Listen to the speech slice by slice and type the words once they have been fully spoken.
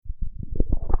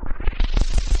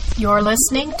You're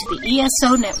listening to the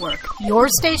ESO Network, your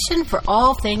station for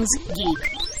all things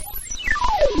geek.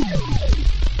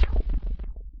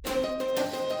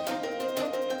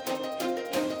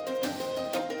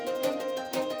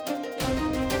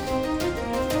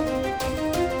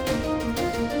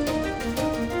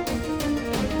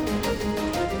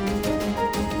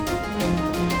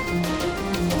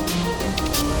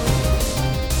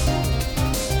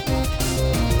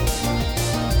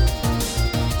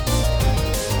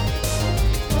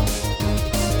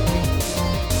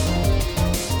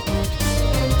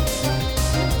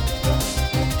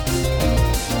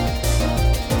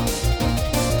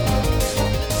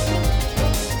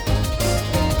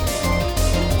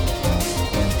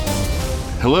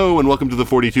 Hello and welcome to the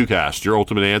 42 Cast, your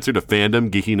ultimate answer to fandom,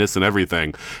 geekiness, and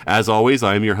everything. As always,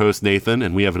 I am your host, Nathan,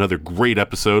 and we have another great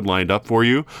episode lined up for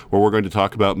you, where we're going to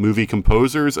talk about movie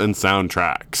composers and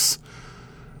soundtracks.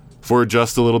 For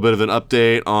just a little bit of an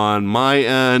update on my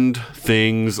end,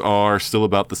 things are still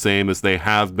about the same as they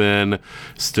have been.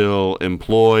 Still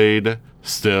employed,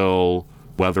 still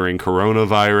weathering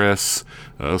coronavirus.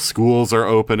 Schools are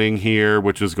opening here,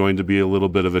 which is going to be a little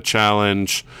bit of a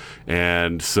challenge.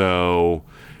 And so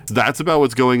that's about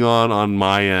what's going on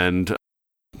my end.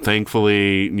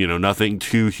 Thankfully, nothing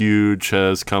too huge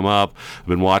has come up. I've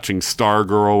been watching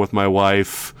Stargirl with my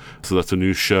wife, so that's a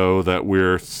new show that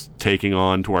we're taking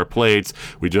on to our plates.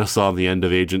 We just saw the end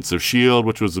of Agents of S.H.I.E.L.D.,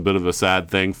 which was a bit of a sad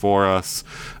thing for us.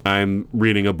 I'm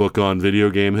reading a book on video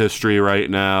game history right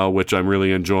now, which I'm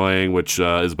really enjoying, which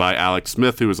is by Alex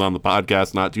Smith, who was on the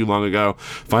podcast not too long ago.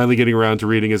 Finally getting around to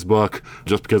reading his book,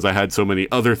 just because I had so many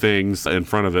other things in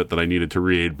front of it that I needed to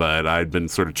read, but I'd been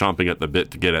sort of chomping at the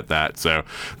bit to get at that. So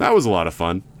that was a lot of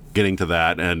fun, getting to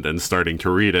that and starting to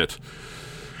read it.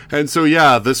 And so,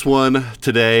 yeah, this one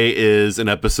today is an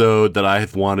episode that I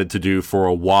have wanted to do for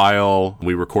a while.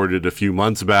 We recorded it a few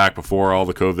months back before all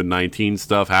the COVID-19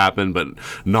 stuff happened, but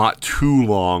not too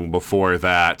long before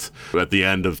that, at the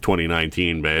end of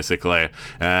 2019, basically.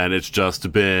 And it's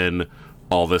just been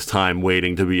all this time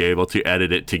waiting to be able to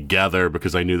edit it together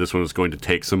because I knew this one was going to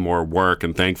take some more work.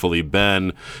 And thankfully,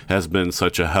 Ben has been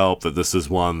such a help that this is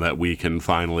one that we can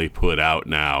finally put out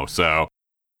now. So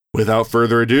without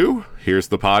further ado, here's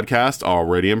the podcast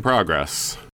already in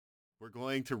progress. We're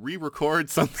going to re-record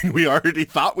something we already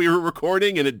thought we were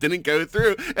recording and it didn't go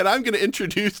through. And I'm going to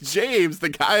introduce James, the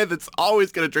guy that's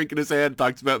always got a drink in his hand and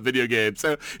talks about video games.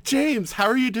 So, James, how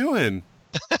are you doing?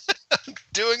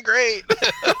 Doing great.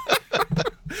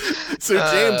 So,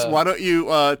 James, why don't you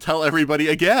tell everybody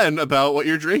again about what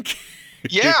you're drinking?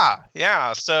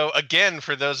 Yeah. So again,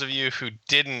 for those of you who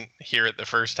didn't hear it the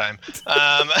first time,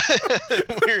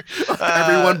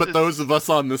 everyone but those of us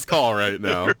on this call right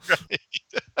now. Right.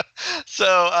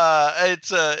 So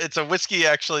it's a whiskey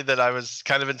actually that I was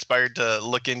kind of inspired to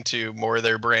look into more of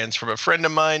their brands from a friend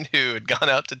of mine who had gone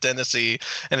out to Tennessee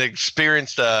and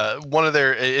experienced one of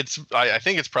their. I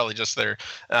think it's probably just their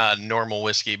normal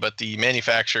whiskey, but the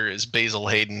manufacturer is Basil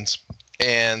Hayden's.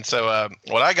 And so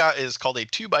what I got is called a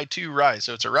 2x2 rye.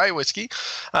 So it's a rye whiskey,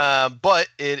 but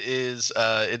it is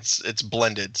it's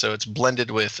blended. So it's blended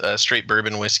with straight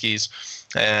bourbon whiskeys.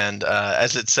 And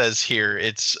as it says here,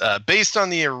 it's based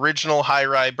on the original high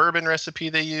rye bourbon recipe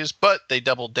they used, but they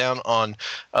doubled down on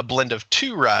a blend of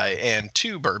 2 rye and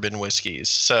 2 bourbon whiskeys.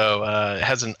 So it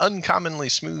has an uncommonly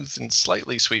smooth and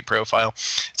slightly sweet profile.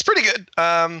 It's pretty good.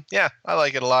 Yeah, I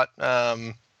like it a lot.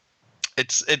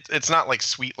 It's not like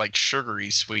sweet, like sugary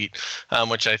sweet,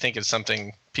 which I think is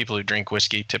something people who drink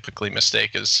whiskey typically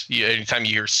mistake. Is anytime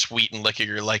you hear sweet and liquor,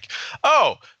 you're like,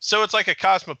 oh, so it's like a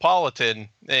Cosmopolitan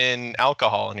in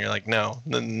alcohol, and you're like, no,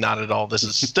 not at all. This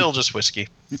is still just whiskey.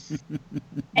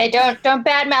 Hey, don't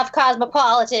badmouth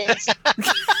Cosmopolitans.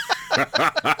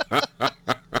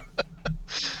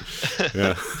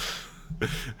 Yeah,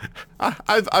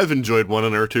 I've enjoyed one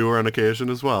or two on occasion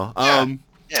as well.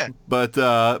 Yeah. But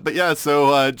yeah,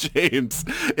 so James,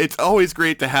 it's always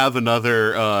great to have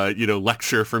another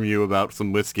lecture from you about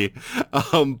some whiskey.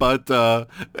 But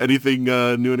anything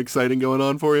new and exciting going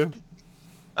on for you?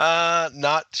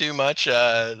 Not too much.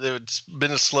 It's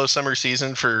been a slow summer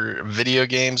season for video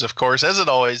games, of course, as it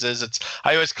always is.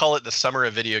 I always call it the summer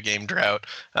of video game drought,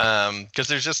 because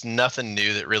there's just nothing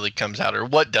new that really comes out, or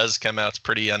what does come out is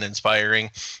pretty uninspiring.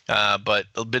 But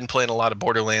I've been playing a lot of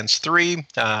Borderlands 3.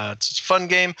 It's a fun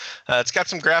game. It's got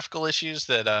some graphical issues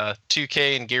that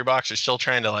 2K and Gearbox are still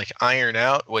trying to iron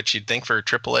out, which you'd think for a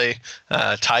AAA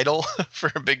title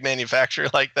for a big manufacturer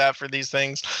like that for these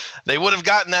things, they would have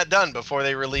gotten that done before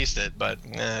they released released it, but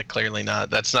clearly not.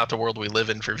 That's not the world we live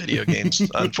in for video games,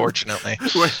 unfortunately.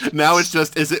 Wait, now it's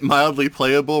just, is it mildly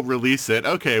playable? Release it.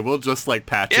 Okay, we'll just like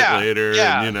patch it later.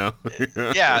 Yeah. And,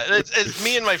 Yeah, it's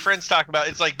me and my friends talk about.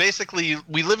 It's like basically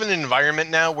we live in an environment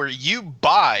now where you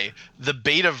buy the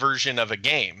beta version of a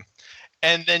game,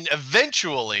 and then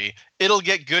eventually it'll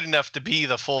get good enough to be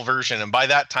the full version. And by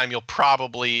that time, you'll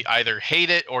probably either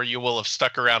hate it or you will have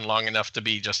stuck around long enough to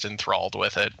be just enthralled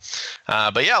with it.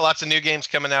 But yeah, lots of new games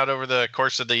coming out over the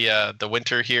course of the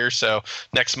winter here. So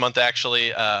next month, actually,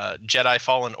 Jedi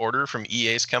Fallen Order from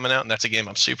EA is coming out. And that's a game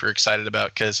I'm super excited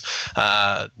about because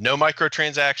no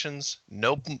microtransactions,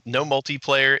 no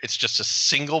multiplayer. It's just a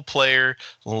single player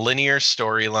linear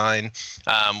storyline,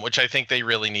 which I think they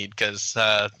really need because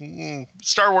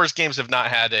Star Wars games have not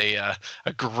had a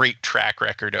great track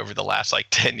record over the last like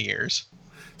 10 years.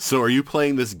 So are you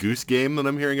playing this Goose Game that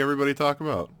I'm hearing everybody talk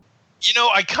about? You know,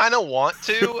 I kind of want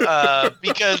to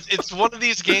because it's one of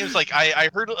these games like I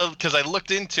heard because I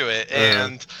looked into it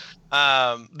and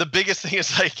the biggest thing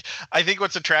is like I think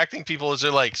what's attracting people is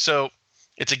they're like, so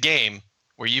it's a game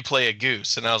where you play a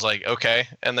goose, and I was like, okay,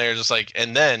 and they're just like,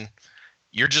 and then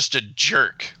you're just a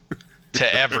jerk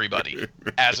to everybody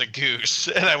as a goose,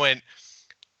 and I went,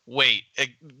 wait,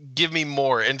 give me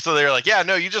more. And so they're like, yeah,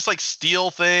 no, you just like steal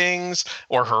things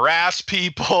or harass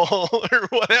people or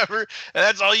whatever, and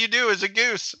that's all you do as a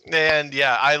goose. And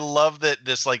yeah, I love that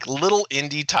this like little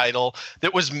indie title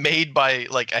that was made by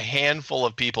like a handful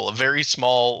of people, a very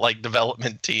small like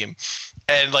development team,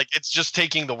 and like it's just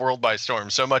taking the world by storm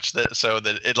so much that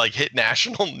it like hit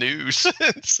national news.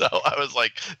 And so I was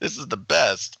like, this is the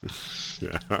best.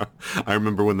 Yeah, I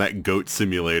remember when that Goat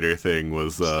Simulator thing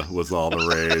was all the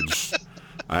rage.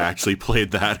 I actually played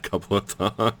that a couple of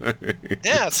times.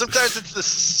 Yeah, sometimes it's the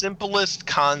simplest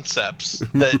concepts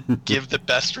that give the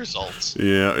best results.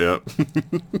 Yeah.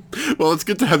 Well, it's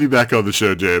good to have you back on the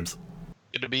show, James.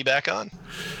 Good to be back on.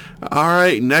 All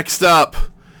right, next up.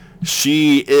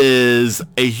 She is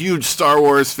a huge Star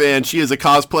Wars fan. She is a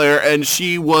cosplayer, and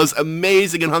she was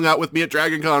amazing and hung out with me at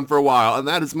DragonCon for a while. And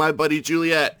that is my buddy,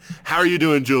 Juliet. How are you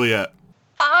doing, Juliet?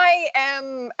 I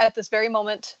am, at this very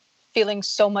moment, feeling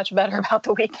so much better about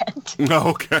the weekend.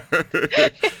 Okay.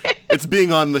 It's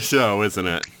being on the show, isn't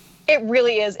it? It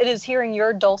really is. It is hearing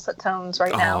your dulcet tones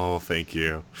right now. Oh, thank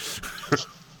you.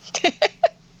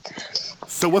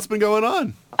 So what's been going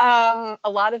on? A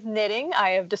lot of knitting.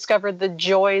 I have discovered the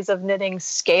joys of knitting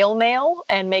scale mail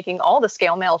and making all the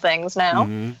scale mail things now.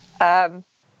 Mm-hmm.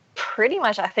 Pretty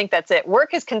much, I think that's it.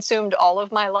 Work has consumed all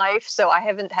of my life, so I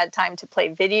haven't had time to play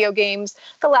video games.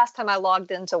 The last time I logged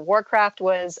into Warcraft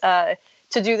was to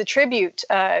do the tribute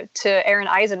to Aaron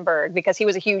Eisenberg because he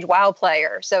was a huge WoW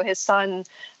player. So his son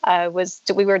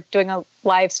we were doing a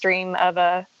live stream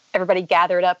of everybody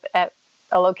gathered up at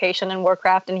a location in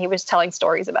Warcraft, and he was telling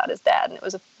stories about his dad, and it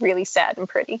was really sad and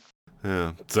pretty.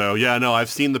 Yeah. So yeah, no, I've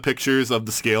seen the pictures of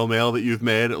the scale mail that you've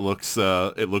made. It looks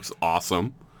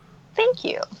awesome. Thank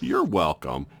you. You're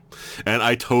welcome. And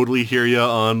I totally hear you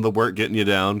on the work getting you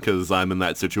down because I'm in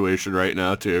that situation right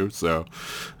now too. So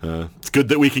it's good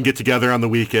that we can get together on the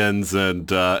weekends and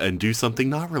do something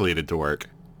not related to work.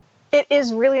 It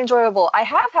is really enjoyable. I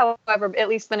have, however, at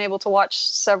least been able to watch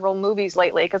several movies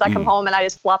lately because I come home and I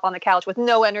just flop on the couch with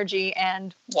no energy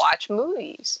and watch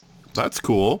movies. That's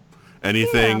cool.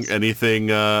 Anything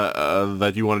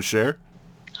that you want to share?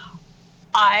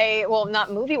 Well,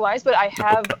 not movie-wise, but I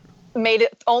have made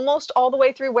it almost all the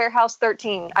way through Warehouse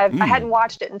 13. I hadn't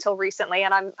watched it until recently,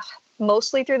 and I'm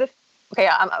mostly through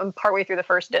I'm partway through the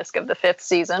first disc of the 5th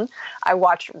season. I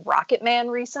watched Rocket Man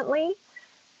recently.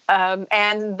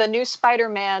 And the new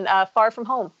Spider-Man, Far From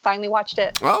Home. Finally watched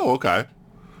it. Oh, okay.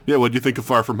 Yeah, what do you think of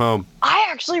Far From Home? I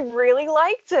actually really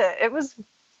liked it. It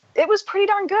was pretty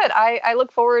darn good. I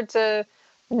look forward to,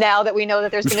 now that we know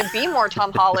that there's going to be more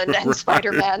Tom Holland and right.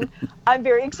 Spider-Man, I'm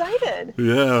very excited.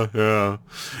 Yeah.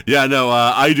 Yeah, no,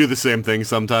 I do the same thing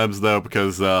sometimes, though,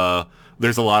 because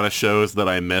there's a lot of shows that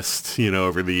I missed,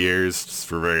 over the years just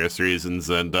for various reasons,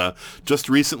 and just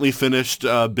recently finished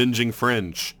binging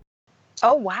Fringe.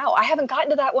 Oh, wow. I haven't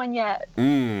gotten to that one yet.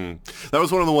 That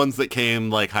was one of the ones that came,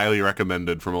 highly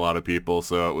recommended from a lot of people,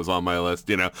 so it was on my list.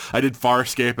 I did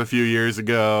Farscape a few years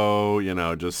ago,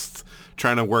 just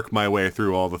trying to work my way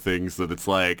through all the things that it's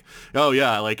like, oh,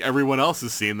 yeah, everyone else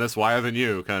has seen this, why haven't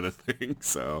you, kind of thing,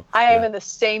 so. I am in the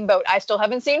same boat. I still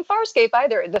haven't seen Farscape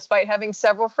either, despite having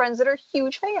several friends that are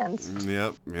huge fans.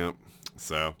 Yep.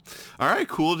 So, all right,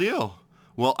 cool deal.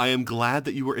 Well, I am glad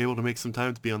that you were able to make some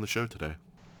time to be on the show today.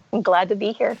 I'm glad to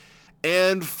be here.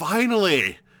 And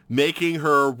finally, making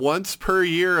her once per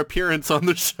year appearance on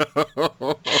the show.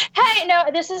 Hey, no,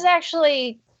 this is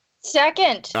actually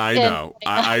second. I know.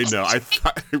 I know. I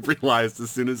realized as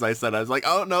soon as I said it, I was like,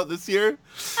 oh, no, this year,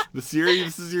 this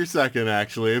is your second,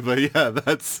 actually. But yeah,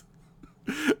 that's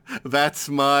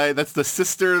the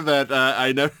sister that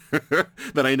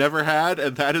I never had,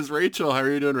 and that is Rachel. How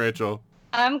are you doing, Rachel?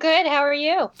 I'm good. How are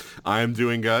you? I'm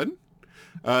doing good.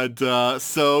 And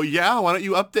so yeah, why don't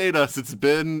you update us? It's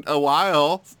been a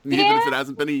while, even if it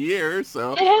hasn't been a year.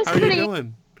 So how are you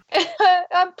doing?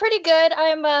 I'm pretty good.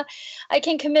 I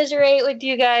can commiserate with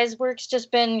you guys. Work's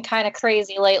just been kind of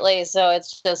crazy lately, so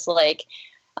it's just like,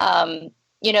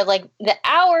 like the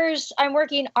hours I'm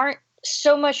working aren't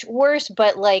so much worse,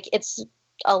 but like it's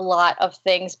a lot of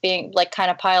things being like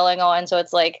kind of piling on. So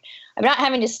it's like I'm not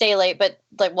having to stay late, but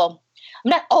like, well, I'm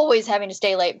not always having to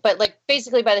stay late, but like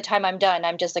basically by the time I'm done,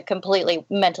 I'm just like completely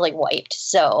mentally wiped.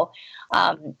 So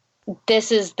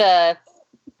this is the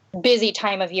busy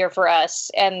time of year for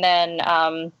us. And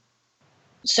then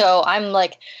so I'm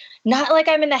like, not like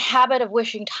I'm in the habit of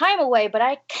wishing time away, but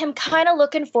I am kind of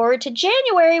looking forward to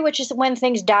January, which is when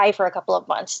things die for a couple of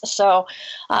months. So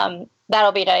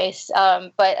that'll be nice.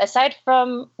 But aside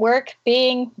from work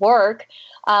being work,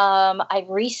 I've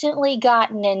recently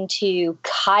gotten into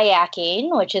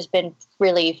kayaking, which has been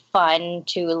really fun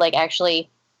to like actually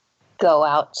go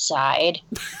outside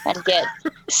and get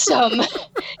some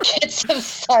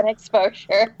sun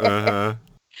exposure. Uh-huh.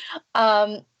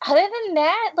 Other than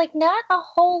that, like not a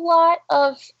whole lot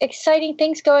of exciting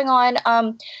things going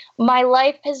on. My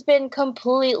life has been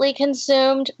completely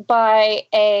consumed by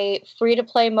a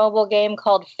free-to-play mobile game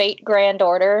called Fate Grand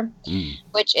Order,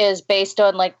 which is based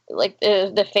on like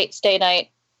the Fate Stay Night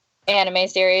anime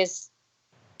series.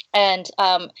 And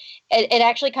it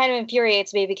actually kind of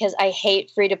infuriates me because I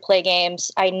hate free-to-play games.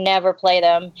 I never play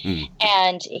them.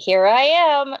 And here I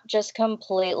am, just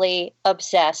completely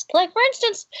obsessed. Like, for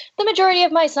instance, the majority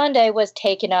of my Sunday was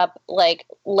taken up, like,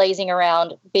 lazing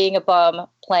around, being a bum,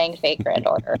 playing Fate Grand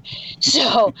Order.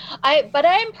 But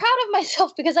I'm proud of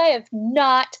myself because I have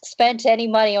not spent any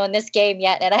money on this game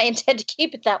yet, and I intend to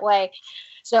keep it that way.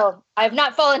 So I've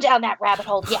not fallen down that rabbit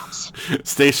hole yet.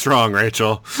 Stay strong,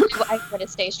 Rachel. I'm going to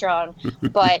stay strong.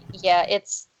 But yeah,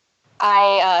 it's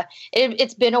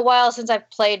been a while since I've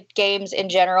played games in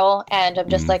general. And I'm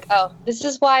just like, oh, this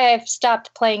is why I've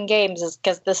stopped playing games, is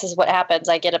because this is what happens.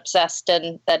 I get obsessed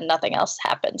and then nothing else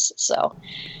happens. So,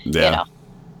 yeah.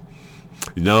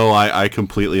 No, I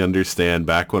completely understand.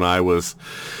 Back when I was,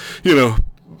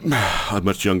 a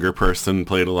much younger person,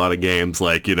 played a lot of games,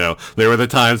 like, there were the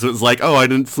times it was like, oh, I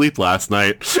didn't sleep last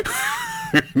night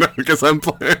because I'm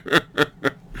playing.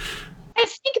 I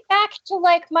think back to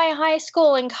like my high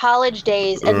school and college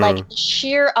days and like the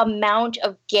sheer amount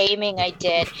of gaming I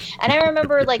did. And I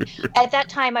remember like at that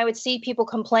time I would see people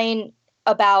complain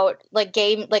about like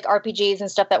RPGs and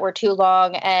stuff that were too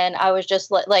long, and I was just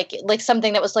like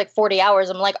something that was like 40 hours.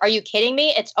 I'm like, are you kidding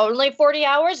me? It's only 40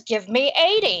 hours? Give me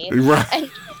 80. Right.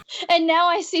 And now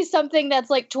I see something that's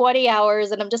like 20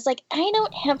 hours and I'm just like, I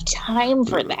don't have time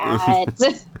for that.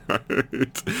 Right.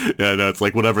 Yeah, no, it's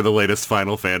like whatever the latest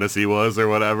Final Fantasy was or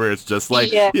whatever. It's just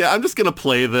like, yeah I'm just gonna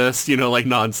play this, like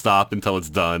nonstop until it's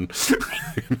done.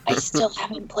 I still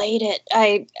haven't played it.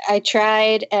 I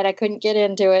tried and I couldn't get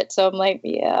into it, so I'm like,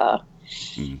 yeah.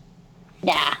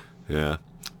 Nah. Yeah.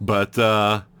 But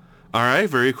all right,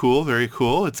 very cool, very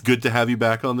cool. It's good to have you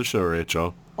back on the show,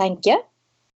 Rachel. Thank you.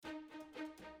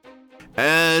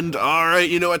 And all right,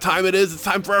 you know what time it is? It's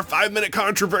time for our 5-minute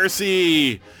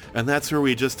controversy. And that's where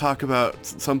we just talk about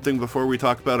something before we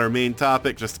talk about our main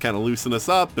topic, just to kind of loosen us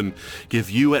up and give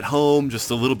you at home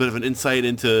just a little bit of an insight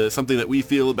into something that we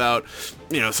feel about,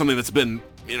 something that's been,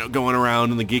 going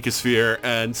around in the geekosphere.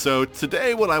 And so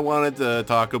today what I wanted to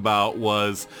talk about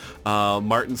was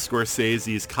Martin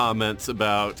Scorsese's comments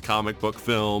about comic book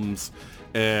films.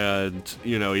 And,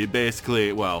 he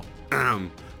basically, well,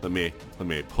 let me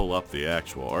pull up the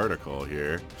actual article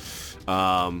here.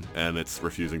 And it's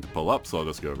refusing to pull up, so I'll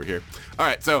just go over here. All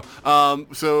right,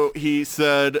 so he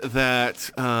said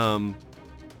that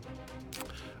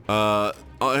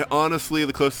honestly,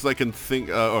 the closest I can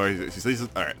think, all right,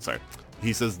 sorry.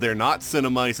 He says, they're not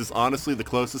cinema. He says, honestly, the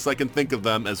closest I can think of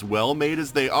them, as well-made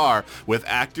as they are, with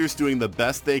actors doing the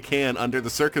best they can under the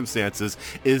circumstances,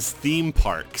 is theme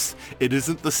parks. It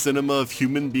isn't the cinema of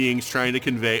human beings trying to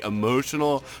convey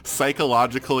emotional,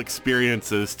 psychological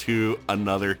experiences to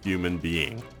another human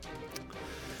being.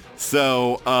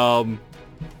 So,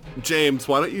 James,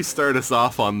 why don't you start us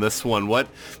off on this one? What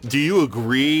do you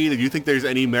agree? Do you think there's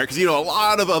any merit? Because, a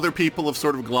lot of other people have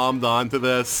sort of glommed onto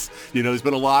this. There's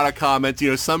been a lot of comments.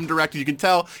 Some directors, you can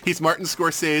tell he's Martin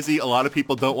Scorsese. A lot of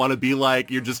people don't want to be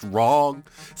like, you're just wrong.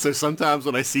 So sometimes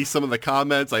when I see some of the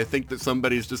comments, I think that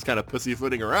somebody's just kind of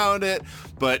pussyfooting around it.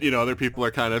 But, other people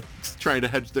are kind of trying to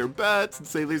hedge their bets and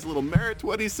say there's a little merit to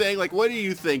what he's saying. Like, what do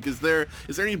you think? Is there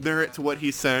any merit to what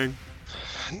he's saying?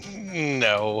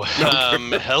 No.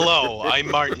 Hello,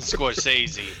 I'm Martin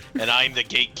Scorsese, and I'm the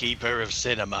gatekeeper of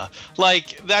cinema.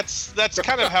 Like, that's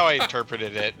kind of how I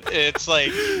interpreted it. It's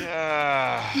like,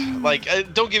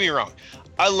 don't get me wrong.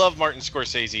 I love Martin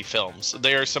Scorsese films.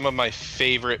 They are some of my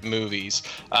favorite movies.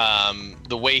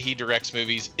 The way he directs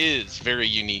movies is very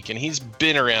unique, and he's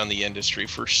been around the industry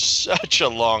for such a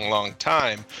long, long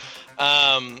time.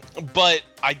 But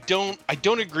I don't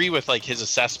agree with like his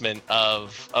assessment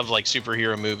of like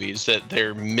superhero movies, that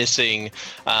they're missing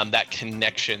that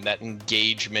connection, that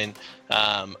engagement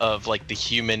of like the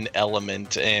human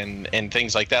element and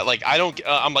things like that. Like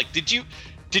I'm like, did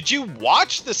you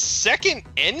watch the second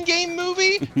Endgame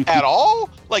movie at all?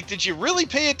 Like, did you really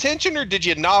pay attention, or did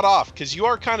you nod off? Because you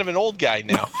are kind of an old guy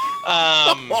now.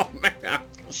 Oh man.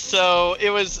 So it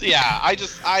was, I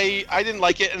didn't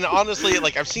like it. And honestly,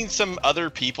 like, I've seen some other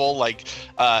people, like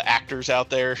actors out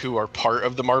there who are part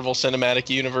of the Marvel Cinematic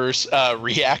Universe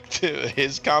react to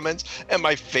his comments. And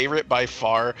my favorite by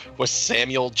far was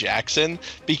Samuel Jackson,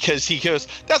 because he goes,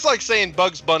 that's like saying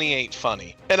Bugs Bunny ain't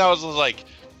funny. And I was like,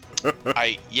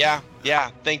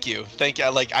 thank you.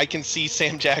 Like, I can see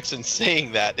Sam Jackson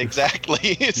saying that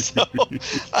exactly. So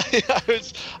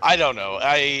I don't know.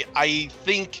 I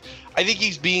think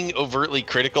he's being overtly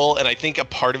critical, and I think a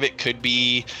part of it could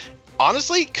be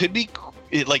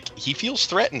like he feels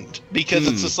threatened, because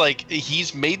it's just like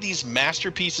he's made these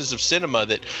masterpieces of cinema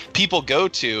that people go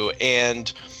to,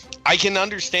 and I can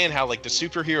understand how like the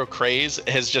superhero craze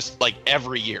has just like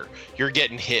every year you're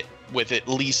getting hit with at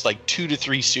least like 2 to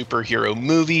 3 superhero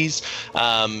movies,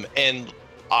 and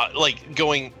like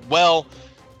going, well,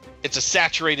 it's a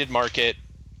saturated market.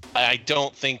 I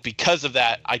don't think because of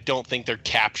that, I don't think they're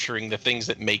capturing the things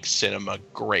that make cinema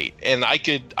great. And I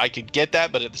could get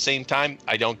that, but at the same time,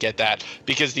 I don't get that,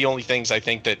 because the only things I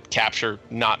think that capture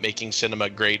not making cinema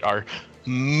great are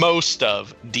most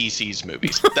of DC's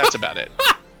movies. That's about it.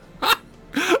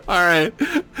 All right.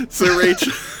 So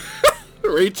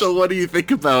Rachel, what do you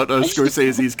think about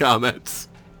Scorsese's comments?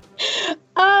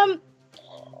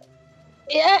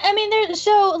 Yeah, I mean,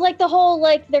 so like the whole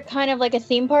like they're kind of like a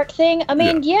theme park thing. I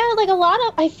mean, like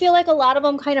I feel like a lot of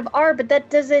them kind of are, but that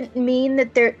doesn't mean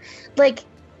that they're like,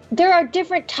 there are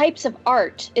different types of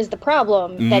art is the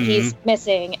problem that he's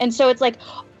missing. And so it's like,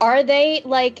 are they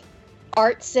like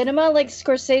art cinema like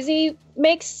Scorsese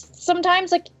makes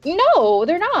sometimes? Like, no,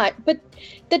 they're not. But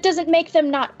that doesn't make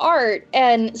them not art.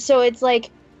 And so it's like,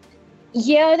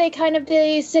 yeah, they kind of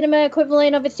the cinema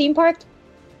equivalent of a theme park.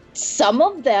 Some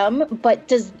of them, but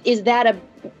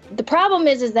the problem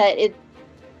is that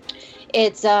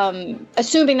it's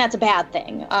assuming that's a bad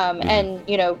thing. And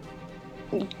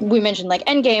we mentioned like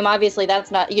Endgame, obviously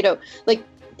that's not, like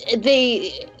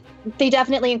they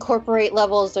definitely incorporate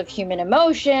levels of human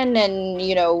emotion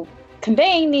and,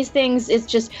 conveying these things. It's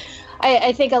just,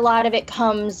 I think a lot of it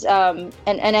comes, and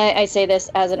I say this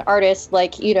as an artist,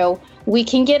 like, we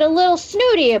can get a little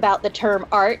snooty about the term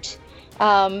art.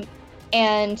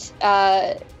 And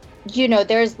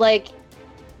there's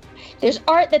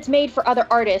art that's made for other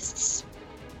artists,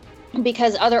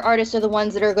 because other artists are the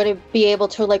ones that are going to be able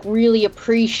to like really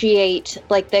appreciate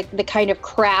like the kind of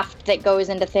craft that goes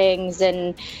into things.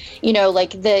 And,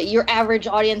 like your average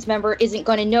audience member isn't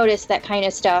going to notice that kind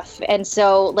of stuff. And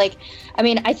so like, I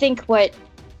mean, I think what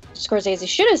Scorsese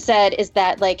should have said is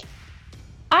that like,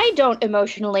 I don't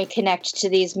emotionally connect to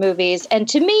these movies, and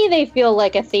to me they feel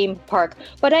like a theme park,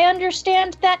 but I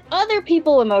understand that other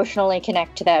people emotionally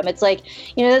connect to them. It's like,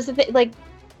 that's the thing, like,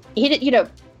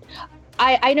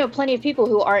 I know plenty of people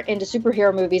who aren't into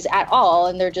superhero movies at all,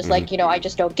 and they're just like, I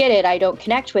just don't get it, I don't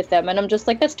connect with them, and I'm just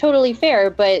like, that's totally fair,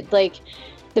 but like,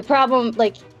 the problem,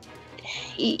 like,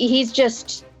 he's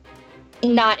just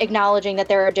not acknowledging that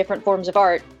there are different forms of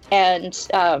art, and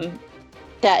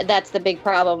that's the big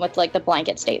problem with like the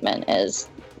blanket statement is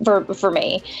for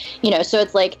me, so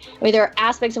it's like, I mean, there are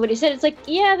aspects of what he said. It's like,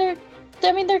 yeah,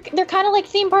 they're kind of like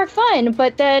theme park fun,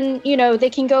 but then, they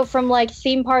can go from like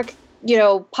theme park,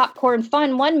 popcorn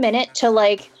fun 1 minute to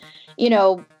like,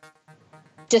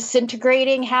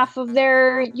 disintegrating half of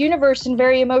their universe in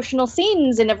very emotional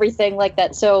scenes and everything like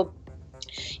that. So,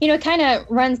 it kind of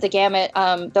runs the gamut.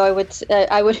 Though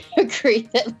I would agree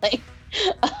that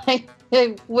like,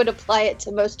 I would apply it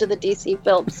to most of the DC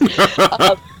films,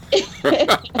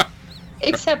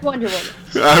 except Wonder Woman.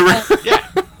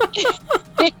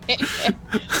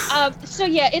 So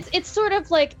yeah, it's sort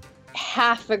of like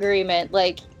half agreement.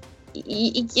 Like,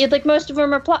 like most of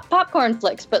them are popcorn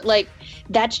flicks, but like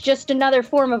that's just another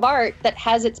form of art that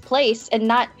has its place, and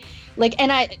not like.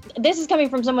 And this is coming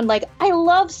from someone like, I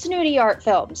love snooty art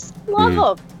films, love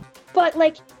them, but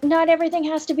like not everything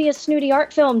has to be a snooty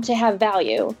art film to have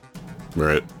value.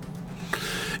 Right.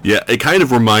 Yeah, it kind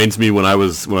of reminds me when I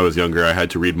was younger, I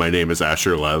had to read My Name is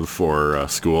Asher Lev for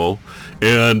school,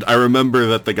 and I remember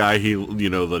that the guy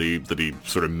that he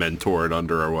sort of mentored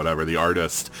under or whatever, the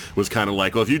artist, was kind of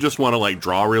like, well, if you just want to like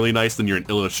draw really nice, then you're an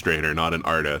illustrator, not an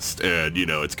artist, and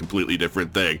it's a completely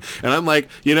different thing. And I'm like,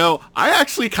 I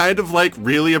actually kind of like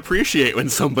really appreciate when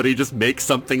somebody just makes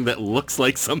something that looks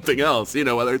like something else,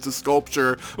 whether it's a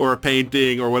sculpture or a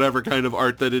painting or whatever kind of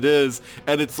art that it is,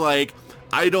 and it's like,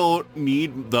 I don't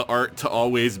need the art to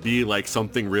always be like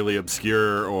something really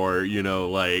obscure or,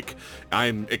 like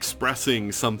I'm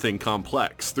expressing something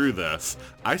complex through this.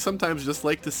 I sometimes just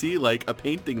like to see like a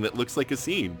painting that looks like a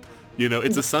scene.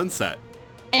 It's a sunset.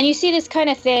 And you see this kind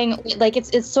of thing, like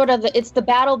it's sort of it's the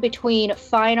battle between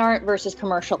fine art versus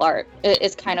commercial art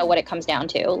is kind of what it comes down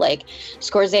to. Like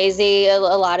Scorsese, a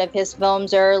lot of his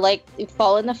films are like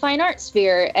fall in the fine art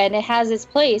sphere, and it has its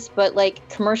place. But like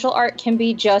commercial art can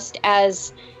be just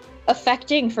as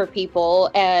affecting for people,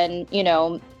 and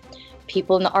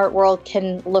people in the art world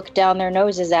can look down their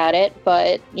noses at it.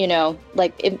 But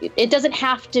like it doesn't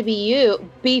have to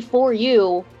be for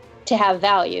you to have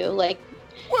value. Like.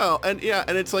 Well, and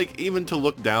it's like even to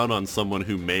look down on someone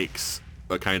who makes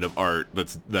a kind of art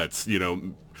that's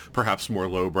perhaps more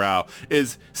lowbrow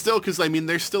is still, because I mean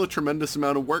there's still a tremendous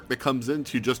amount of work that comes in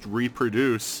to just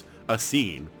reproduce a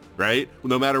scene, right?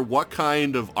 No matter what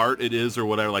kind of art it is or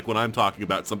whatever, like when I'm talking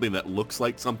about something that looks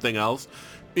like something else,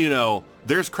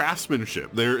 there's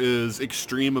craftsmanship. There is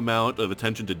extreme amount of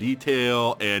attention to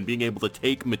detail and being able to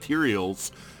take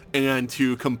materials and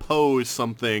to compose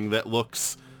something that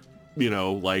looks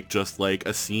like just like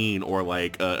a scene or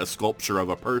like a sculpture of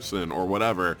a person or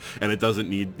whatever, and it doesn't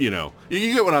need, you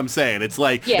get what I'm saying. It's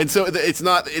like, yeah. And so it's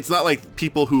not like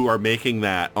people who are making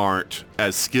that aren't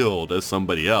as skilled as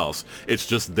somebody else. It's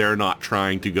just they're not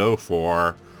trying to go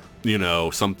for,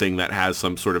 something that has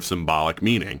some sort of symbolic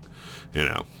meaning,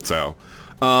 So,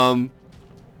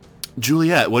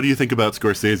 Juliet, what do you think about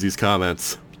Scorsese's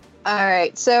comments? All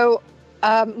right, so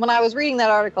when I was reading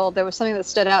that article, there was something that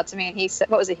stood out to me, and he said,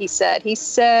 what was it he said? He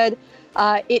said,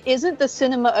 it isn't the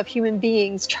cinema of human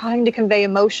beings trying to convey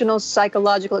emotional,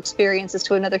 psychological experiences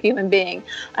to another human being.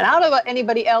 And I don't know about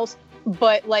anybody else,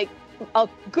 but like a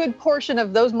good portion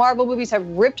of those Marvel movies have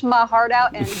ripped my heart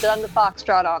out and done the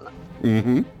foxtrot on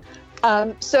them.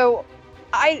 Mm-hmm. So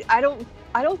I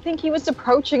don't think he was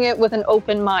approaching it with an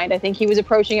open mind. I think he was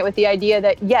approaching it with the idea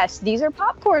that, yes, these are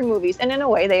popcorn movies, and in a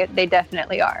way they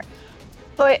definitely are.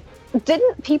 But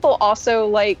didn't people also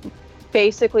like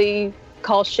basically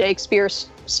call Shakespeare's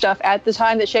stuff at the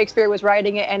time that Shakespeare was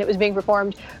writing it and it was being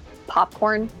performed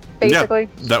popcorn, basically?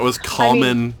 Yeah, that was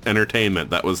common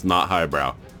entertainment. That was not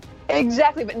highbrow.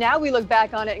 Exactly. But now we look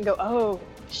back on it and go, oh,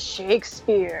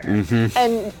 Shakespeare,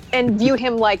 and view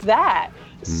him like that.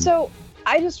 So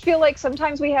I just feel like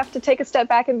sometimes we have to take a step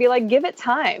back and be like, give it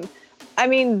time. I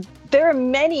mean, there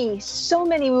are so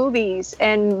many movies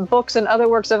and books and other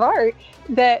works of art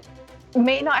that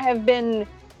may not have been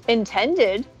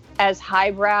intended as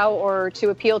highbrow or to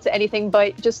appeal to anything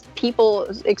but just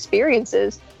people's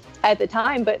experiences at the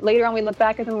time. But later on, we look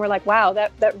back at them and we're like, wow,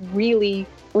 that really,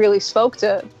 really spoke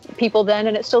to people then,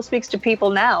 and it still speaks to people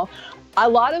now. A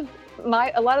lot of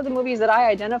the movies that I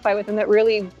identify with and that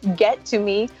really get to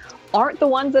me aren't the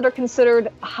ones that are considered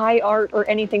high art or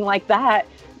anything like that.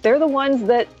 They're the ones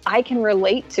that I can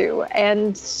relate to,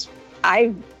 and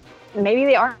maybe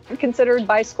they aren't considered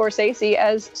by Scorsese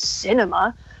as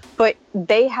cinema, but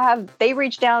they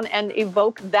reach down and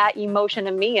evoke that emotion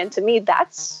in me, and to me,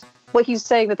 that's what he's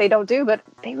saying that they don't do, but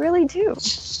they really do.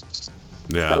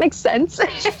 Yeah. That makes sense.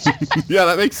 Yeah,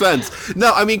 that makes sense.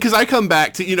 No, I mean, because I come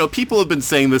back to, people have been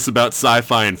saying this about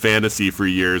sci-fi and fantasy for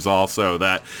years also,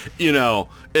 that,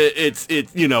 it's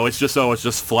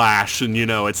just flash, and,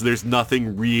 there's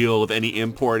nothing real of any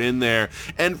import in there.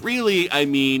 And really, I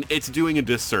mean, it's doing a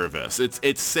disservice.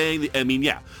 It's saying,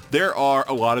 there are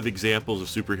a lot of examples of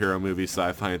superhero movies,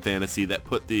 sci-fi and fantasy, that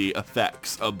put the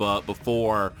effects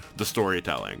before the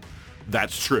storytelling.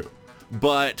 That's true.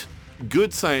 But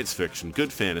good science fiction,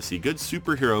 good fantasy, good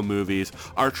superhero movies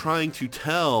are trying to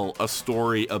tell a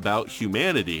story about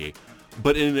humanity,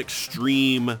 but in an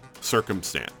extreme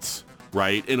circumstance.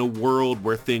 right? In a world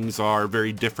where things are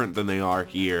very different than they are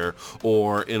here,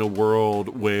 or in a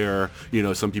world where, you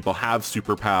know, some people have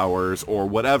superpowers or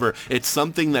whatever. It's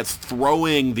something that's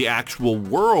throwing the actual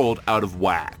world out of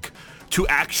whack, to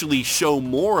actually show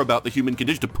more about the human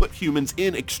condition, to put humans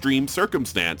in extreme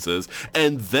circumstances,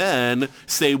 and then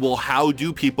say, well, how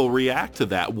do people react to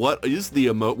that? What is the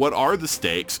what are the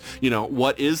stakes? You know,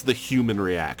 what is the human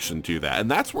reaction to that?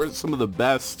 And that's where some of the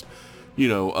best, you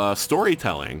know,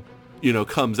 storytelling, you know,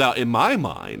 comes out in my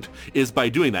mind, is by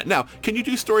doing that. Now, can you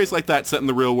do stories like that set in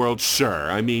the real world? Sure.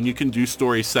 I mean, you can do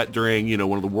stories set during, you know,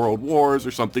 one of the world wars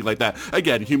or something like that.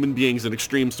 Again, human beings in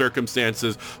extreme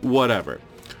circumstances, whatever.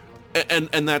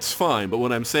 And that's fine, but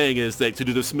what I'm saying is that to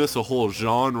dismiss a whole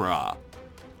genre,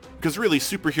 because really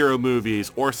superhero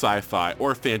movies or sci-fi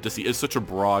or fantasy is such a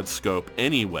broad scope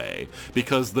anyway,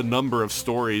 because the number of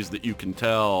stories that you can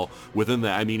tell within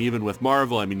that, I mean, even with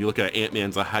Marvel, I mean, you look at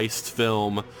Ant-Man's a heist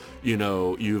film, you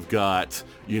know, you've got,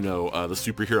 you know, the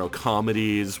superhero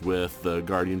comedies with the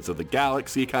Guardians of the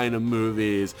Galaxy kind of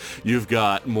movies. You've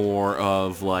got more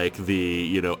of like the,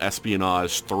 you know,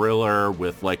 espionage thriller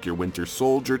with like your Winter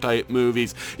Soldier type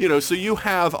movies, you know, so you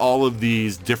have all of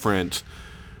these different,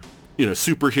 you know,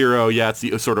 superhero, yeah, it's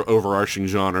the sort of overarching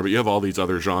genre, but you have all these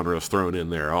other genres thrown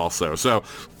in there also. So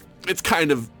it's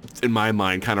kind of, in my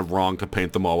mind, kind of wrong to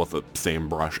paint them all with the same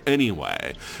brush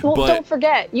anyway. Well, but don't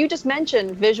forget, you just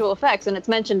mentioned visual effects, and it's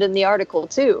mentioned in the article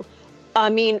too. I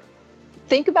mean,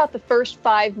 think about the first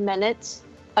 5 minutes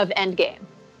of Endgame.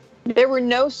 There were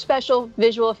no special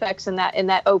visual effects in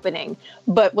that opening,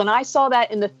 but when I saw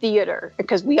that in the theater,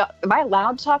 because am I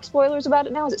allowed to talk spoilers about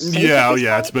it now? Is it safe yeah, at this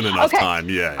yeah, point? it's been enough Okay. time.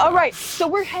 Yeah. All right, so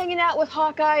we're hanging out with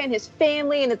Hawkeye and his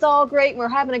family, and it's all great, and we're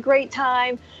having a great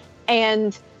time,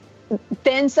 and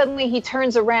then suddenly he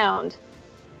turns around,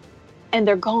 and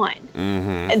they're gone.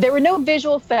 Mm-hmm. And there were no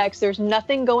visual effects. There's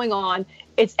nothing going on.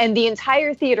 And the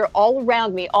entire theater, all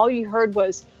around me, all you heard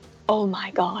was, "Oh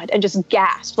my God," and just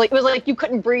gasped. Like, it was like you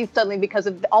couldn't breathe suddenly because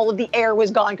of all of the air was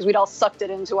gone because we'd all sucked it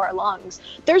into our lungs.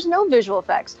 There's no visual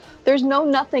effects. There's no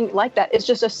nothing like that. It's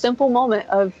just a simple moment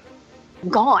of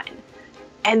gone.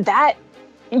 And that,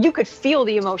 you could feel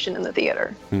the emotion in the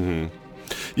theater. Mm-hmm.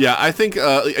 Yeah, I think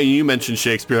you mentioned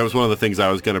Shakespeare. That was one of the things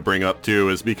I was going to bring up too,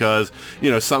 is because,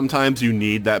 you know, sometimes you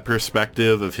need that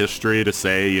perspective of history to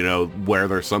say, you know,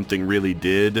 whether something really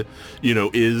did, you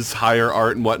know, is higher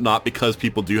art and whatnot, because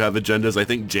people do have agendas. I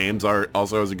think James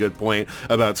also has a good point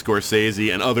about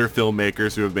Scorsese and other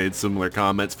filmmakers who have made similar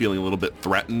comments, feeling a little bit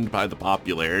threatened by the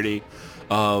popularity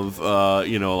of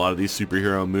you know, a lot of these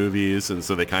superhero movies, and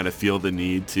so they kind of feel the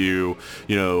need to,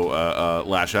 you know,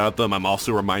 lash out at them. I'm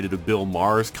also reminded of Bill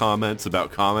Maher's comments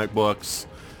about comic books.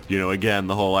 You know, again,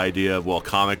 the whole idea of, well,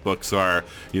 comic books are,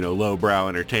 you know, lowbrow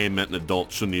entertainment, and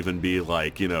adults shouldn't even be,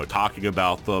 like, you know, talking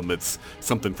about them. It's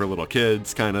something for little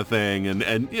kids kind of thing.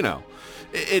 And you know,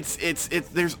 it's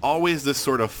there's always this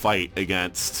sort of fight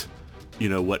against, you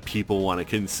know, what people want to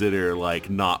consider like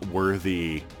not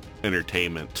worthy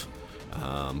entertainment.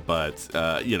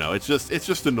 But you know, it's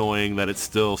just annoying that it's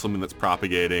still something that's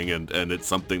propagating, and it's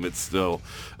something that's still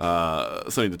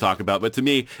something to talk about. But to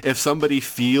me, if somebody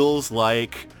feels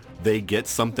like they get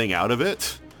something out of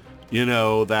it, you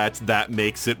know, that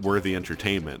makes it worthy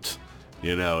entertainment.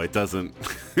 You know, it doesn't,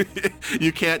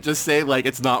 you can't just say like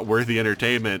it's not worthy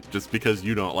entertainment just because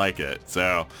you don't like it.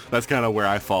 So that's kind of where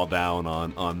I fall down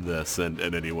on this and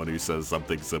anyone who says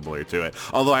something similar to it.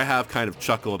 Although I have kind of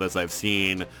chuckled as I've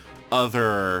seen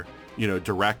other, you know,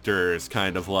 directors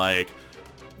kind of like,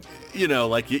 you know,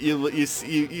 like you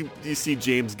see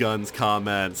James Gunn's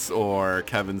comments or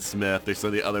Kevin Smith or some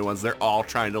of the other ones. They're all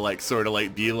trying to like sort of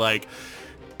like be like,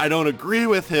 I don't agree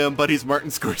with him, but he's Martin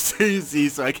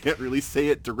Scorsese, so I can't really say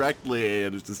it directly.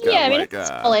 And it's just kind of like, it's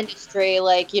a small industry.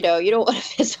 Like, you know, you don't want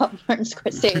to piss off Martin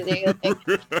Scorsese.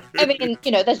 Like, I mean,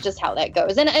 you know, that's just how that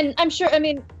goes. And I'm sure,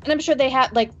 I'm sure they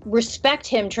have like respect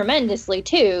him tremendously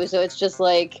too. So it's just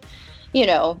like, you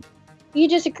know, you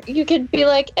could be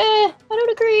like, I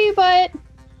don't agree, but.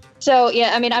 So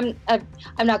yeah, I mean, I'm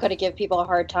not going to give people a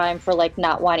hard time for like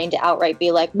not wanting to outright be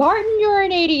like, Martin, you're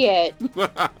an idiot.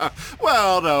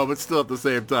 Well, no, but still at the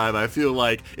same time, I feel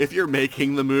like if you're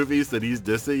making the movies that he's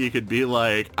dissing, you could be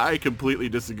like, I completely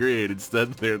disagree. And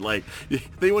instead, they're like,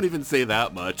 they won't even say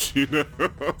that much, you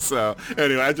know. So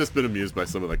anyway, I've just been amused by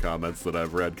some of the comments that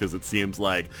I've read, because it seems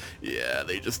like, yeah,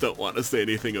 they just don't want to say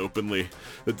anything openly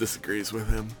that disagrees with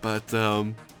him. But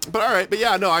all right, but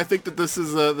yeah, no, I think that this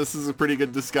is a pretty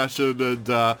good discussion, and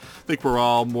I think we're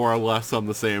all more or less on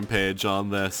the same page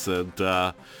on this, and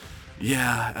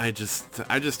yeah, I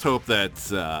just hope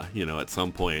that you know, at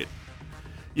some point,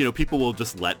 you know, people will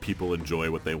just let people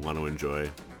enjoy what they want to enjoy,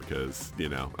 because, you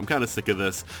know, I'm kind of sick of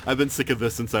this. I've been sick of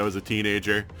this since I was a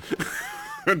teenager.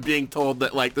 And being told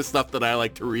that, like, the stuff that I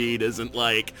like to read isn't,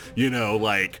 like, you know,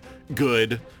 like,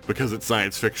 good because it's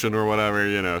science fiction or whatever,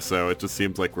 you know, so it just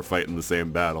seems like we're fighting the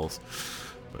same battles.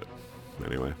 But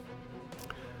anyway.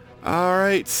 All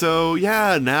right, so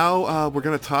yeah, now we're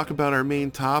going to talk about our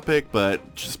main topic,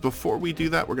 but just before we do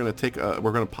that, we're going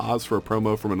to pause for a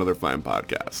promo from another fine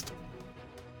podcast.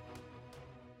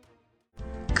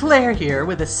 Claire here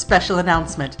with a special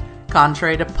announcement.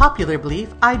 Contrary to popular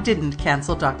belief, I didn't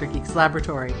cancel Dr. Geek's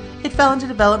laboratory. It fell into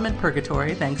development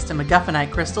purgatory thanks to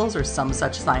MacGuffinite crystals or some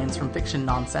such science from fiction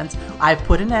nonsense. I've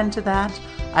put an end to that.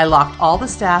 I locked all the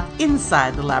staff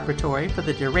inside the laboratory for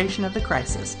the duration of the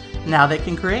crisis. Now they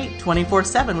can create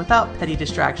 24/7 without petty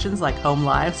distractions like home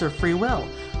lives or free will.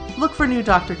 Look for new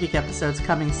Dr. Geek episodes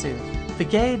coming soon. The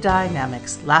Gay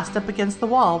Dynamics, last up against the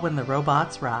wall when the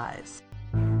robots rise.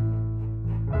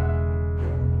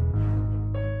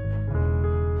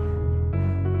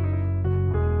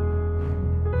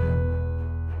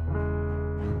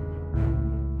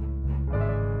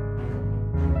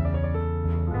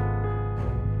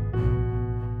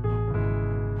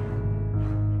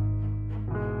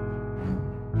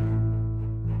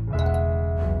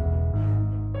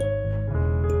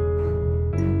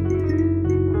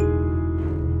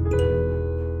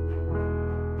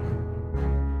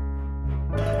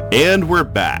 And we're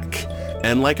back.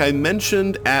 And like I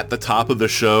mentioned at the top of the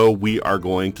show, we are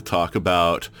going to talk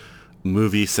about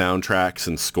movie soundtracks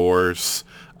and scores.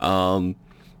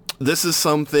 This is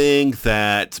something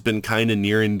that's been kind of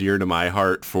near and dear to my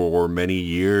heart for many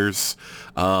years.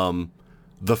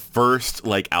 The first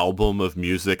like album of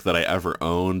music that I ever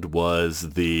owned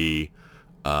was the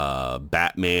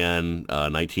Batman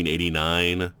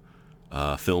 1989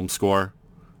 film score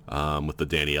with the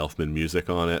Danny Elfman music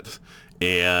on it.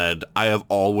 And I have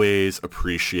always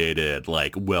appreciated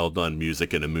like well done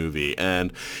music in a movie.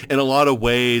 And in a lot of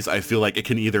ways, I feel like it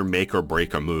can either make or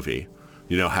break a movie,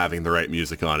 you know, having the right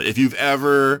music on it. If you've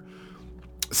ever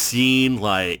seen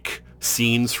like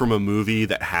scenes from a movie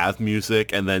that have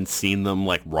music and then seen them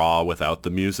like raw without the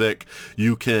music,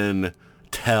 you can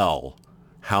tell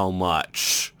how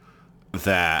much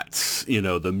that, you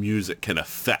know, the music can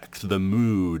affect the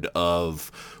mood of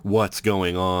what's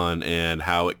going on and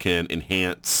how it can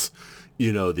enhance,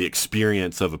 you know, the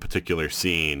experience of a particular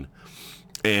scene.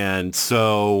 And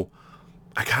so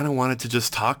I kind of wanted to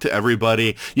just talk to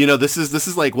everybody. You know, this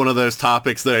is like one of those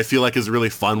topics that I feel like is a really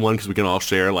fun one because we can all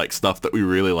share like stuff that we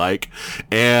really like.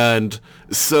 And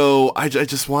so I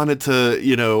just wanted to,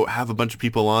 you know, have a bunch of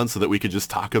people on so that we could just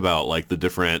talk about like the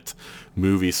different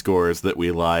movie scores that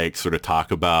we like, sort of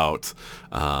talk about,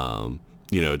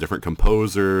 you know, different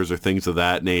composers or things of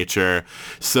that nature.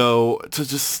 So to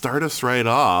just start us right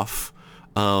off,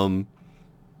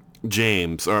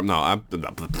 James, or no,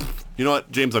 you know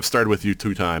what, James, I've started with you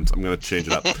 2 times. I'm going to change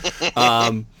it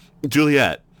up.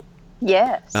 Juliet.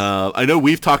 Yes. I know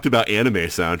we've talked about anime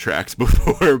soundtracks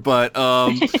before, but,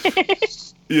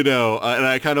 you know, and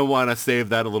I kind of want to save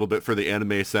that a little bit for the anime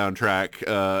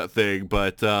soundtrack thing,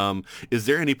 but is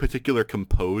there any particular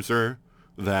composer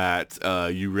that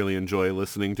you really enjoy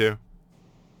listening to?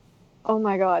 Oh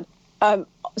my God.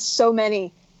 So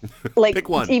many. Like, pick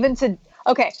one. Even to...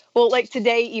 Okay, well, like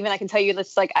today, even I can tell you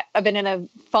this, like I've been in a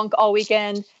funk all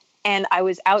weekend and I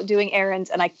was out doing errands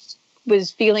and I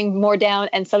was feeling more down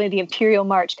and suddenly the Imperial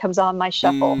March comes on my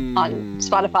shuffle on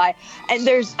Spotify and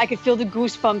I could feel the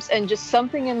goosebumps and just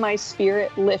something in my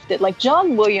spirit lifted. Like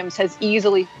John Williams has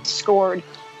easily scored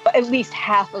at least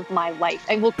half of my life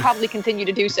and will probably continue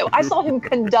to do so. I saw him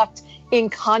conduct in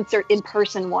concert in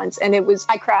person once and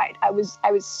I cried. I was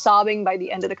sobbing by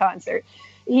the end of the concert.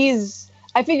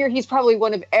 I figure he's probably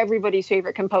one of everybody's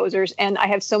favorite composers, and I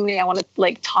have so many I want to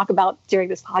like talk about during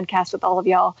this podcast with all of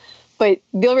y'all. But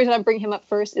the only reason I bring him up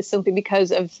first is simply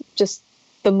because of just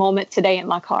the moment today in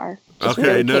my car.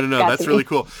 Okay, really no, that's really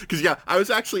cool. Because yeah, I was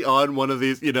actually on one of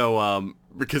these, you know,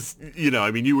 because, you know,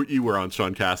 I mean, you were on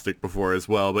Sean Castick before as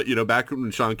well, but, you know, back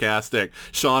when Sean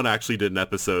actually did an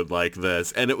episode like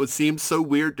this, and it seemed so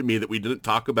weird to me that we didn't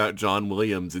talk about John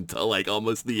Williams until, like,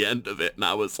 almost the end of it, and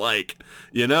I was like,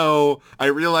 you know, I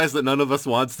realized that none of us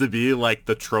wants to be, like,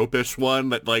 the tropish one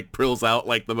that, like, prills out,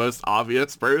 like, the most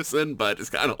obvious person, but it's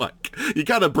kind of like, you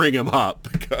gotta bring him up,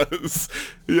 because,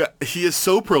 yeah, he is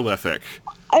so prolific.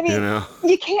 I mean, you know?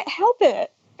 You can't help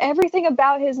it. Everything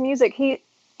about his music,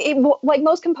 like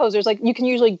most composers, like you can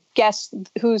usually guess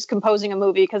who's composing a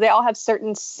movie because they all have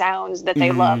certain sounds that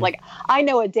they love. Like I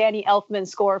know a Danny Elfman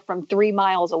score from 3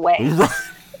 miles away.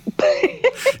 Right.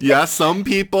 Yeah, some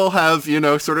people have,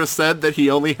 sort of said that he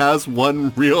only has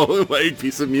one real like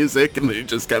piece of music and he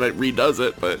just kind of redoes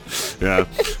it, but yeah.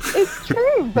 It's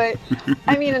true, but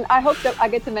I mean, and I hope that I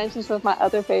get to mention some of my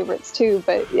other favorites too,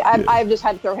 but I've just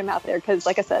had to throw him out there because,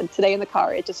 like I said, today in the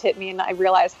car, it just hit me and I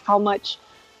realized how much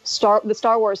the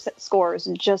Star Wars scores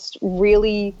just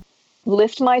really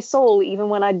lift my soul even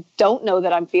when I don't know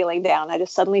that I'm feeling down. I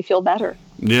just suddenly feel better.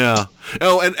 Yeah.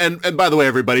 Oh, and by the way,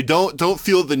 everybody, don't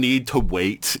feel the need to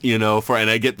wait, and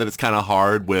I get that it's kind of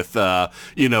hard with,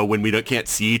 when we can't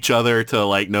see each other to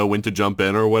like know when to jump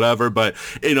in or whatever. But,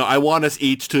 I want us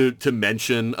each to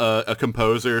mention a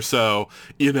composer. So,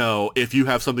 if you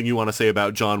have something you want to say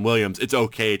about John Williams, it's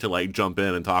okay to like jump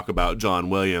in and talk about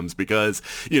John Williams because,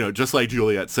 just like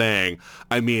Juliet's saying,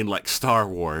 I mean, like Star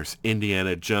Wars,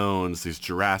 Indiana Jones, there's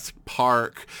Jurassic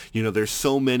Park, there's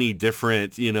so many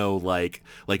different,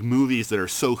 like movies that are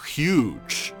so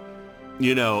huge,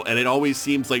 and it always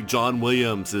seems like John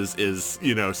Williams is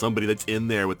somebody that's in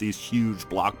there with these huge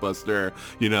blockbuster,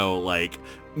 like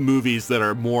movies that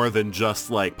are more than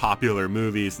just like popular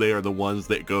movies. They are the ones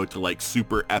that go to like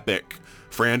super epic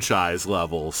franchise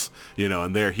levels,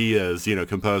 and there he is,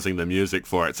 composing the music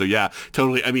for it. So yeah,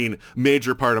 totally. I mean,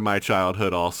 major part of my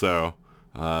childhood also.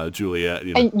 Juliet,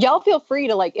 and y'all feel free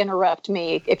to like interrupt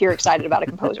me if you're excited about a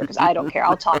composer because I don't care.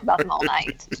 I'll talk about them all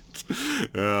night.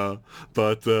 Yeah,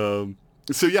 but so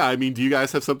yeah, I mean, do you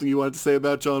guys have something you wanted to say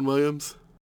about John Williams?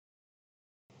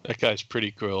 That guy's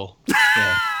pretty cool.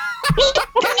 Yeah.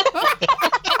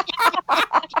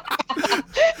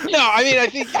 No, I mean, I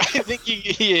think you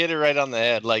hit it right on the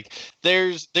head. Like,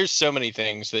 there's so many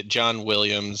things that John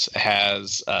Williams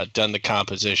has done the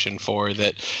composition for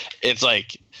that it's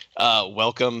like,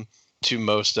 welcome to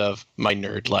most of my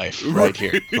nerd life right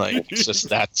here. Like, it's just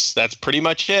that's pretty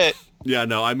much it. Yeah,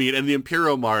 no, I mean, and the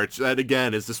Imperial March, that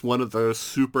again is just one of those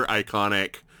super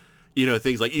iconic,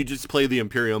 things like you just play the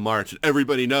Imperial March and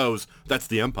everybody knows that's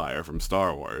the Empire from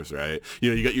Star Wars, right?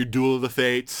 You got your Duel of the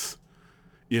Fates.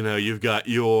 You've got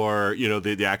your,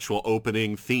 the actual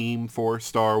opening theme for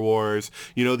Star Wars.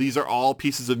 These are all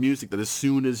pieces of music that as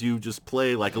soon as you just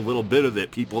play like a little bit of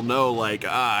it, people know like,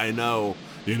 I know,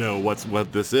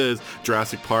 what this is.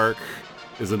 Jurassic Park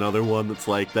is another one that's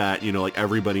like that. Like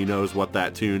everybody knows what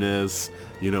that tune is,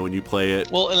 when you play it.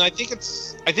 Well, and I think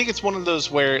it's one of those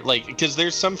where like, because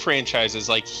there's some franchises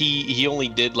like he only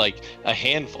did like a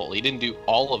handful. He didn't do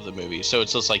all of the movies. So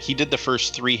it's just like he did the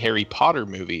first 3 Harry Potter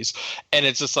movies, and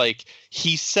it's just like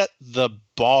he set the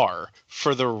bar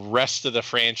for the rest of the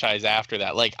franchise after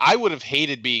that. Like, I would have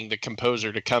hated being the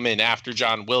composer to come in after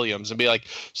John Williams and be like,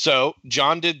 so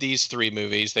John did these 3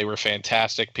 movies. They were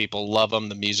fantastic. People love them.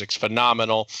 The music's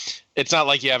phenomenal. It's not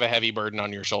like you have a heavy burden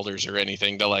on your shoulders or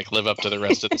anything to like live up to the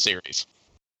rest of the series.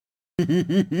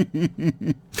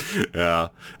 Yeah.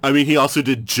 I mean, he also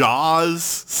did Jaws,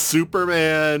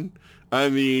 Superman. I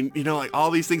mean, like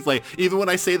all these things, like even when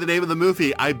I say the name of the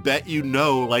movie, I bet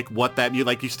like what that means.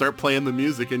 Like you start playing the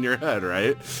music in your head,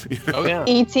 right? Oh yeah.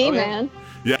 E.T. man.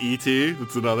 Yeah, E.T.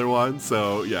 That's another one.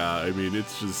 So yeah, I mean,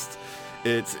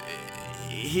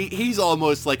 he's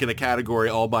almost like in a category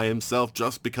all by himself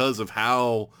just because of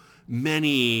how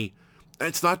many.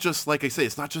 It's not just like I say,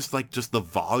 it's not just like just the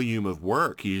volume of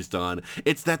work he's done.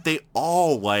 It's that they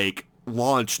all like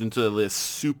launched into this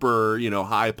super,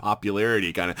 high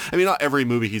popularity kind of. I mean, not every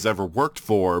movie he's ever worked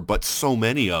for, but so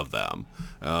many of them.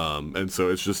 And so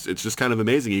it's just kind of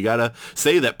amazing. You gotta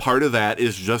say that part of that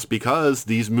is just because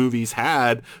these movies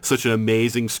had such an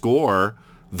amazing score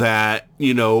that,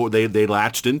 they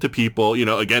latched into people,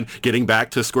 again, getting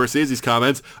back to Scorsese's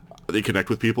comments, they connect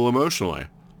with people emotionally.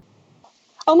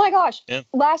 Oh my gosh. Yeah.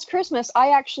 Last Christmas,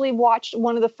 I actually watched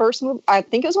one of the first movies. I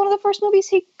think it was one of the first movies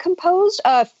he composed,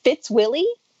 Fitzwilly,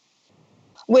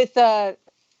 with, oh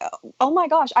my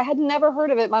gosh, I had never heard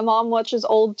of it. My mom watches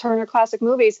old Turner Classic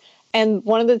Movies. And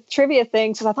one of the trivia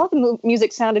things, because I thought the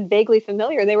music sounded vaguely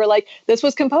familiar, they were like, this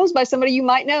was composed by somebody you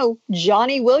might know,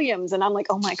 Johnny Williams. And I'm like,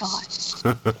 oh my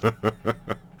God.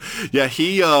 Yeah,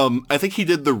 he, I think he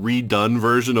did the redone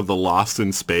version of the Lost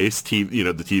in Space, the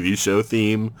TV show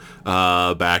theme,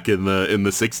 back in the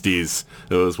 60s.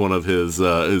 It was one of his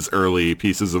early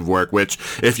pieces of work, which,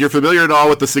 if you're familiar at all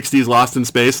with the 60s Lost in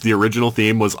Space, the original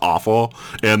theme was awful,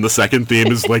 and the second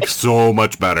theme is, like, so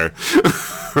much better.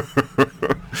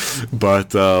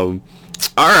 But, all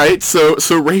right, so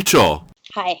Rachel.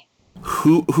 Hi.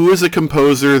 Who is a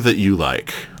composer that you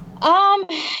like?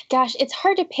 Gosh, it's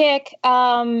hard to pick.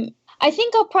 I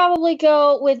think I'll probably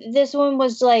go with this one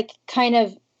was like kind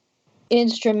of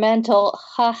instrumental,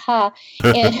 haha.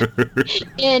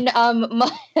 In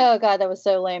my, oh god, that was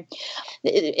so lame.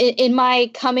 In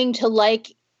my coming to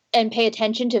like and pay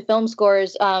attention to film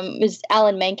scores is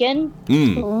Alan Menken,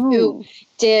 who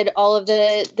did all of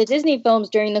the Disney films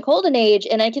during the Golden Age.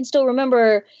 And I can still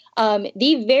remember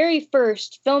the very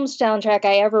first film soundtrack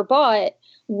I ever bought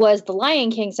was the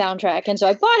Lion King soundtrack. And so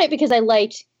I bought it because I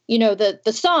liked,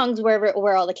 the songs where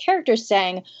all the characters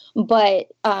sang.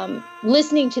 But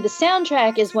listening to the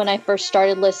soundtrack is when I first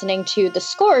started listening to the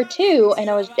score too. And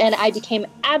I became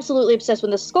absolutely obsessed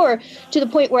with the score, to the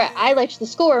point where I liked the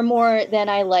score more than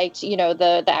I liked,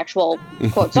 the actual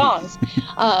quote songs.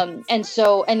 And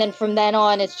then from then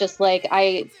on, it's just like,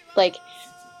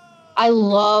 I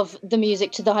love the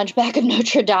music to The Hunchback of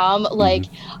Notre Dame.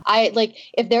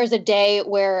 If there's a day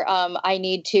where I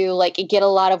need to get a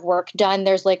lot of work done,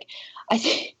 there's I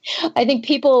think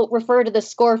people refer to the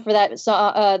score for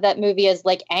that movie as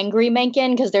angry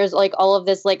Menken, because there's all of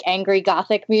this angry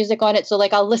gothic music on it. So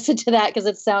I'll listen to that because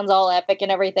it sounds all epic and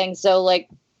everything. So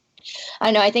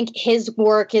I know, I think his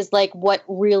work is what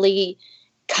really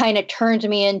kind of turned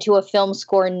me into a film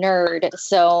score nerd.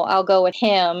 So I'll go with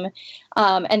him.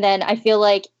 And then I feel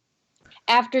like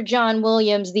after John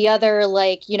Williams, the other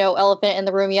elephant in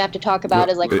the room you have to talk about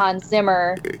is Hans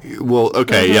Zimmer. Well,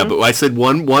 okay, yeah, but I said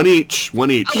one each. So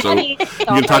you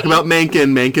can talk about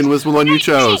Menken. Menken was the one you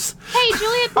chose. Hey,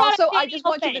 Juliet. Also, I just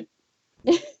want you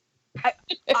to.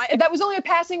 That was only a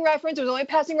passing reference. It was only a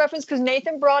passing reference because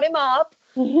Nathan brought him up.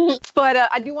 But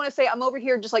I do want to say I'm over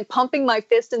here just pumping my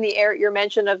fist in the air at your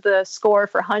mention of the score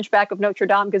for Hunchback of Notre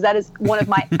Dame, because that is one of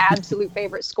my absolute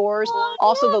favorite scores.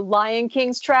 Also, the Lion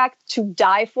King's track, To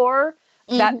Die For,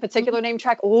 that particular name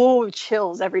track,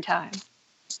 chills every time.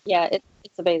 Yeah,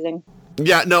 it's amazing.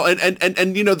 Yeah, no,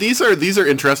 and these are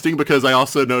interesting because I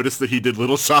also noticed that he did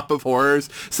Little Shop of Horrors.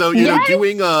 So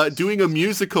doing a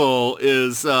musical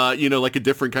is a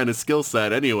different kind of skill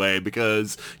set anyway,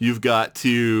 because you've got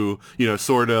to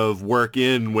sort of work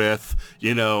in with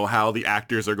how the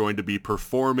actors are going to be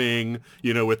performing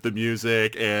with the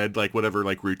music and whatever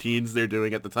routines they're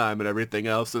doing at the time and everything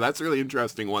else. So that's a really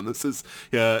interesting one. This is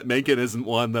Menken isn't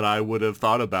one that I would have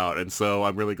thought about, and so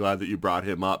I'm really glad that you brought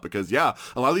him up, because a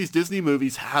lot of these Disney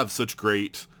movies have such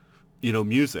great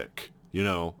music.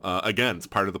 Again, it's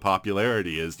part of the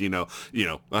popularity is it's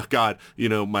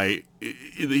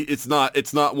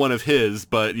not one of his,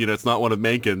 but it's not one of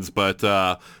Menken's, but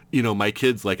my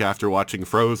kids after watching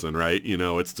Frozen, right,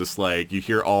 it's just you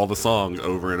hear all the songs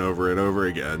over and over and over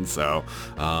again. So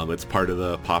it's part of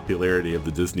the popularity of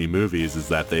the Disney movies is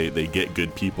that they get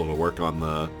good people to work on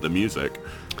the music.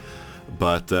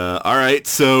 But all right,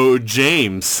 so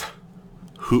James,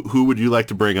 who would you like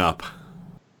to bring up?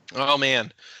 Oh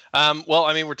man. Well,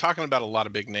 I mean, we're talking about a lot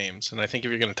of big names, and I think if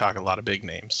you're going to talk a lot of big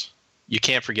names, you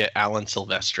can't forget Alan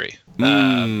Silvestri.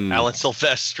 Alan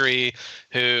Silvestri,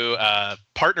 who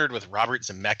partnered with Robert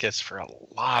Zemeckis for a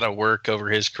lot of work over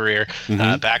his career.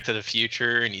 Back to the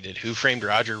Future, and he did Who Framed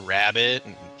Roger Rabbit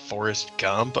and Forrest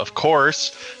Gump. Of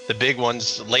course, the big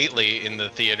ones lately in the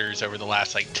theaters over the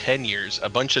last 10 years, a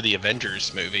bunch of the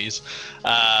Avengers movies.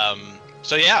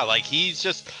 So yeah, he's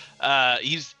just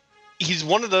he's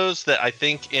one of those that I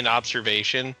think in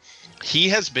observation, he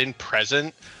has been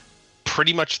present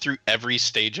pretty much through every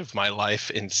stage of my life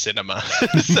in cinema.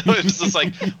 So it was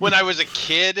just when I was a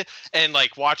kid and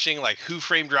watching Who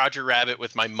Framed Roger Rabbit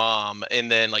with my mom,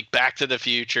 and then Back to the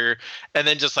Future, and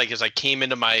then just as I came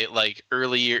into my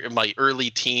early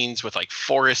teens with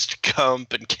Forrest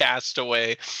Gump and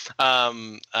Castaway,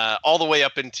 all the way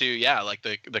up into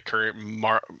the current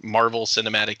Marvel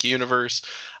Cinematic Universe,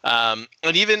 and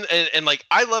even and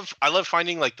I love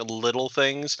finding the little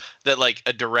things that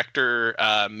a director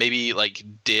maybe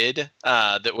did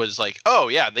that was oh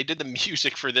yeah, they did the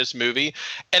music for this movie,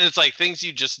 and it's things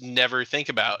you just never think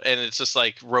about, and it's just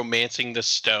Romancing the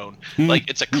Stone.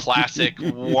 It's a classic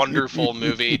wonderful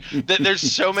movie that there's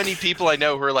so many people I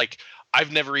know who are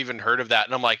I've never even heard of that,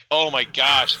 and I'm oh my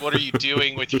gosh, what are you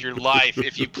doing with your life?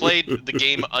 If you played the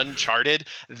game Uncharted,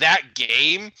 that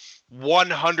game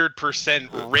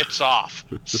 100% rips off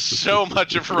so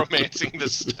much of Romancing the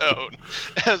Stone.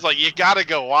 I was you gotta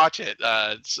go watch it.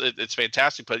 It's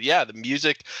fantastic. But yeah, the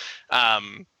music,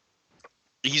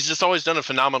 he's just always done a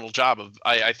phenomenal job of,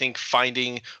 I think,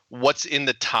 finding what's in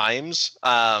the times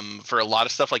for a lot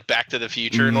of stuff Back to the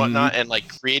Future and whatnot, and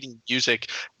creating music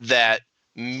that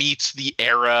meets the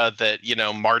era that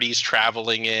Marty's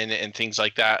traveling in and things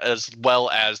like that, as well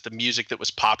as the music that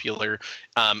was popular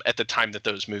at the time that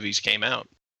those movies came out.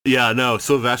 Yeah, no,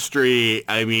 Silvestri,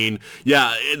 I mean,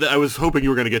 yeah, I was hoping you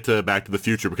were going to get to Back to the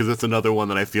Future, because that's another one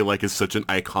that I feel is such an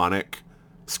iconic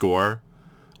score.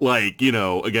 Like, you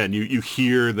know, again, you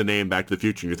hear the name Back to the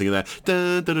Future and you're thinking that,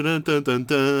 dun, dun, dun, dun, dun,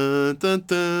 dun, dun,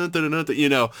 dun, dun, dun, dun, you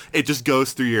know, it just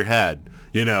goes through your head,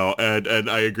 you know, and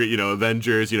I agree, you know,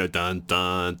 Avengers, you know, dun,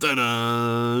 dun, dun,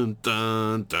 dun,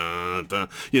 dun, dun, dun,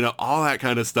 you know, all that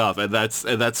kind of stuff. And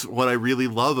that's what I really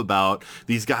love about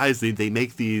these guys. They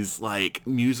make these, like,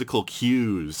 musical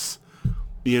cues,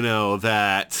 you know,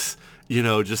 that, you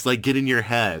know, just like get in your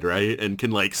head, right? And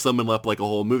can like summon up like a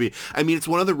whole movie. I mean, it's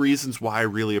one of the reasons why I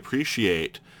really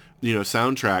appreciate, you know,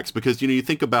 soundtracks, because, you know, you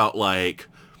think about like,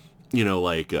 you know,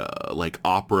 like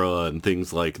opera and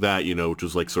things like that, you know, which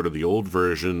was like sort of the old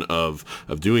version of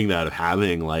doing that, of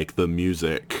having like the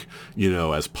music, you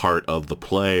know, as part of the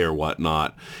play or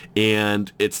whatnot.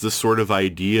 And it's this sort of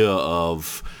idea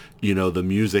of, you know, the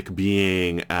music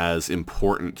being as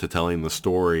important to telling the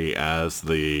story as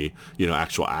the, you know,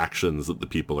 actual actions that the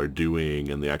people are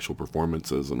doing and the actual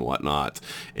performances and whatnot.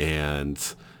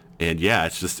 And yeah,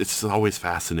 it's always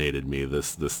fascinated me,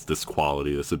 this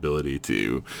quality, this ability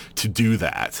to do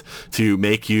that, to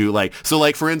make you like, so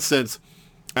like, for instance,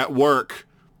 at work,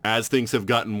 as things have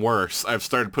gotten worse, I've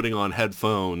started putting on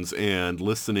headphones and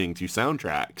listening to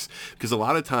soundtracks, because a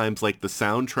lot of times, like, the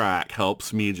soundtrack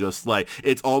helps me just, like,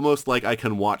 it's almost like I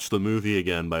can watch the movie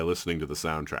again by listening to the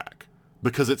soundtrack,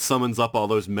 because it summons up all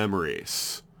those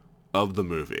memories of the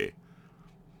movie.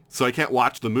 So I can't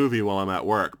watch the movie while I'm at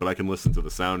work, but I can listen to the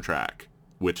soundtrack,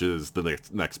 which is the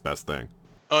next best thing.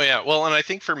 Oh, yeah. Well, and I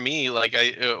think for me, like,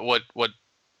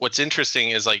 what's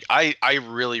interesting is like I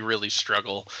really, really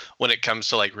struggle when it comes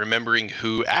to like remembering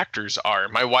who actors are.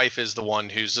 My wife is the one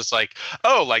who's just like,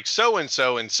 oh, like so and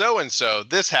so and so and so,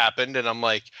 this happened, and I'm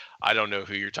like, I don't know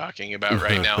who you're talking about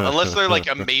right now, unless they're like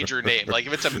a major name. Like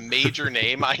if it's a major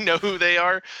name, I know who they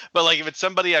are. But like if it's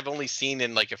somebody I've only seen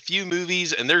in like a few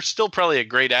movies, and they're still probably a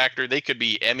great actor, they could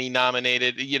be Emmy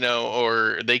nominated, you know,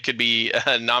 or they could be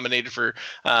nominated for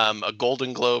a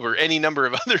Golden Globe or any number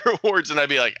of other awards, and I'd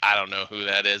be like, I don't know who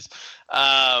that is.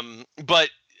 But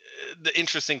the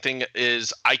interesting thing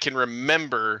is I can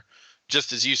remember,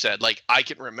 just as you said, like I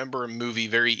can remember a movie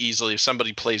very easily if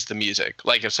somebody plays the music.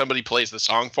 Like if somebody plays the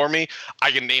song for me,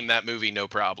 I can name that movie no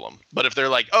problem. But if they're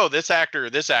like, oh, this actor or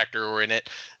this actor were in it,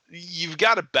 you've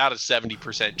got about a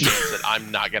 70% chance that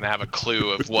I'm not going to have a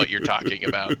clue of what you're talking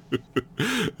about.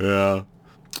 Yeah.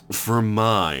 For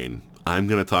mine, I'm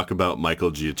going to talk about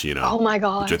Michael Giacchino. Oh my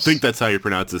gosh. Which I think that's how you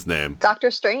pronounce his name.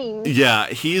 Doctor Strange. Yeah,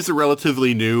 he's a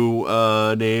relatively new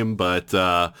name, but,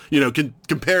 you know,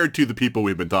 compared to the people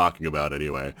we've been talking about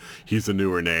anyway, he's a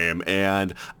newer name.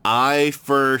 And I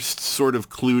first sort of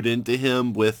clued into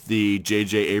him with the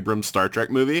J.J. Abrams Star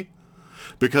Trek movie.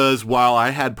 Because while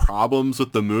I had problems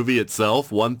with the movie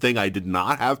itself, one thing I did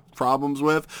not have problems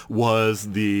with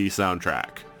was the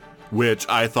soundtrack, which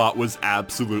I thought was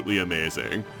absolutely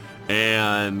amazing.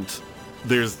 And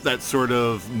there's that sort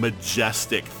of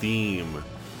majestic theme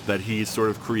that he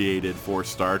sort of created for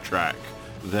Star Trek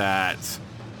that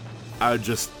I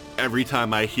just, every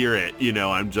time I hear it, you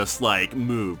know, I'm just like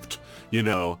moved, you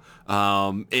know.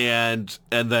 And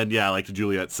then, yeah, like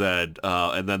Juliet said,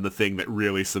 and then the thing that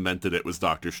really cemented it was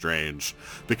Doctor Strange,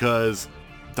 because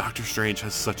Doctor Strange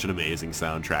has such an amazing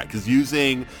soundtrack, because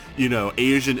using, you know,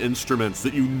 Asian instruments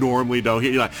that you normally don't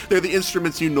hear, like, they're the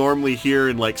instruments you normally hear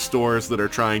in like stores that are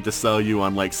trying to sell you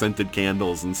on like scented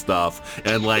candles and stuff,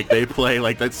 and like they play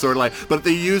like that sort of like, but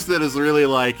they used it as really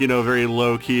like, you know, very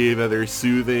low-key, very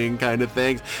soothing kind of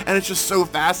things, and it's just so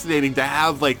fascinating to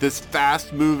have like this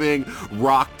fast-moving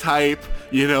rock type,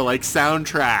 you know, like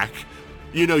soundtrack,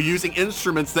 you know, using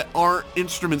instruments that aren't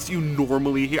instruments you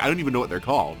normally hear. I don't even know what they're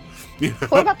called.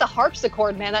 What about the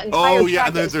harpsichord, man? That entire track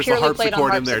and there's a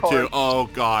harpsichord in there too.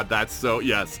 Oh god, that's so,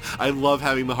 yes. I love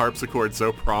having the harpsichord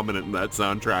so prominent in that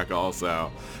soundtrack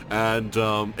also. And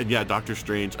yeah, Doctor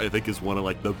Strange I think is one of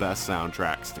like the best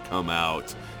soundtracks to come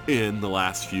out in the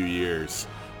last few years.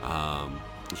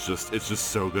 It's just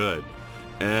so good.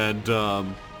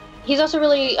 And he's also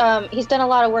really he's done a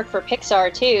lot of work for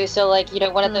Pixar too. So like, you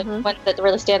know, one of the ones that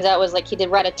really stands out was like he did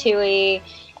Ratatouille,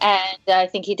 and I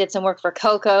think he did some work for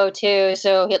Coco too.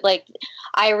 So like,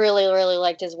 I really, really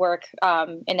liked his work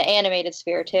in the animated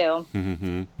sphere too.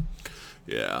 Mm-hmm.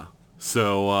 Yeah.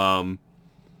 So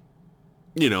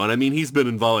you know, and I mean, he's been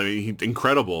involved in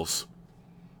Incredibles,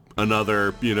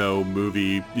 another, you know,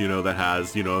 movie, you know, that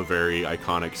has, you know, a very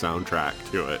iconic soundtrack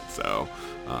to it. So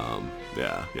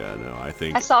yeah, no, I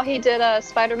think... I saw he did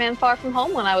Spider-Man Far From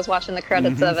Home when I was watching the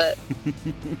credits of it.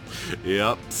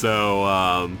 Yep,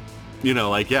 so, you know,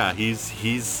 like, yeah,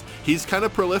 he's kind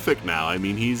of prolific now. I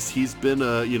mean, he's been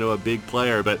a big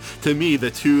player, but to me,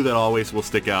 the two that always will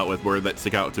stick out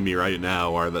to me right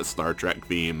now are the Star Trek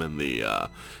theme and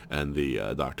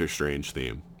the Doctor Strange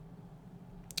theme.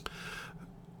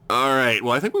 All right.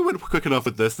 Well, I think we went quick enough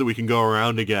with this that we can go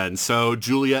around again. So,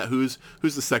 Juliet, who's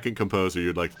the second composer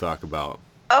you'd like to talk about?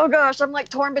 Oh gosh, I'm like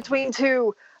torn between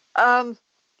two.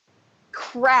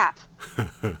 Crap.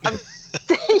 Y'all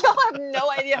have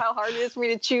no idea how hard it is for me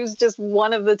to choose just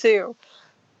one of the two.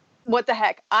 What the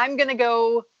heck? I'm gonna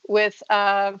go with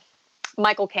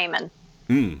Michael Kamen.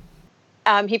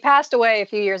 He passed away a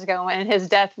few years ago, and his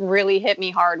death really hit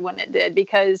me hard when it did,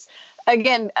 because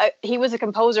again, he was a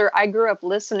composer I grew up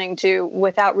listening to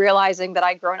without realizing that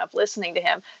I'd grown up listening to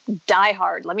him. Die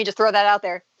Hard. Let me just throw that out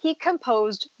there. He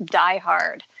composed Die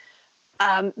Hard.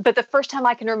 But the first time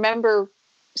I can remember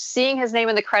seeing his name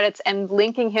in the credits and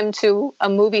linking him to a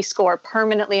movie score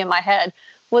permanently in my head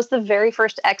was the very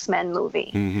first X-Men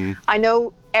movie. Mm-hmm. I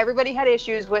know everybody had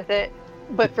issues with it,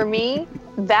 but for me,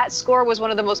 that score was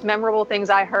one of the most memorable things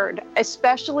I heard,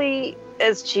 especially,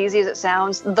 as cheesy as it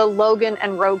sounds, the Logan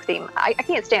and Rogue theme. I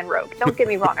can't stand Rogue. Don't get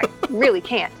me wrong. I really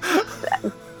can't.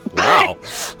 Wow.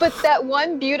 But that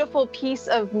one beautiful piece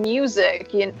of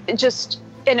music,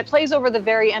 and it plays over the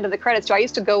very end of the credits. So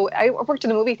I worked in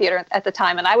the movie theater at the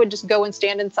time, and I would just go and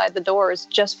stand inside the doors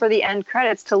just for the end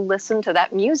credits to listen to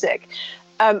that music.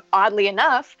 Oddly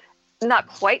enough, not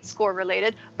quite score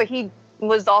related, but he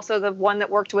was also the one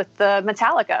that worked with the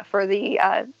Metallica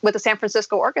with the San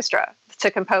Francisco Orchestra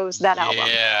to compose that album.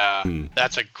 Yeah,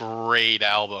 that's a great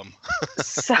album.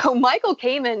 So Michael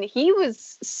Kamen, he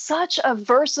was such a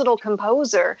versatile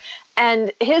composer,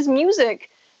 and his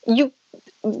music,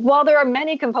 while there are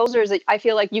many composers that I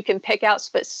feel like you can pick out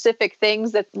specific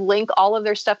things that link all of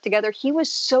their stuff together, he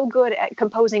was so good at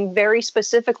composing very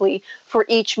specifically for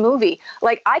each movie.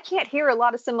 Like, I can't hear a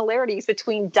lot of similarities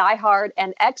between Die Hard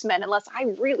and X-Men unless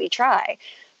I really try.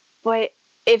 But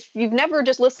if you've never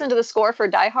just listened to the score for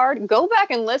Die Hard, go back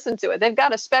and listen to it. They've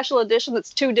got a special edition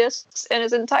that's 2 discs and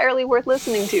is entirely worth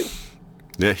listening to.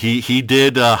 Yeah, he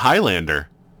did Highlander.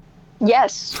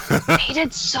 Yes, he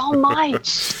did so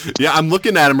much. Yeah, I'm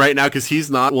looking at him right now because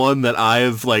he's not one that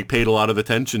I've paid a lot of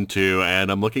attention to,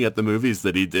 and I'm looking at the movies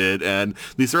that he did, and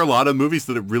these are a lot of movies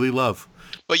that I really love.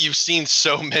 But you've seen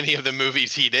so many of the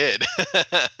movies he did.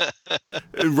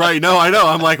 Right, no, I know.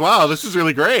 I'm like, wow, this is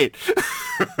really great.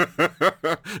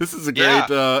 This is a great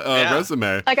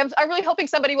resume. Like, I'm really hoping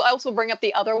somebody else will bring up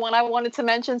the other one I wanted to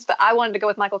mention, but I wanted to go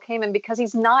with Michael Kamen because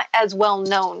he's not as well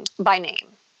known by name.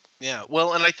 Yeah,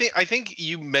 well, and I think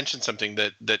you mentioned something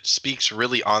that speaks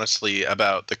really honestly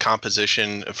about the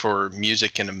composition for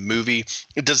music in a movie.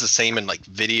 It does the same in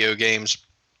video games,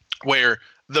 where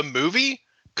the movie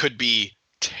could be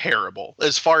terrible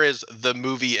as far as the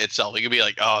movie itself. It could be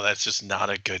oh, that's just not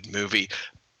a good movie.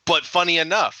 But funny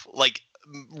enough,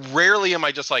 rarely am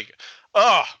I just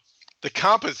oh, the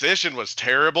composition was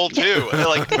terrible too.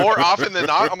 More often than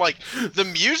not, I'm the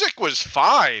music was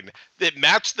fine. It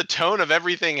matched the tone of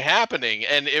everything happening,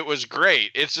 and it was great.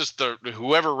 It's just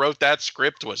whoever wrote that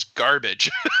script was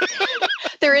garbage.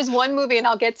 There is one movie, and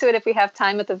I'll get to it if we have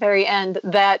time at the very end,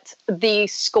 that the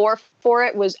score for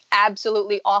it was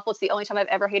absolutely awful. It's the only time I've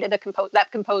ever hated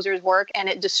that composer's work, and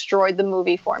it destroyed the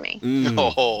movie for me.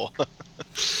 Oh.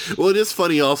 Well, it is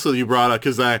funny also you brought up,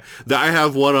 because I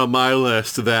have one on my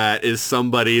list that is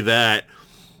somebody that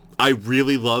I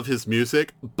really love his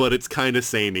music, but it's kind of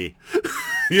samey.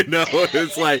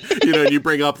 It's and you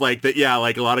bring up that, yeah,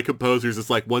 a lot of composers, it's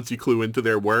once you clue into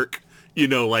their work, you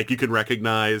can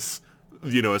recognize,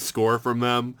 a score from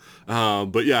them.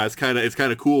 But yeah, it's kind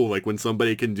of cool, when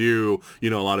somebody can do, a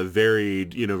lot of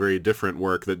varied, very different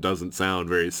work that doesn't sound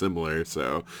very similar.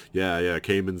 So yeah,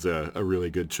 Kamen's a really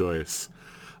good choice.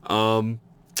 All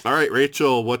right,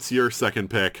 Rachel, what's your second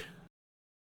pick?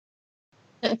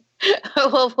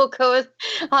 Well, we'll go with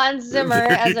Hans Zimmer,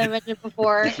 as I mentioned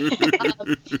before.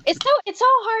 It's so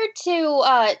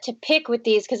hard to pick with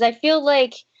these, because I feel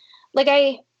like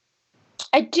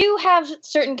I do have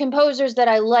certain composers that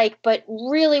I like, but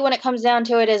really when it comes down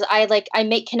to it is I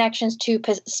make connections to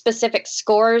specific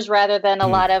scores rather than a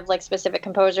lot of specific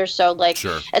composers. So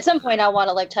sure. At some point I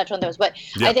want to touch on those, but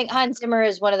yeah. I think Hans Zimmer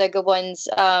is one of the good ones.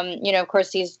 Of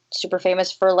course he's super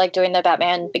famous for doing the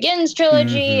Batman Begins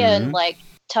trilogy and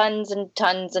tons and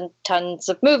tons and tons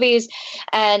of movies.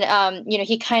 And,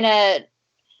 he kind of,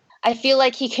 I feel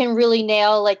like he can really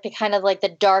nail the kind of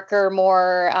the darker,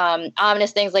 more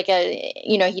ominous things.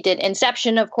 He did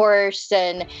Inception, of course,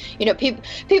 and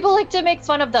people like to make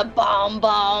fun of the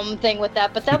bomb thing with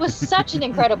that, but that was such an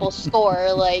incredible score.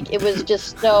 It was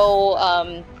just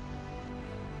so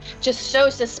just so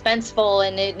suspenseful,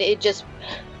 and it just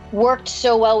worked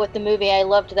so well with the movie. I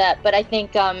loved that. But I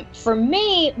think for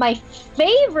me, my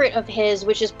favorite of his,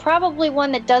 which is probably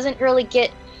one that doesn't really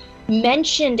get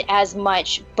mentioned as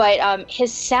much, but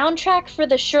his soundtrack for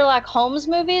the Sherlock Holmes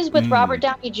movies with Robert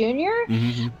Downey Jr.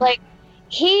 Like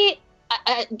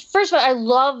first of all, I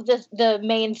love the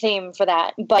main theme for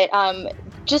that, but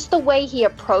just the way he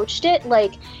approached it,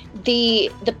 like the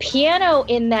piano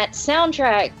in that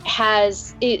soundtrack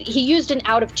he used an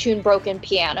out of tune broken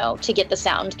piano to get the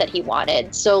sound that he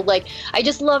wanted. So like I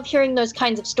just love hearing those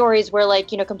kinds of stories where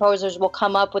like, you know, composers will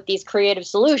come up with these creative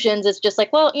solutions. It's just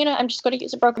like, well, you know, I'm just going to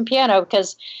use a broken piano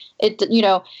because it, you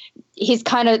know,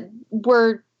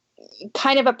 we're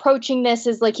kind of approaching this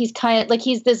as like he's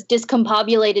this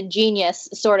discombobulated genius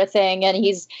sort of thing, and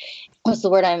what's the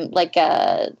word, I'm like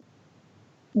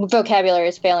vocabulary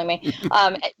is failing me.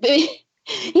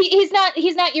 He's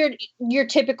not your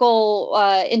typical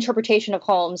interpretation of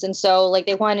Holmes, and so like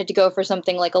they wanted to go for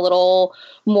something like a little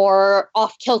more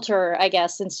off kilter, I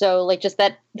guess. And so like just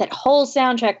that whole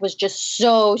soundtrack was just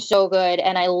so good,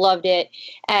 and I loved it.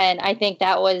 And I think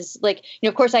that was like, you know,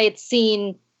 of course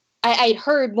I'd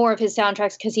heard more of his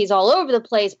soundtracks because he's all over the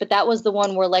place, but that was the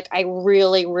one where like I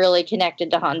really, really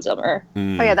connected to Hans Zimmer.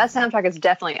 Oh yeah, that soundtrack is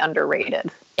definitely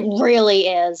underrated. It really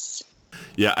is.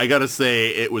 Yeah, I gotta say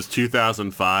it was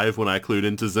 2005 when I clued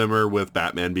into Zimmer with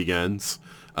Batman Begins.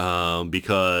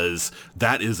 Because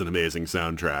that is an amazing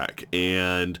soundtrack,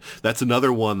 and that's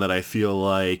another one that I feel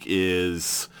like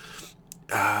is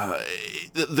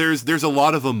there's a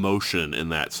lot of emotion in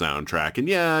that soundtrack, and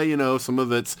yeah, you know, some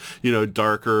of it's, you know,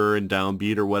 darker and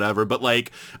downbeat or whatever, but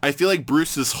like I feel like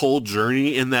Bruce's whole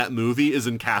journey in that movie is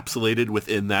encapsulated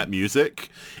within that music,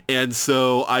 and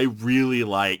so I really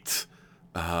liked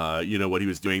you know, what he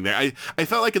was doing there. I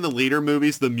felt like in the later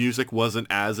movies the music wasn't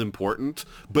as important,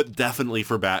 but definitely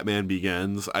for Batman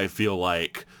Begins I feel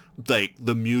like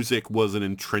the music was an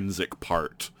intrinsic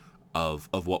part of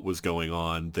what was going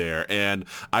on there. And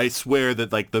I swear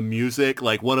that like the music,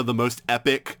 like one of the most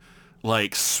epic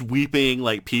like sweeping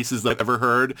like pieces that I've ever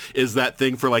heard is that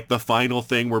thing for like the final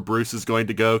thing where Bruce is going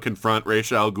to go confront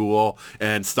Ra's al Ghul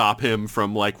and stop him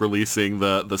from like releasing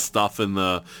the stuff in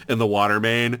the water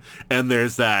main, and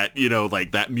there's that, you know,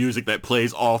 like that music that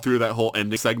plays all through that whole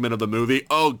ending segment of the movie.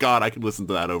 Oh god, I can listen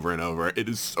to that over and over. It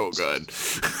is so good.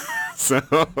 So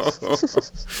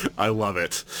I love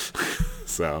it.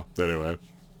 So anyway,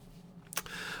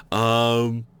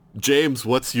 James,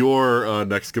 what's your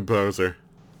next composer?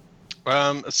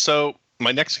 So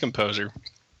my next composer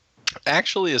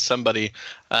actually is somebody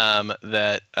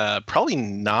that probably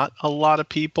not a lot of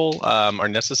people are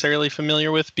necessarily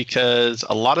familiar with, because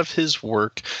a lot of his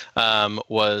work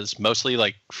was mostly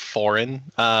like foreign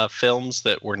films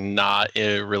that were not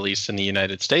released in the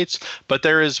United States. But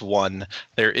there is one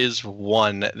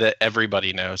that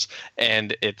everybody knows,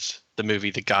 and it's the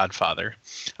movie The Godfather,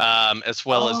 as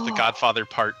well as The Godfather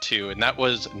Part 2, and that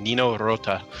was Nino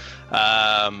Rota.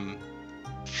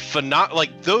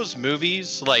 Like those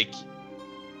movies, like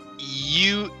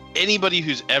anybody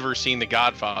who's ever seen The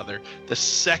Godfather, the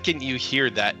second you hear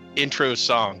that intro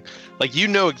song, like you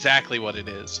know exactly what it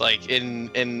is. Like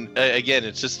again,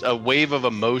 it's just a wave of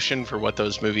emotion for what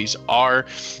those movies are.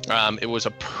 It was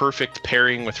a perfect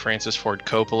pairing with Francis Ford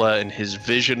Coppola and his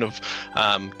vision of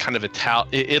kind of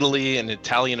Italy and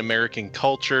Italian American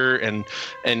culture, and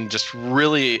just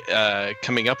really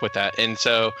coming up with that. And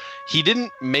so he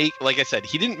didn't make, like I said,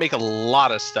 he didn't make a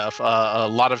lot of stuff. A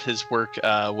lot of his work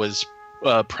was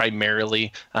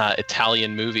primarily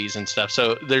Italian movies and stuff.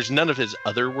 So there's none of his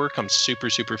other work I'm super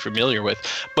familiar with,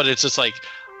 but it's just like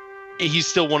he's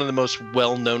still one of the most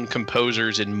well-known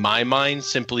composers in my mind,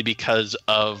 simply because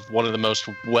of one of the most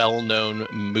well-known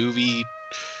movie,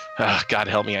 God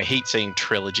help me, I hate saying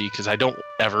trilogy because I don't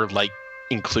ever like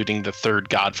including the third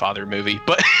Godfather movie,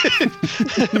 but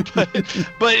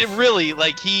but it really,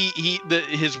 like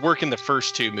his work in the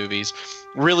first two movies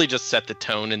really just set the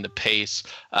tone and the pace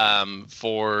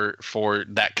for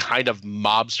that kind of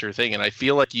mobster thing. And I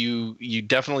feel like you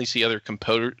definitely see other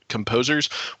composers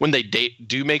when they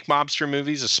do make mobster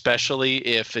movies, especially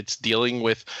if it's dealing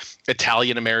with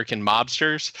Italian American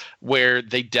mobsters, where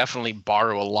they definitely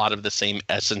borrow a lot of the same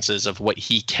essences of what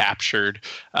he captured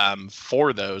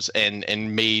for those, and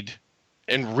made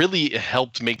and really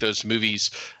helped make those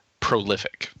movies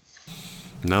prolific.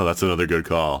 No, that's another good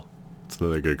call.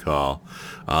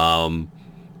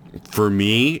 For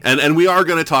me, and we are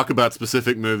going to talk about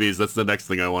specific movies. That's the next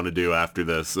thing I want to do after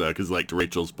this, because like to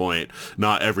Rachel's point,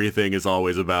 not everything is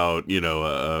always about, you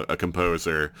know, a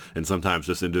composer, and sometimes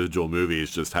just individual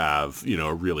movies just have, you know,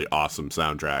 a really awesome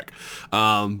soundtrack.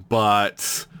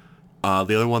 But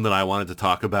the other one that I wanted to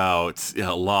talk about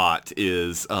a lot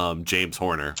is James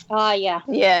Horner. Yeah.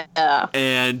 Yeah.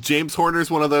 And James Horner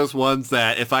is one of those ones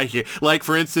that if I hear, like,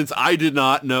 for instance, I did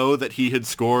not know that he had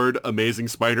scored Amazing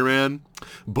Spider-Man,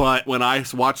 but when I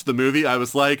watched the movie, I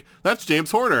was like, that's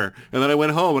James Horner. And then I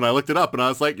went home and I looked it up and I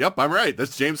was like, yep, I'm right.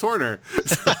 That's James Horner.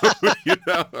 So, you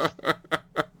know,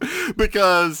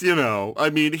 because, you know,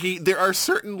 I mean, there are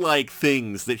certain, like,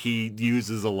 things that he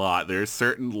uses a lot. There's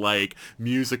certain, like,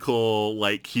 musical,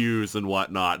 like, cues and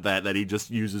whatnot that he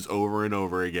just uses over and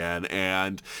over again.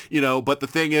 And, you know, but the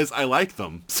thing is, I like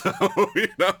them. So, you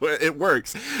know, it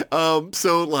works.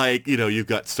 So, like, you know, you've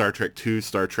got Star Trek 2,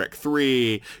 Star Trek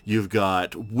 3, you've got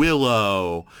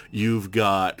Willow, you've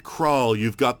got Krull,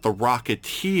 you've got The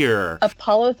Rocketeer.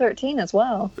 Apollo 13 as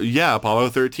well. Yeah, Apollo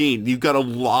 13. You've got a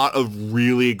lot of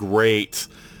really great,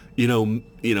 you know,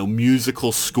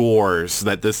 musical scores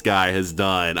that this guy has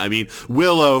done. I mean,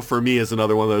 Willow for me is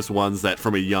another one of those ones that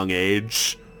from a young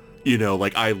age, you know,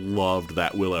 like I loved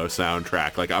that Willow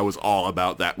soundtrack. Like I was all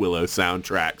about that Willow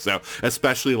soundtrack. So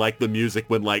especially like the music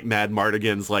when like Mad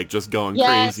Mardigan's like just going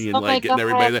crazy and like getting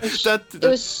everybody there. It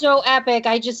was so epic.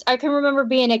 I can remember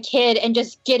being a kid and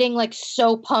just getting like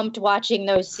so pumped watching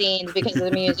those scenes because of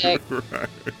the music. Right.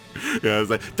 Yeah, it was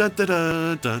like da da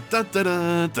da da da da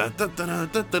da da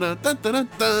da da da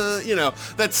da. You know,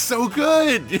 that's so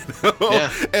good. You know,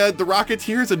 Yeah. And The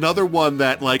Rocketeer is another one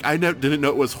that like I didn't know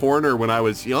it was Horner when I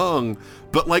was young,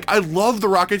 but like I love the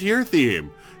Rocketeer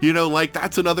theme. You know, like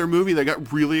that's another movie that I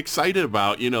got really excited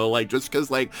about. You know, like just because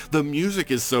like the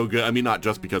music is so good. I mean, not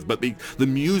just because, but the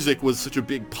music was such a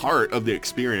big part of the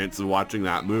experience of watching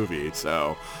that movie.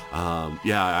 So,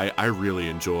 yeah, I really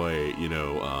enjoy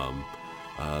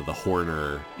the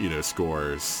Horner, you know,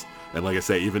 scores. And like I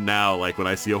say, even now, like when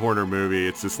I see a Horner movie,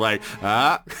 it's just like,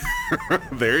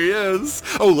 there he is.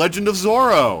 Oh, Legend of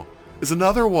Zorro is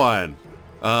another one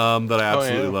that I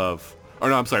absolutely love. Or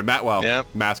no, I'm sorry,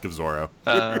 Mask of Zorro.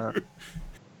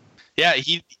 Yeah,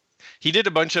 he did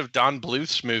a bunch of Don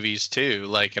Bluth's movies too,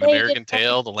 like An American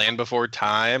Tail, The Land Before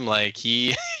Time. Like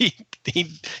he's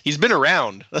been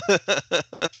around.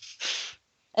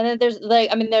 And then there's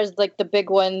like the big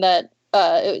one that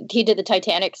he did the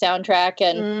Titanic soundtrack,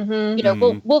 and you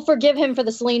know we'll forgive him for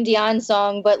the Celine Dion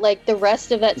song, but like the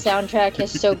rest of that soundtrack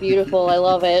is so beautiful. I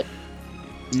love it.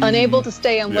 Unable to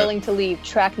Stay, Unwilling to Leave,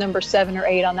 track number 7 or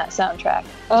 8 on that soundtrack.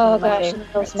 Oh gosh,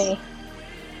 it kills me.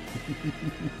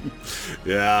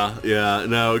 Yeah,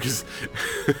 no, because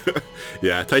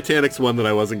yeah, Titanic's one that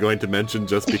I wasn't going to mention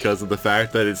just because of the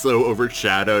fact that it's so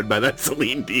overshadowed by that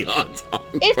Celine Dion song.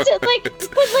 It's like,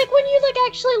 but like when you like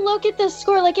actually look at the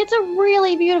score, like it's a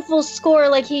really beautiful score.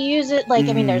 Like he uses like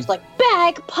I mean, there's like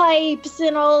bagpipes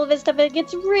and all of this stuff. Like,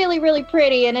 it's really, really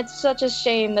pretty, and it's such a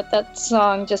shame that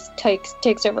song just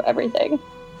takes over everything.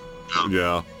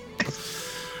 Yeah.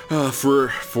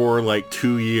 For like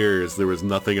 2 years, there was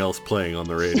nothing else playing on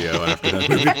the radio after that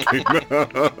movie came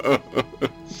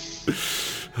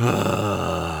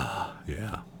out.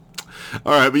 Yeah.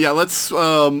 All right, but yeah,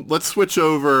 let's switch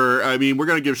over. I mean, we're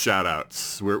gonna give shout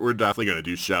outs. We're definitely gonna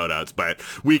do shout outs, but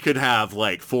we could have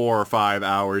like 4 or 5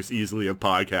 hours easily of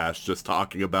podcast just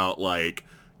talking about like,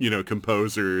 you know,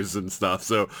 composers and stuff.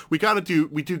 So we gotta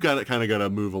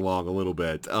move along a little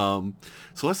bit.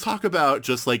 So let's talk about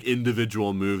just like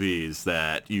individual movies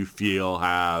that you feel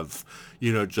have,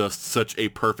 you know, just such a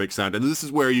perfect sound. And this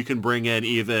is where you can bring in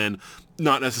even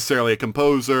not necessarily a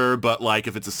composer, but like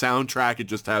if it's a soundtrack, it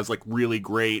just has like really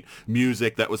great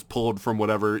music that was pulled from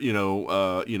whatever,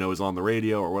 is on the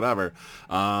radio or whatever.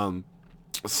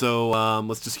 So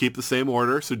let's just keep the same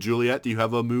order. So Juliet, do you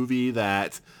have a movie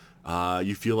that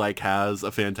you feel like has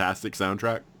a fantastic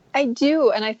soundtrack? I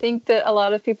do, and I think that a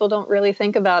lot of people don't really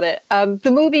think about it.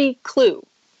 The movie Clue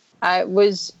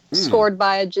was scored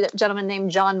by a gentleman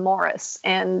named John Morris,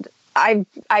 and I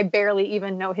barely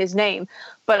even know his name.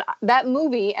 But that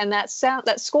movie and that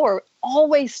score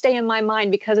always stay in my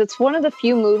mind because it's one of the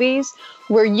few movies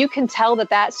where you can tell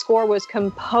that score was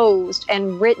composed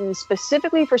and written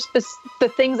specifically for the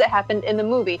things that happened in the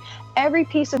movie. Every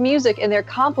piece of music in there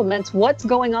complements what's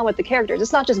going on with the characters.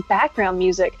 It's not just background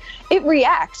music. It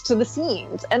reacts to the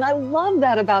scenes. And I love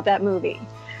that about that movie.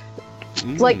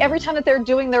 Like every time that they're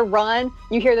doing their run,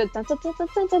 you hear the dun, dun, dun, dun,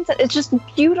 dun, dun, dun. It's just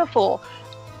beautiful.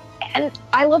 And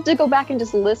I love to go back and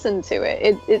just listen to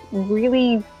it. It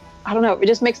really I don't know, it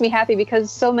just makes me happy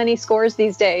because so many scores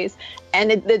these days, and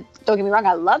don't get me wrong,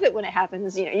 I love it when it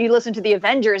happens. You know, you listen to the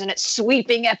Avengers and it's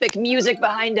sweeping epic music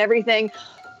behind everything,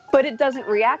 but it doesn't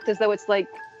react as though it's like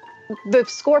the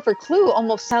score for Clue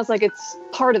almost sounds like it's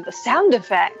part of the sound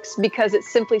effects because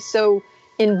it's simply so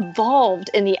involved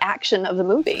in the action of the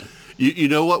movie. You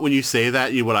know what, when you say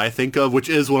that, what I think of, which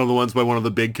is one of the ones by one of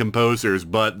the big composers,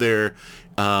 but there's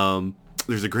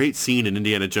a great scene in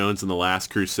Indiana Jones and the Last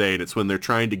Crusade. It's when they're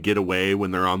trying to get away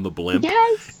when they're on the blimp.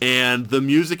 Yes. And the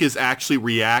music is actually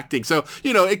reacting. So,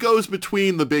 you know, it goes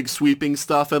between the big sweeping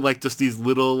stuff and like just these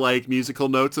little like musical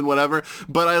notes and whatever.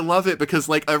 But I love it because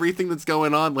like everything that's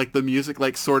going on, like the music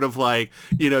like sort of like,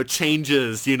 you know,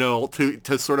 changes, you know,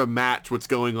 to sort of match what's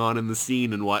going on in the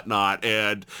scene and whatnot.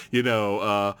 And, you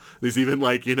know, there's even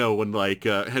like, you know, when like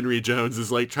Henry Jones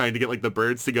is like trying to get like the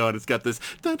birds to go and it's got this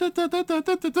da da da da da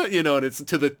da da, you know, and it's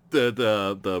to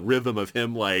the rhythm of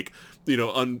him like, you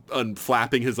know,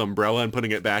 unflapping his umbrella and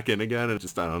putting it back in again. And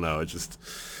just, I don't know, it just,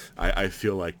 I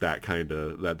feel like that kind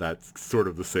of, that's sort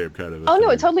of the same kind of thing. No,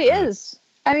 it totally is.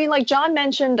 I mean, like John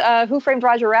mentioned Who Framed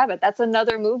Roger Rabbit. That's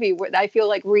another movie where I feel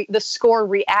like the score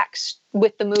reacts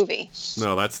with the movie.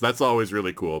 No, that's always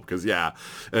really cool because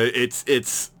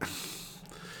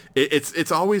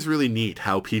it's always really neat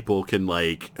how people can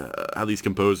like how these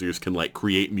composers can like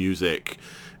create music,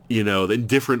 you know, in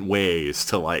different ways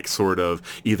to like sort of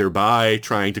either by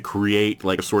trying to create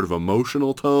like a sort of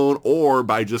emotional tone or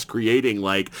by just creating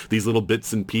like these little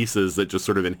bits and pieces that just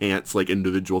sort of enhance like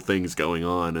individual things going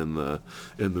on in the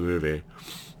movie.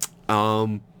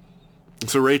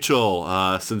 So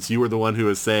Rachel, since you were the one who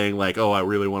was saying like, oh, I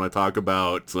really want to talk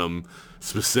about some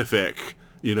specific,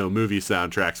 you know, movie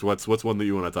soundtracks, what's one that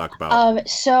you want to talk about?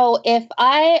 So if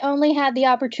I only had the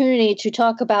opportunity to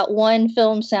talk about one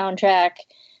film soundtrack,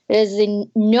 it is in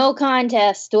no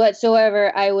contest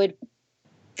whatsoever, I would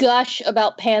gush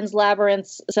about Pan's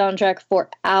Labyrinth's soundtrack for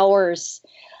hours.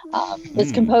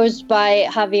 It's composed by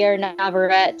Javier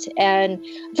Navarrete, and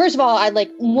first of all, I like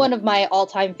one of my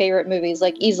all-time favorite movies,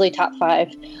 like easily top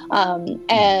 5.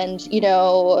 And you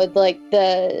know, like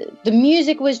the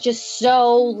music was just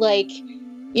so like,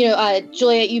 you know,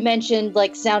 Juliet, you mentioned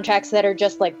like soundtracks that are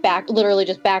just like literally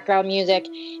just background music,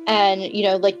 and you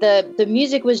know, like the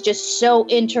music was just so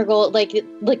integral. Like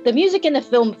the music in the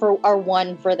film are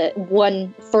one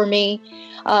for me.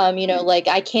 You know, like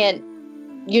I can't,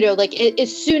 you know, like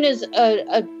as soon as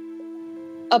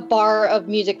a bar of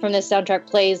music from this soundtrack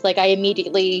plays, like I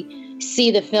immediately see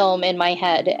the film in my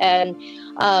head, and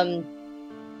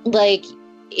like.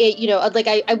 It, you know, like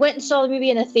I went and saw the movie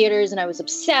in the theaters and I was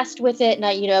obsessed with it.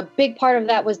 And you know, a big part of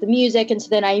that was the music. And so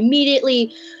then I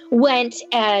immediately went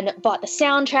and bought the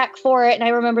soundtrack for it. And I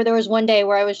remember there was one day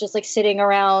where I was just like sitting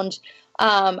around,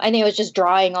 I think I was just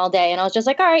drawing all day. And I was just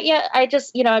like, all right, yeah, I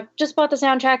just bought the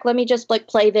soundtrack. Let me just like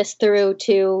play this through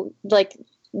to like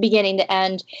beginning to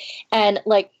end. And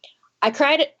like, I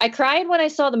cried when I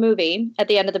saw the movie at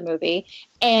the end of the movie.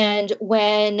 And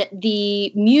when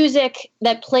the music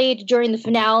that played during the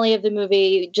finale of the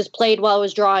movie just played while I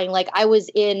was drawing, like I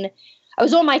was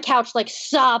on my couch, like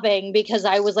sobbing because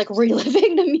I was like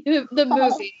reliving the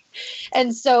movie.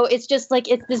 And so it's just like,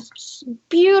 it's this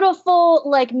beautiful,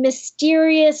 like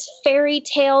mysterious fairy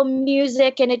tale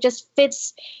music, and it just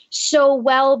fits so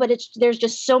well, but there's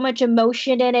just so much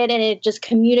emotion in it, and it just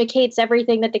communicates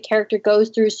everything that the character goes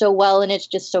through so well, and it's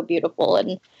just so beautiful.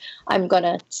 And I'm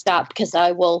gonna stop because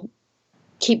I will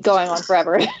keep going on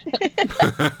forever.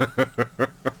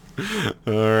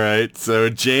 All right, so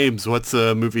James, what's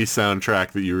a movie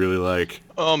soundtrack that you really like?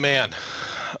 Oh man,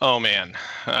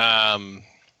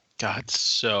 God,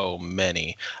 so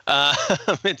many.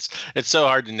 It's so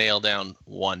hard to nail down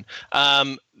one.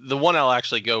 The one I'll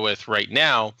actually go with right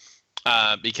now,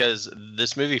 because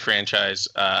this movie franchise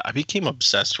I became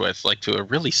obsessed with, like to a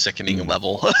really sickening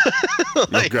level.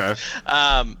 Like, okay.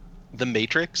 The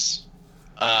Matrix,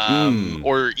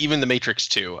 or even The Matrix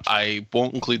 2. I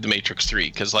won't include The Matrix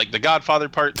 3 because, like, The Godfather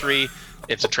Part 3,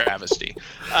 it's a travesty.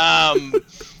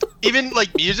 Even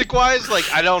like music wise, like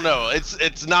I don't know,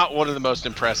 it's not one of the most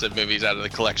impressive movies out of the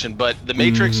collection, but The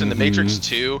Matrix and The Matrix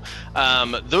 2,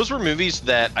 those were movies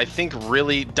that I think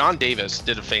really Don Davis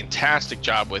did a fantastic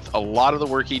job with a lot of the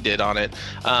work he did on it.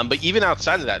 But even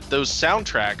outside of that, those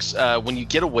soundtracks, when you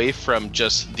get away from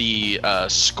just the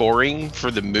scoring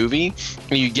for the movie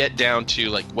and you get down to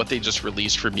like what they just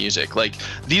released for music, like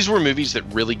these were movies that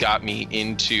really got me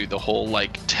into the whole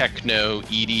like techno,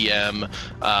 EDM,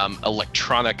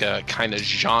 electronica kind of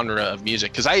genre of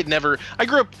music, because I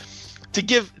grew up, to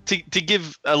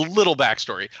give a little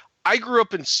backstory, I grew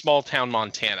up in small town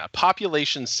Montana,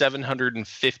 population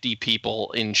 750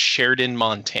 people in Sheridan,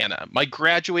 Montana. My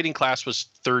graduating class was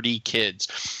 30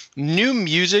 kids. New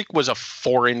music was a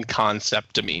foreign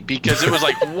concept to me because it was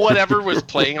like whatever was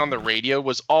playing on the radio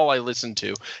was all I listened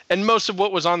to. And most of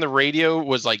what was on the radio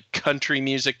was like country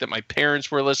music that my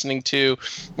parents were listening to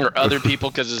or other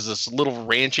people because it's this little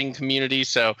ranching community.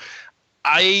 So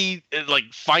I like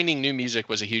finding new music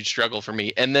was a huge struggle for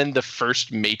me. And then the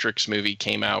first Matrix movie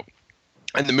came out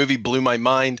and the movie blew my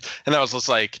mind. And I was just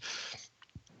like,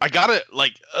 I gotta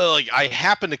I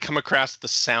happened to come across the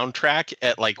soundtrack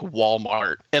at like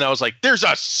Walmart and I was like, there's a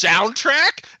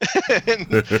soundtrack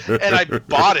and I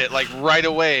bought it like right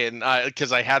away. And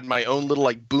cause I had my own little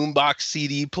like boombox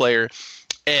CD player.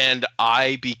 And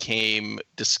I became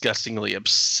disgustingly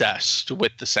obsessed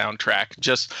with the soundtrack,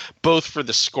 just both for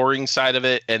the scoring side of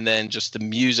it and then just the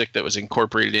music that was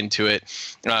incorporated into it.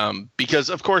 Because,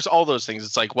 of course, all those things,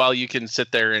 it's like, while you can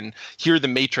sit there and hear the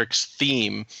Matrix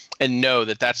theme and know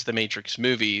that that's the Matrix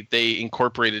movie, they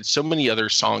incorporated so many other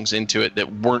songs into it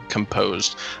that weren't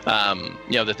composed,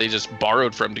 that they just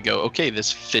borrowed from to go, okay,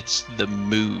 this fits the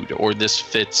mood, or this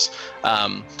fits,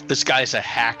 this guy's a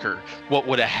hacker. What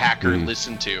would a hacker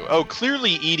listen to? Oh,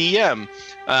 clearly EDM.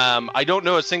 I don't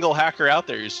know a single hacker out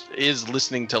there is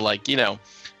listening to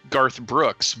Garth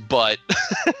Brooks, but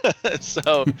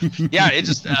so yeah, it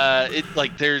just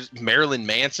there's Marilyn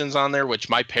Manson's on there, which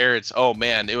my parents, oh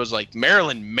man, it was like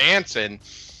Marilyn Manson.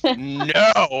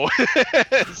 No.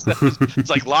 So it's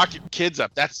like lock your kids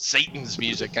up. That's Satan's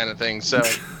music kind of thing. So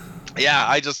yeah,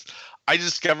 I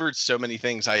discovered so many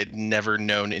things I had never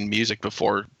known in music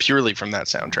before purely from that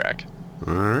soundtrack.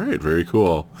 All right, very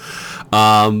cool.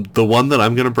 The one that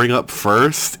I'm going to bring up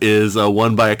first is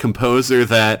one by a composer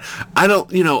that I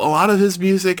don't, a lot of his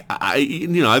music,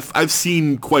 I've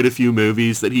seen quite a few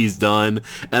movies that he's done,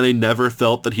 and I never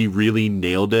felt that he really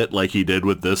nailed it like he did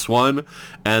with this one,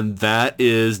 and that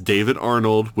is David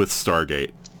Arnold with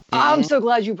Stargate. I'm so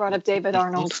glad you brought up David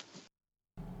Arnold.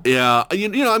 Yeah,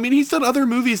 he's done other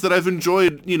movies that I've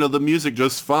enjoyed, the music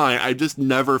just fine. I just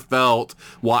never felt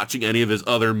watching any of his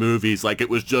other movies like it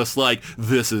was just like,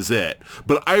 this is it.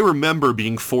 But I remember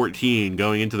being 14,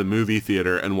 going into the movie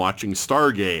theater and watching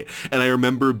Stargate, and I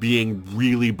remember being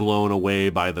really blown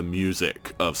away by the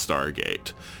music of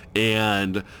Stargate.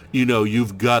 And,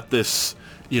 you've got this,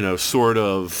 sort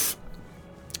of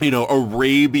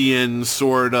Arabian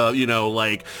sort of,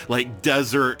 like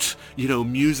desert,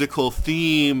 musical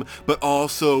theme, but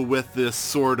also with this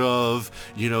sort of,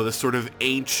 this sort of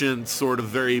ancient, sort of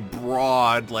very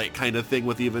broad, like kind of thing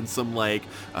with even some like,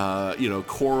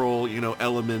 choral,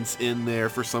 elements in there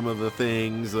for some of the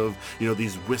things of,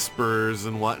 these whispers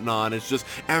and whatnot. It's just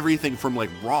everything from like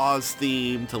Raw's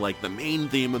theme to like the main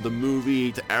theme of the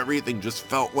movie to everything just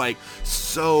felt like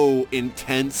so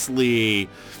intensely,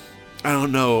 I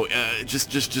don't know,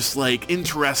 just like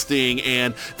interesting,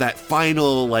 and that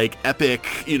final like epic,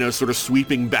 sort of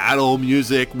sweeping battle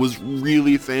music was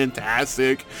really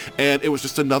fantastic, and it was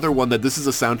just another one that this is a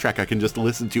soundtrack I can just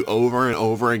listen to over and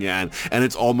over again, and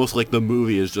it's almost like the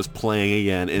movie is just playing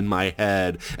again in my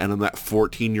head, and I'm that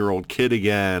 14-year-old kid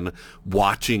again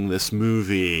watching this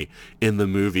movie in the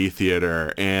movie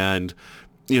theater, and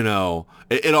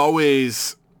it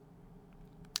always...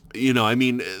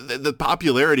 the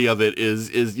popularity of it is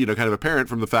kind of apparent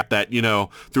from the fact that,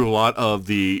 through a lot of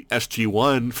the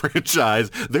SG-1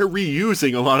 franchise, they're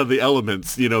reusing a lot of the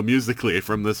elements, musically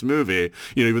from this movie,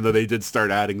 even though they did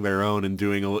start adding their own and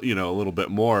doing, a little bit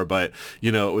more. But,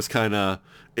 it was kind of,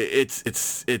 it's,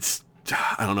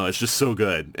 I don't know, it's just so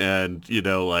good. And,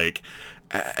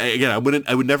 again,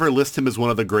 I would never list him as one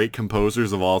of the great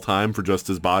composers of all time for just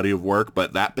his body of work,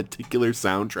 but that particular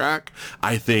soundtrack,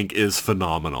 I think, is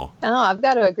phenomenal. Oh, I've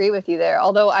got to agree with you there.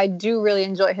 Although I do really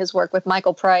enjoy his work with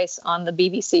Michael Price on the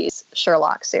BBC's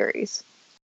Sherlock series.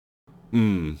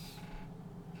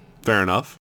 Fair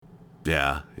enough.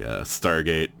 Yeah,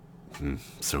 Stargate.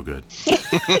 So good.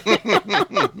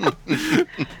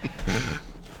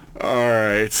 All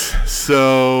right,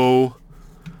 so...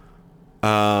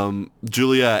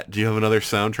 Juliet, do you have another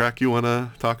soundtrack you want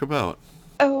to talk about?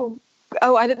 Oh,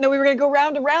 I didn't know we were going to go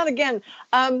round and round again.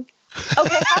 Okay, how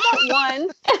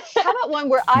about one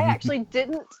where I actually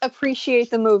didn't appreciate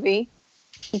the movie,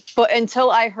 but until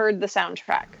I heard the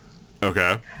soundtrack.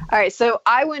 Okay. All right, so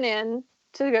I went in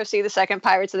to go see the second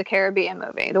Pirates of the Caribbean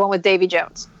movie, the one with Davy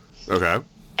Jones. Okay.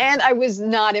 And I was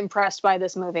not impressed by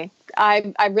this movie.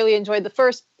 I really enjoyed the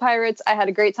first Pirates. I had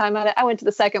a great time at it. I went to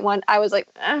the second one. I was like,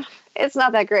 it's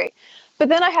not that great. But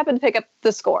then I happened to pick up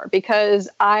the score because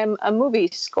I'm a movie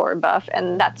score buff,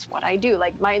 and that's what I do.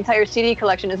 Like, my entire CD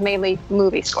collection is mainly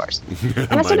movie scores.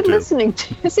 And I started listening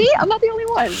to, see, I'm not the only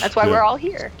one. That's why we're all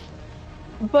here.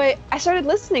 But I started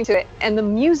listening to it, and the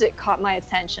music caught my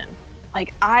attention.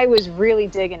 Like, I was really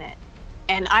digging it.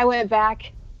 And I went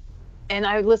back and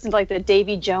I listened to like the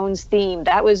Davy Jones theme.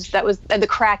 That was the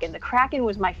Kraken. The Kraken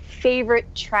was my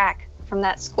favorite track from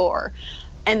that score.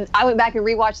 And I went back and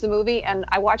rewatched the movie, and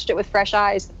I watched it with fresh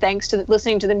eyes thanks to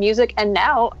listening to the music. And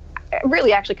now I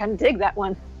really actually kind of dig that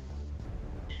one.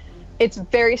 It's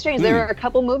very strange. There are a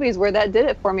couple movies where that did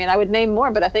it for me, and I would name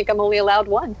more, but I think I'm only allowed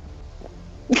one.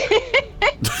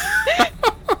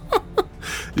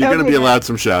 You're going to be allowed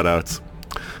some shout-outs.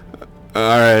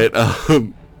 All right.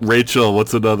 Rachel,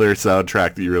 what's another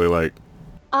soundtrack that you really like?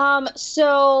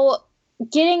 So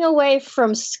getting away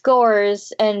from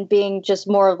scores and being just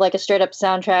more of like a straight up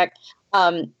soundtrack,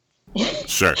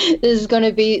 Sure. This is going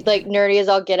to be like nerdy as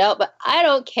all get out, but I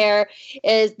don't care,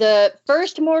 is the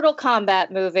first Mortal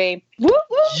Kombat movie. Whoop,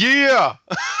 whoop. Yeah.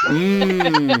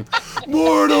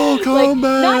 Mortal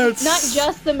Kombat. Not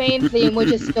just the main theme,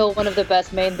 which is still one of the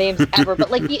best main themes ever, but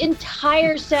like the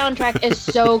entire soundtrack is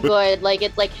so good. Like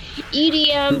it's like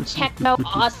EDM, techno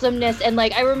awesomeness, and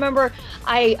like I remember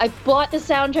I bought the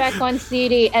soundtrack on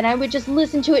CD and I would just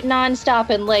listen to it nonstop.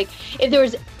 And like if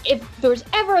there was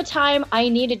ever a time I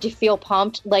needed to feel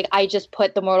pumped, like I just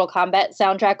put the Mortal Kombat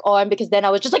soundtrack on, because then I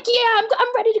was just like, yeah,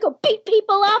 I'm ready to go beat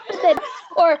people up, and then,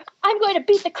 or I'm going to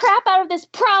beat the crap out of this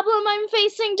problem I'm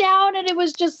facing down. And it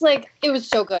was just like, it was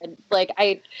so good. Like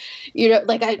it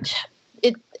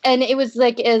was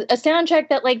like a soundtrack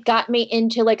that like got me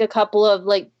into like a couple of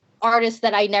like artists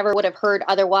that I never would have heard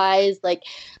otherwise. Like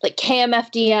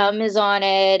KMFDM is on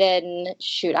it, and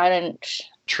shoot, I didn't.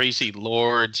 Tracy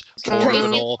Lords,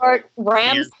 Orbital,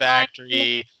 Fear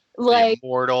Factory, like The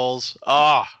Immortals.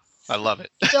 Oh, I love it.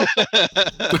 So,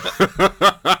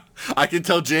 I can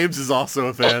tell James is also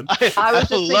a fan. I was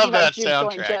just love that thinking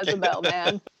about Juke soundtrack. Joint Jezebel,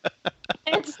 man.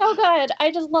 it's so good.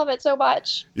 I just love it so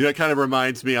much. You know, it kind of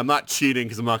reminds me, I'm not cheating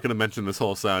because I'm not going to mention this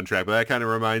whole soundtrack, but that kind of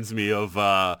reminds me of,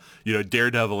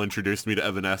 Daredevil introduced me to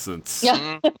Evanescence.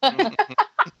 Yeah.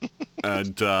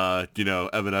 And,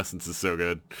 Evanescence is so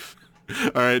good.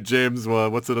 All right, James,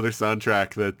 what's another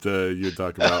soundtrack that you'd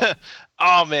talk about?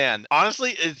 Oh man,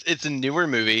 honestly, it's a newer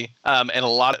movie, and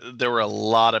there were a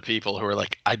lot of people who were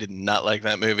like, I did not like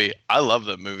that movie. I love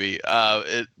that movie.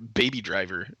 Baby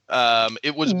Driver.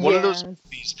 It was one of those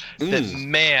movies that,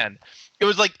 man, it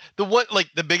was like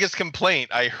the biggest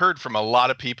complaint I heard from a lot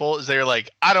of people is they're like,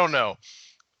 I don't know,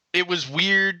 it was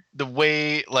weird the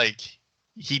way like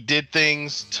he did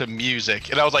things to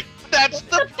music, and I was like, that's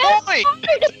the point.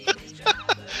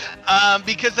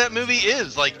 Because that movie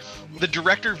is like, the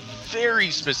director very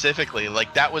specifically,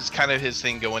 like that was kind of his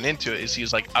thing going into it, is he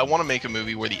was like, I want to make a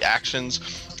movie where the actions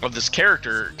of this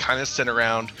character kind of center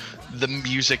around the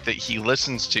music that he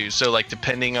listens to. So like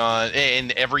depending on,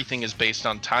 and everything is based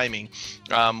on timing.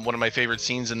 One of my favorite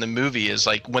scenes in the movie is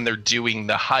like when they're doing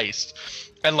the heist,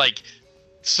 and like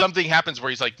something happens where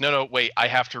he's like, no, wait, I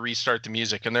have to restart the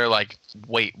music. And they're like,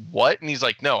 wait, what? And he's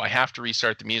like, no, I have to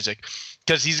restart the music.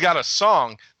 Because he's got a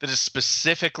song that is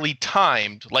specifically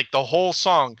timed. Like the whole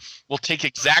song will take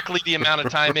exactly the amount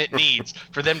of time it needs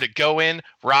for them to go in,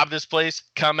 rob this place,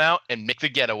 come out, and make the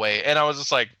getaway. And I was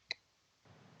just like,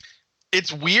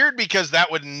 it's weird because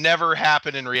that would never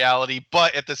happen in reality,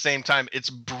 but at the same time, it's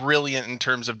brilliant in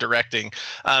terms of directing.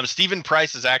 Stephen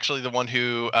Price is actually the one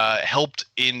who helped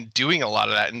in doing a lot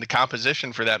of that in the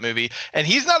composition for that movie. And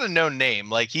he's not a known name.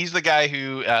 Like he's the guy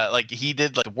who he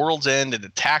did like World's End and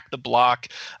Attack the Block.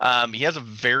 He has a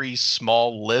very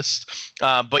small list,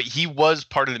 but he was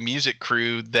part of the music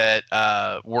crew that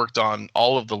worked on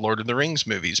all of the Lord of the Rings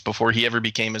movies before he ever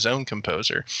became his own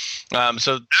composer.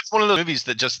 So that's one of the movies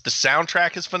that just the soundtrack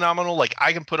is phenomenal. Like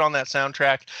I can put on that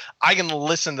soundtrack, I can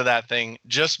listen to that thing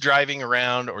just driving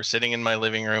around or sitting in my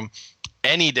living room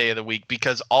any day of the week,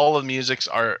 because all of the musics,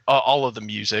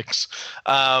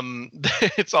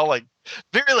 it's all like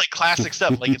very like classic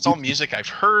stuff. Like it's all music I've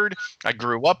heard, I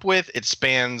grew up with. It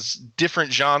spans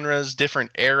different genres, different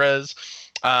eras.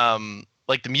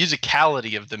 Like the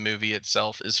musicality of the movie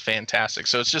itself is fantastic.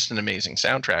 So it's just an amazing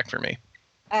soundtrack for me.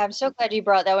 I'm so glad you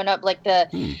brought that one up. Like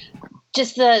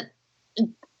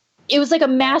it was like a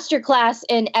masterclass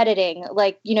in editing,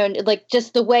 like, like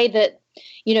just the way that,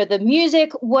 the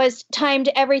music was timed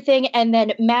to everything and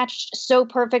then matched so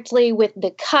perfectly with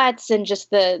the cuts and just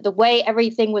the way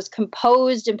everything was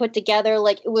composed and put together.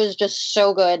 Like it was just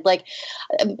so good. Like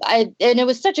and it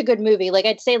was such a good movie. Like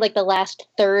I'd say like the last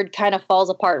third kind of falls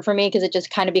apart for me because it just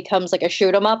kind of becomes like a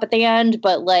shoot 'em up at the end.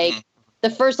 But like the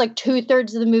first like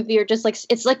 2/3 of the movie are just like,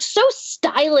 it's like so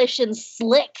stylish and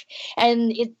slick,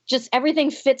 and it just,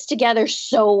 everything fits together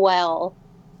so well.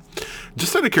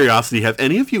 Just out of curiosity, have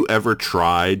any of you ever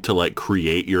tried to like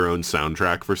create your own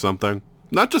soundtrack for something?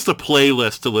 Not just a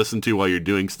playlist to listen to while you're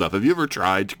doing stuff. Have you ever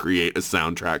tried to create a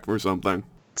soundtrack for something?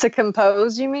 To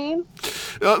compose, you mean?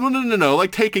 No.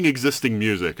 Like taking existing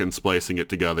music and splicing it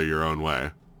together your own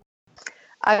way.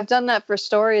 I've done that for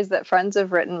stories that friends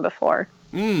have written before.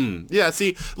 Yeah,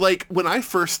 see, like, when I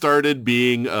first started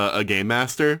being a game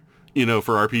master, you know,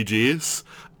 for RPGs,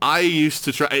 I used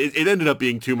to try, it ended up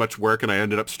being too much work and I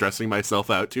ended up stressing myself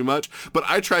out too much, but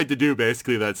I tried to do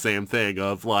basically that same thing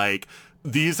of, like,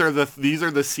 these are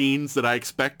the scenes that I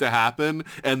expect to happen,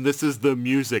 and this is the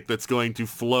music that's going to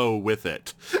flow with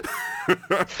it.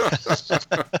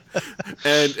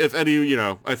 And if any, you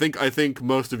know, I think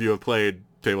most of you have played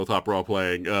tabletop role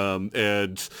playing,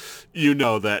 and you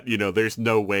know that, you know, there's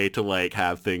no way to like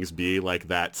have things be like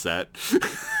that set.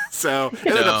 So it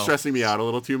ended up stressing me out a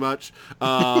little too much.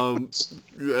 And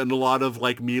a lot of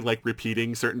like me like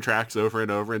repeating certain tracks over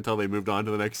and over until they moved on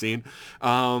to the next scene.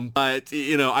 But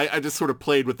you know, I just sort of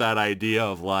played with that idea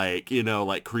of like, you know,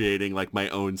 like creating like my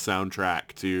own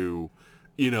soundtrack to,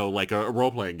 you know, like a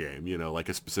role-playing game, you know, like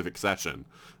a specific session,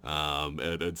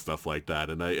 and stuff like that.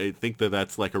 And I think that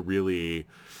that's like a really,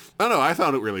 I don't know, I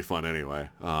found it really fun anyway,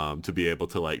 to be able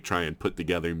to like try and put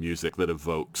together music that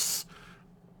evokes,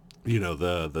 you know,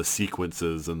 the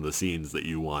sequences and the scenes that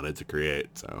you wanted to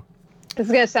create. So This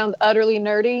is going to sound utterly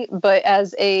nerdy, but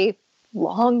as a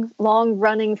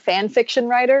long-running fan fiction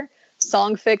writer,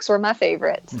 song fics were my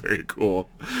favorite. Very cool.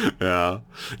 Yeah.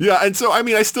 And so, I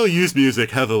mean, I still use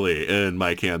music heavily in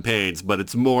my campaigns, but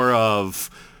it's more of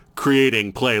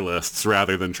creating playlists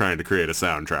rather than trying to create a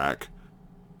soundtrack.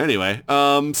 Anyway,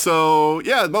 so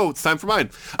yeah, Mo, it's time for mine.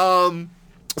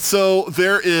 So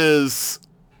there is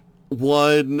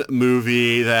one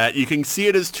movie that you can see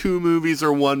it as two movies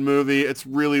or one movie. It's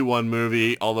really one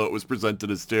movie, although it was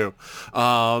presented as two,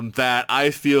 that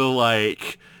I feel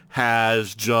like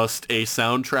has just a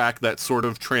soundtrack that sort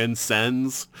of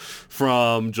transcends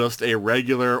from just a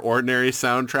regular, ordinary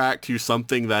soundtrack to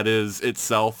something that is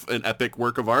itself an epic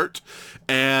work of art,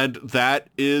 and that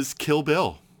is Kill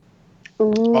Bill.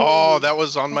 Ooh. Oh, that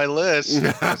was on my list.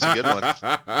 That's a good one.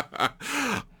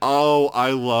 Oh,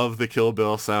 I love the Kill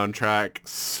Bill soundtrack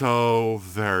so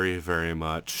very, very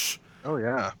much. Oh,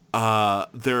 yeah.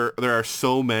 There are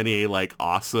so many like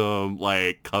awesome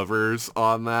like covers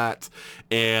on that,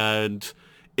 and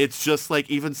it's just like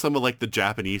even some of like the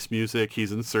Japanese music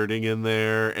he's inserting in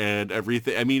there and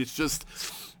everything. I mean, it's just,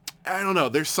 I don't know,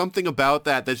 there's something about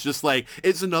that that's just like,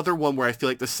 it's another one where I feel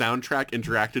like the soundtrack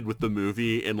interacted with the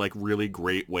movie in like really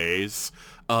great ways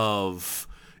of,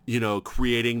 you know,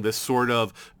 creating this sort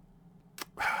of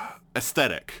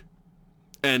aesthetic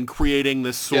and creating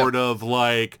this sort of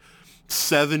like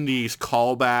 70s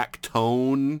callback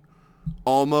tone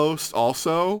almost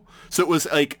also. So it was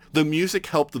like the music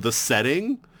helped the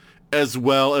setting as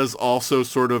well as also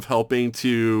sort of helping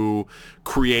to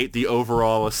create the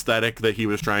overall aesthetic that he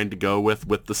was trying to go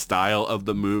with the style of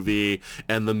the movie,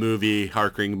 and the movie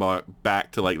harking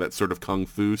back to like that sort of kung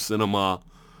fu cinema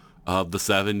of the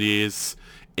 70s.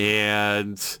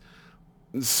 And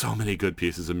so many good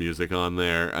pieces of music on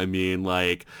there. I mean,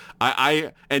 like,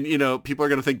 and you know, people are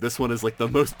going to think this one is like the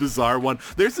most bizarre one.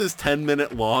 There's this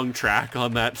 10-minute long track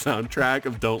on that soundtrack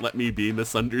of Don't Let Me Be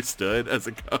Misunderstood as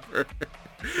a cover.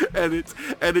 And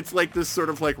it's like this sort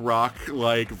of like rock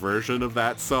like version of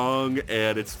that song,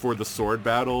 and it's for the sword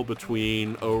battle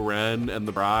between O-Ren and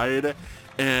the bride.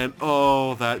 And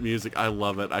oh, that music, I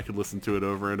love it. I could listen to it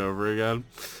over and over again.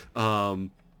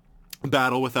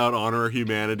 Battle Without Honor or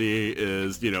Humanity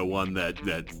is, you know, one that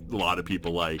a lot of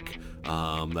people like.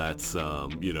 That's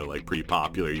you know, like pretty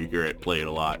popular. You hear it played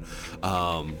a lot.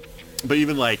 But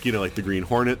even like, you know, like the Green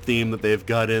Hornet theme that they've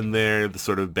got in there, the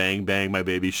sort of Bang Bang My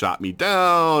Baby Shot Me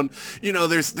Down, you know,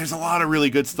 there's a lot of really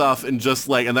good stuff, and just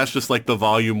like, and that's just like the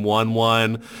volume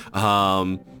one.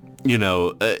 You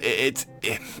know,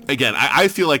 again, I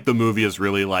feel like the movie is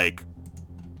really like,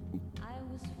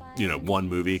 you know, one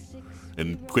movie,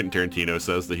 and Quentin Tarantino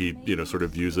says that he, you know, sort of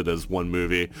views it as one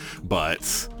movie,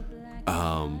 but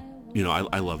you know,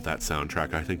 I love that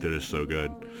soundtrack. I think that is so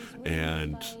good.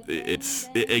 And it's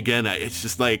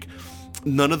just like,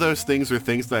 none of those things are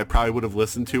things that I probably would have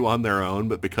listened to on their own,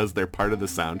 but because they're part of the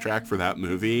soundtrack for that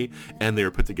movie and they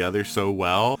were put together so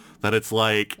well that it's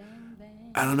like,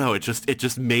 I don't know, it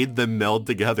just made them meld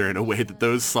together in a way that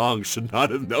those songs should not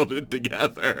have melded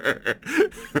together.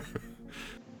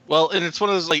 Well, and it's one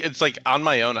of those, like, it's like on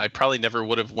my own, I probably never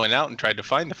would have went out and tried to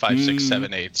find the 5, 6, 7,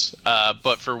 8s.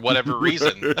 But for whatever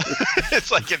reason,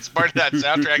 it's like it's part of that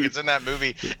soundtrack. It's in that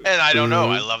movie, and I don't know.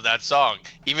 I love that song,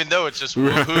 even though it's just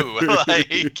woohoo.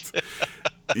 Like,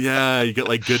 yeah, you get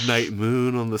like Goodnight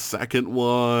Moon on the second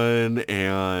one,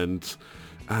 and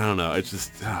I don't know. It's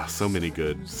just so many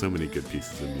good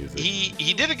pieces of music.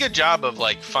 He did a good job of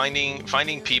like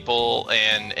finding people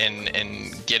and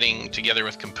getting together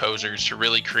with composers to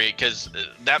really create, because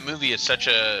that movie is such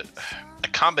a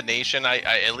combination. I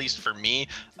at least for me,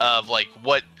 of like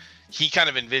what he kind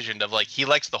of envisioned of, like, he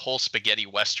likes the whole spaghetti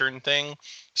western thing.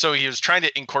 So he was trying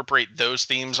to incorporate those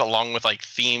themes along with like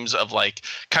themes of like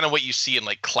kind of what you see in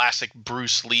like classic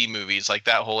Bruce Lee movies, like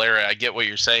that whole era. I get what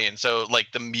you're saying. So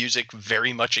like the music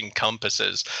very much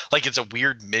encompasses, like, it's a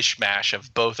weird mishmash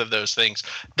of both of those things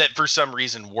that for some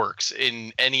reason works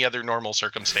in any other normal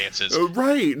circumstances.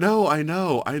 Right. No, I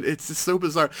know. It's just so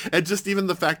bizarre. And just even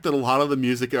the fact that a lot of the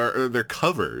music are they're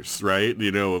covers, right?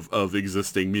 You know, of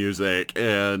existing music.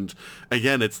 And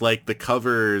again, it's like the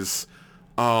covers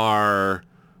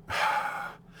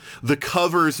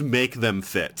make them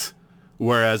fit,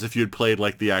 whereas if you'd played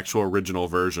like the actual original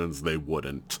versions, they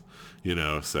wouldn't, you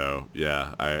know. So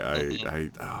yeah,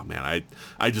 I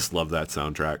just love that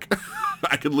soundtrack.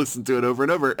 I could listen to it over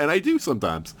and over, and I do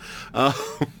sometimes.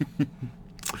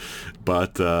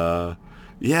 But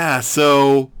yeah,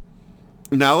 so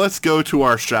now let's go to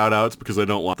our shout outs, because I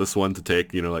don't want this one to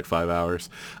take, you know, like 5 hours.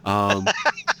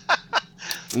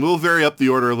 We'll vary up the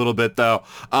order a little bit, though.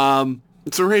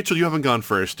 So, Rachel, you haven't gone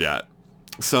first yet.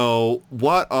 So,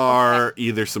 what are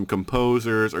either some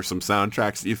composers or some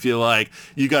soundtracks that you feel like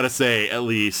you got to say at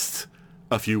least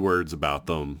a few words about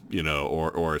them, you know,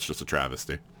 or it's just a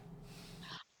travesty?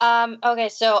 Okay,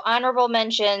 so honorable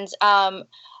mentions.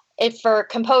 For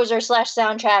composer /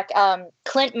 soundtrack,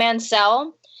 Clint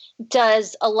Mansell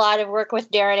does a lot of work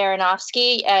with Darren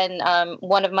Aronofsky, and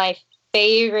one of my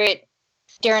favorite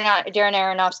Darren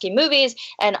Aronofsky movies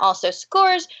and also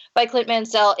scores by Clint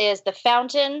Mansell is The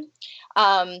Fountain.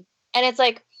 And it's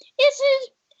like,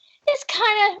 it's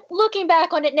kind of, looking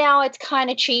back on it now, it's kind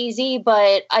of cheesy,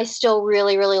 but I still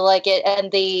really, really like it.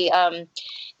 And the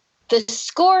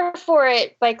score for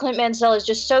it by Clint Mansell is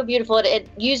just so beautiful. It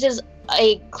uses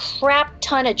a crap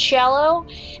ton of cello,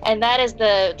 and that is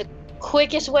the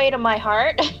quickest way to my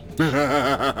heart.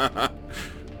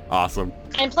 Awesome.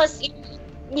 And plus,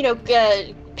 you know,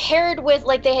 paired with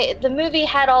like the movie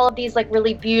had all of these like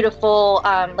really beautiful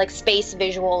like space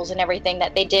visuals and everything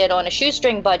that they did on a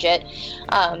shoestring budget,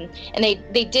 and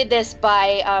they did this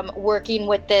by working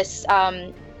with this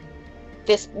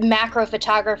macro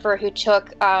photographer who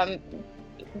took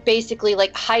basically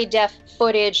like high def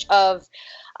footage of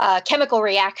chemical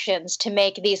reactions to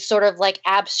make these sort of like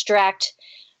abstract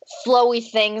flowy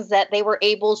things that they were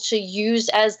able to use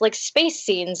as like space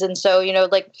scenes. And so, you know,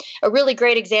 like a really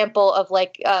great example of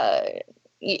like a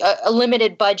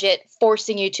limited budget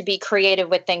forcing you to be creative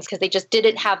with things, because they just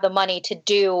didn't have the money to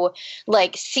do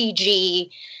like CG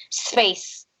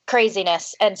space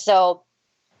craziness. And so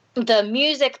the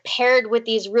music paired with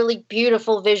these really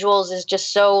beautiful visuals is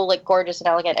just so like gorgeous and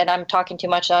elegant. And I'm talking too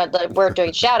much on we're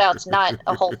doing shout outs, not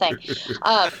a whole thing.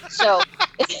 So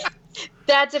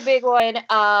that's a big one.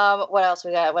 What else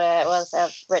we got? What else I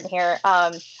have written here?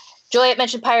 Juliet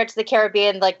mentioned Pirates of the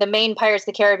Caribbean. Like the main Pirates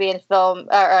of the Caribbean film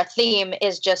or theme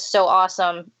is just so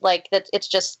awesome. Like that, it's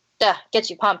just gets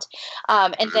you pumped.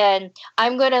 And then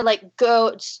I'm gonna like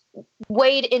go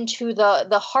wade into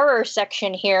the horror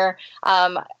section here.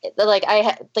 Like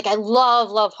I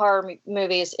love horror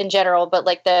movies in general, but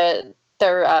like their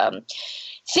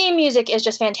theme music is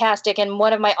just fantastic, and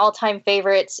one of my all-time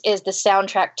favorites is the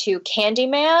soundtrack to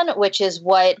Candyman, which is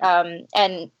what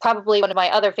and probably one of my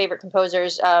other favorite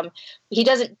composers. He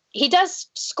does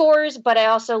scores, but I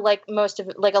also like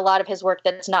a lot of his work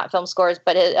that's not film scores,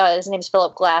 but his name is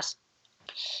Philip Glass.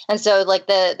 And so like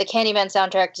the Candyman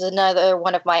soundtrack is another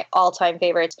one of my all-time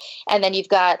favorites. And then you've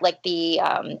got like the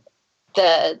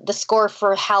score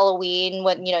for Halloween,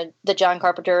 when, you know, the John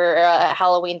Carpenter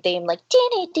Halloween theme, like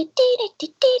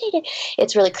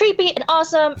it's really creepy and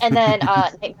awesome. And then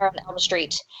Nightmare on Elm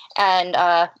Street. And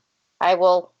I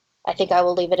think I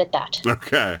will leave it at that.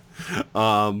 Okay.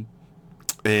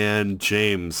 And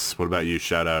James, what about you?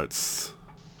 Shout outs.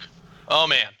 Oh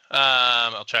man.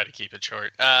 I'll try to keep it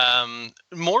short.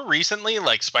 More recently,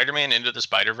 like Spider-Man Into the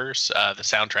Spider-Verse, the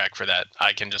soundtrack for that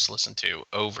I can just listen to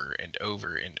over and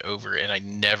over and over, and I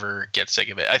never get sick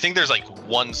of it. I think there's like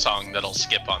one song that'll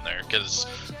skip on there because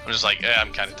I'm just like,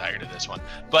 I'm kind of tired of this one.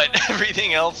 But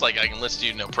everything else, like I can listen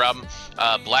to no problem.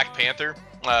 Black Panther,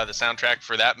 the soundtrack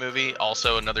for that movie.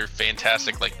 Also another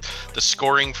fantastic, like the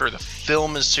scoring for the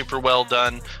film is super well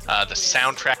done. The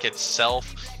soundtrack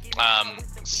itself,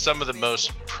 some of the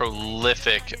most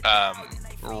prolific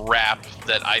rap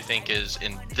that I think is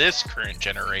in this current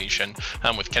generation,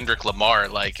 with Kendrick Lamar,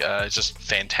 it's just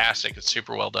fantastic. It's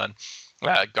super well done.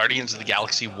 Guardians of the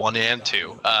Galaxy 1 and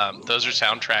 2. Those are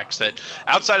soundtracks that,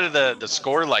 outside of the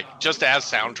score, just as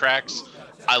soundtracks,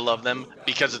 I love them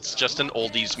because it's just an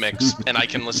oldies mix, and I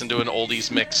can listen to an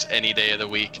oldies mix any day of the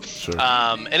week. Sure.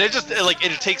 And it just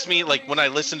it takes me, when I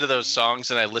listen to those songs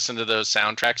and I listen to those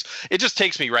soundtracks, it just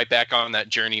takes me right back on that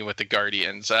journey with the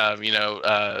Guardians.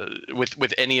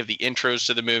 With any of the intros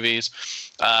to the movies,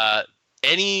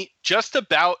 just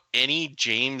about any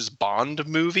James Bond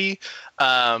movie.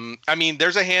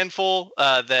 There's a handful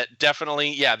that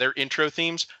definitely, their intro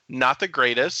themes not the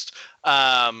greatest.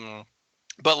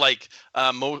 But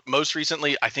most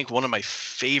recently, I think one of my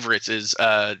favorites is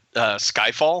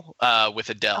Skyfall with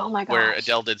Adele, Oh my gosh. where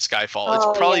Adele did Skyfall. Oh,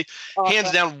 It's probably yeah.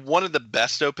 hands down one of the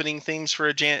best opening themes for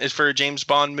a James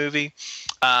Bond movie.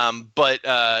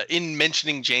 But in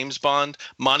mentioning James Bond,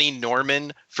 Monty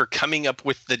Norman for coming up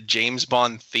with the James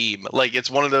Bond theme.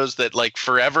 It's one of those that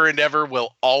forever and ever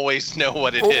will always know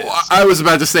what it is. I was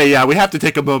about to say, we have to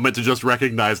take a moment to just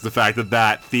recognize the fact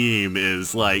that theme is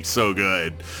so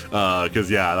good.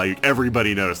 Because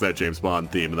everybody knows that James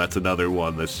Bond theme, and that's another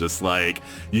one that's just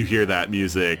you hear that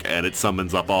music and it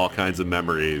summons up all kinds of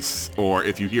memories. Or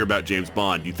if you hear about James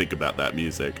Bond, you think about that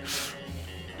music.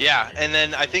 Yeah, and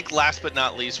then I think last but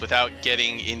not least, without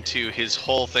getting into his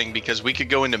whole thing, because we could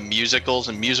go into musicals,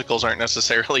 and musicals aren't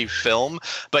necessarily film,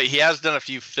 but he has done a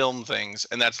few film things,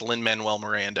 and that's Lin-Manuel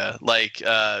Miranda.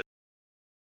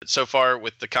 So far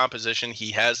with the composition he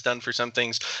has done for some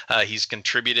things, he's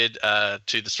contributed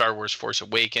to the Star Wars Force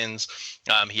Awakens.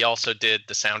 He also did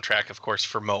the soundtrack, of course,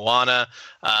 for Moana,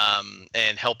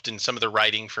 and helped in some of the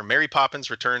writing for Mary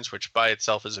Poppins Returns, which by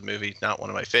itself is a movie, not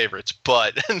one of my favorites,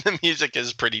 but the music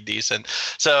is pretty decent.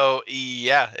 So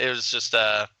yeah, it was just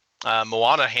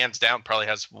Moana, hands down, probably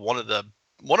has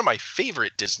one of my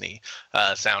favorite Disney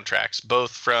soundtracks, both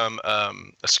from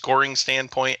a scoring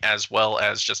standpoint as well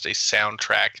as just a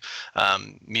soundtrack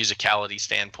musicality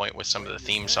standpoint with some of the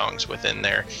theme songs within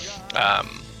there.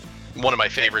 One of my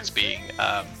favorites being,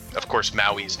 of course,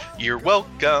 Maui's "You're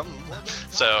Welcome."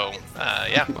 So,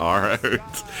 yeah. All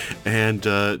right. And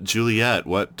Juliet,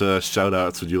 what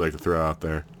shout-outs would you like to throw out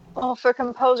there? Well, for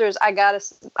composers, I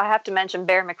have to mention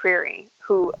Bear McCreary,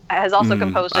 who has also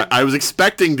composed it. I was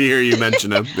expecting to hear you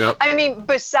mention him. Yep.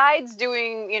 Besides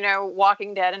doing,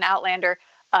 Walking Dead and Outlander,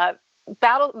 the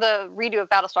redo of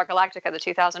Battlestar Galactica, the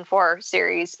 2004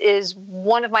 series, is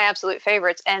one of my absolute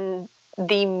favorites. And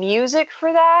the music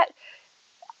for that,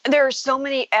 there are so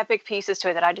many epic pieces to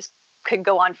it that I just could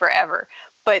go on forever.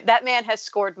 But that man has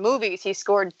scored movies, he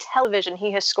scored television,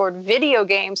 he has scored video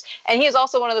games, and he is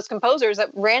also one of those composers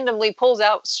that randomly pulls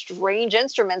out strange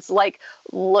instruments,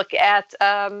 look at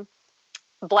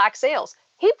Black Sails.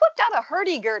 He whipped out a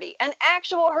hurdy-gurdy, an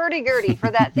actual hurdy-gurdy for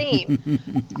that theme.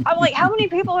 I'm like, how many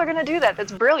people are going to do that?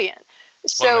 That's brilliant.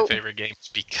 One of my favorite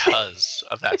games because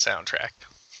of that soundtrack.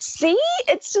 See?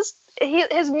 It's just,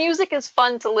 his music is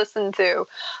fun to listen to.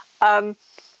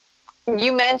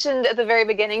 You mentioned at the very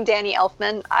beginning Danny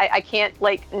Elfman. I can't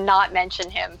not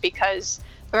mention him because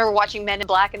I remember watching Men in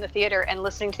Black in the theater and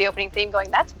listening to the opening theme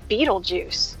going, that's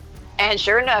Beetlejuice. And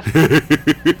sure enough.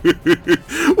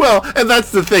 Well, and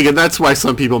that's the thing, and that's why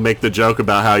some people make the joke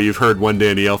about how you've heard one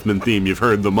Danny Elfman theme, you've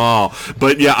heard them all.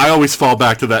 But yeah, I always fall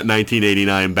back to that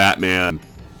 1989 Batman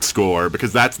score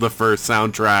because that's the first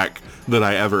soundtrack that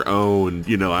I ever owned.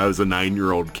 I was a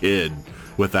 9-year-old kid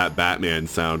with that Batman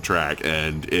soundtrack,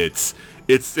 and it's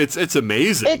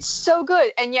amazing. It's so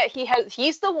good, and yet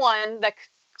he's the one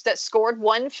that scored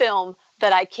one film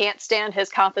that I can't stand his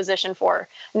composition for.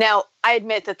 Now, I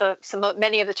admit that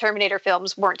many of the Terminator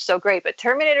films weren't so great, but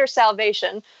Terminator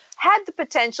Salvation had the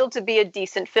potential to be a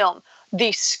decent film.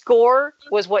 The score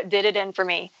was what did it in for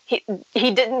me. He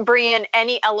didn't bring in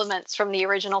any elements from the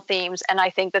original themes, and I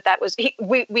think that was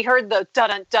we heard the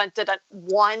dun dun dun dun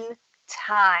one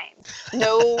time.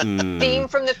 No theme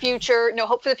from the future, no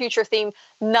Hope for the Future theme,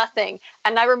 nothing.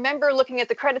 And I remember looking at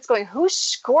the credits going, who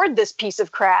scored this piece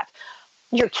of crap?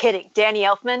 You're kidding. Danny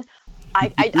Elfman? I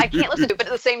can't listen to it, but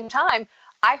at the same time,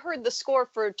 I heard the score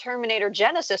for Terminator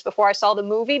Genesis before I saw the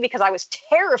movie because I was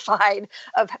terrified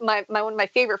of one of my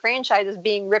favorite franchises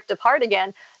being ripped apart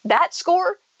again. That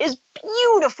score is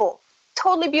beautiful.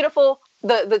 Totally beautiful.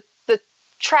 The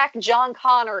track John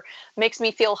Connor makes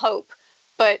me feel hope.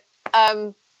 But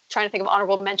trying to think of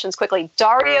honorable mentions quickly.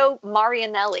 Dario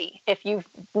Marianelli. If you're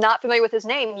not familiar with his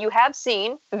name, you have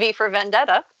seen V for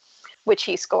Vendetta, which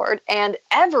he scored, and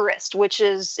Everest, which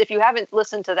is, if you haven't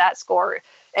listened to that score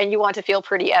and you want to feel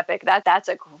pretty epic, that's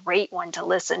a great one to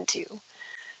listen to.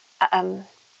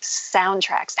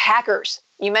 Soundtracks. Hackers.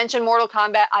 You mentioned Mortal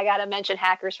Kombat. I got to mention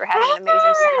Hackers for having an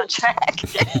amazing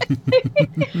soundtrack.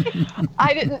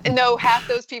 I didn't know half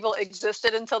those people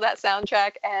existed until that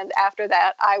soundtrack. And after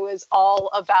that, I was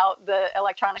all about the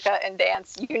electronica and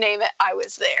dance. You name it, I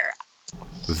was there.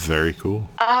 Very cool.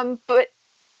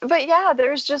 But yeah,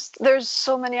 there's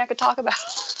so many I could talk about.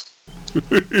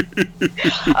 Yeah.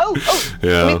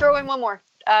 Let me throw in one more.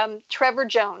 Trevor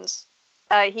Jones.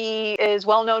 He is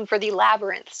well known for the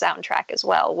Labyrinth soundtrack as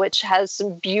well, which has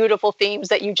some beautiful themes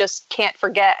that you just can't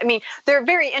forget. I mean, they're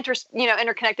very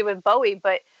interconnected with Bowie,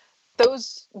 but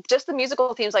those, just the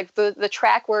musical themes, like the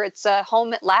track where it's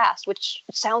Home at Last, which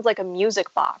sounds like a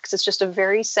music box. It's just a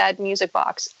very sad music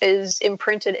box, is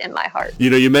imprinted in my heart.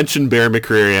 You mentioned Bear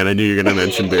McCreary, and I knew you were going to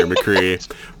mention Bear McCreary.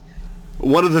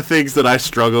 One of the things that I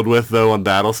struggled with, though, on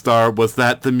Battlestar was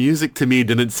that the music to me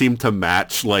didn't seem to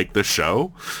match, like, the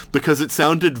show, because it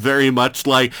sounded very much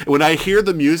like, when I hear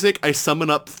the music, I summon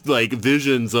up, like,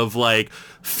 visions of, like,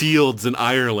 fields in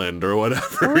Ireland or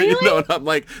whatever, Really? and I'm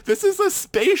like, this is a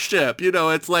spaceship,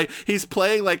 it's like, he's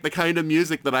playing, like, the kind of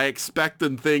music that I expect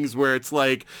in things where it's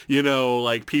like,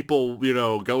 like people,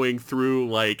 going through,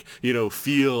 like,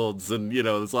 fields, and,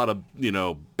 there's a lot of,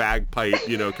 bagpipe,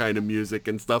 kind of music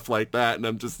and stuff like that, and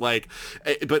I'm just like,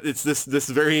 but it's this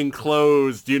very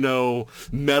enclosed,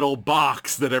 metal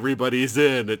box that everybody's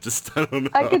in. It just, I don't know.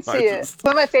 I could see it.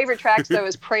 One of my favorite tracks, though,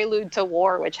 is Prelude to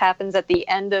War, which happens at the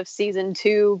end of season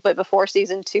 2, but before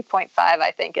season 2.5,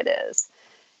 I think it is.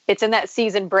 It's in that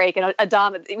season break, and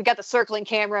Adama, we got the circling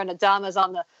camera, and Adama's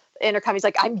on the intercom. He's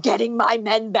like, I'm getting my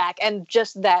men back. And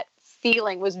just that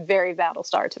feeling was very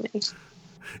Battlestar to me.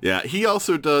 Yeah, he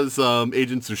also does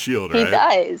Agents of S.H.I.E.L.D., right? He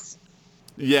does.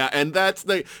 Yeah, and that's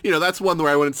that's one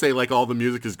where I wouldn't say, like, all the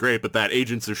music is great, but that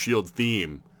Agents of S.H.I.E.L.D.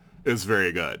 theme is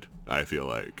very good, I feel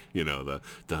like. The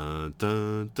dun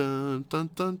dun dun dun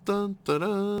dun dun dun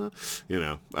dun.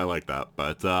 I like that.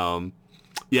 But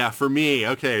yeah, for me,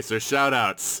 okay, so shout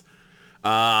outs.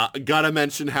 Gotta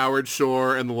mention Howard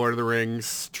Shore and the Lord of the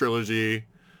Rings trilogy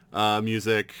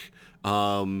music.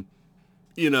 Lord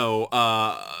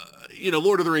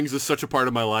of the Rings is such a part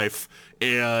of my life,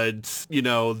 and,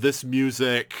 this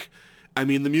music, I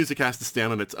mean, the music has to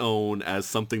stand on its own as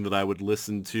something that I would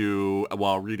listen to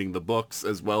while reading the books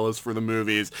as well as for the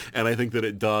movies, and I think that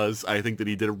it does. I think that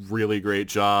he did a really great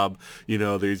job.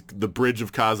 There's the Bridge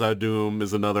of Khazad-dûm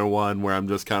is another one where I'm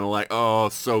just kind of like, oh,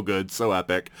 so good, so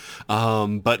epic.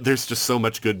 But there's just so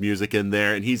much good music in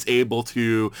there, and he's able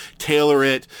to tailor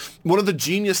it. One of the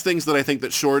genius things that I think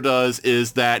that Shore does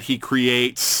is that he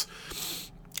creates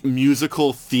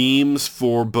musical themes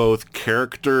for both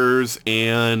characters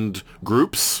and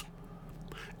groups.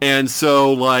 And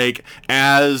so, like,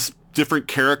 as different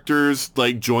characters,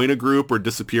 like, join a group or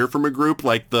disappear from a group,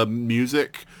 like, the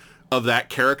music of that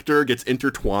character gets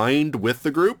intertwined with the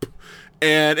group.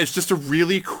 And it's just a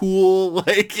really cool,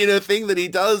 like, thing that he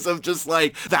does, of just,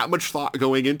 like, that much thought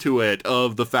going into it,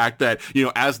 of the fact that,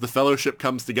 as the Fellowship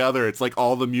comes together, it's like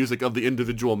all the music of the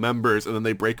individual members, and then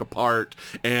they break apart,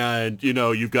 and,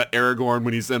 you've got Aragorn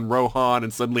when he's in Rohan,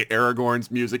 and suddenly Aragorn's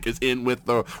music is in with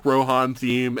the Rohan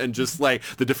theme, and just, like,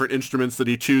 the different instruments that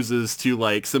he chooses to,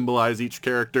 like, symbolize each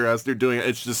character as they're doing it.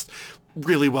 It's just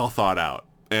really well thought out,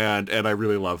 and I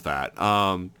really love that.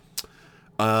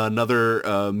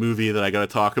 Another movie that I got to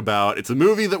talk about. It's a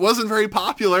movie that wasn't very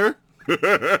popular.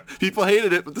 People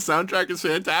hated it, but the soundtrack is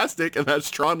fantastic, and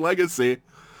that's Tron Legacy.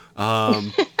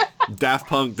 Daft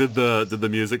Punk did the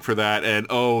music for that, and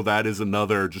that is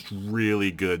another just really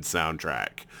good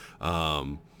soundtrack.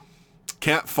 I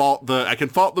can fault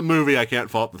the movie. I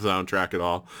can't fault the soundtrack at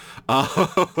all.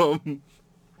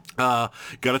 Got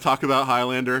to talk about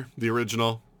Highlander, the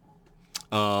original.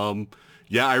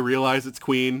 Yeah, I realize it's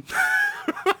Queen.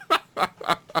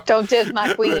 Don't diss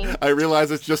my Queen. I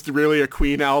realize it's just really a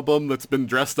Queen album that's been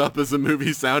dressed up as a movie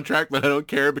soundtrack, but I don't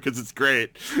care because it's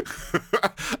great.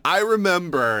 I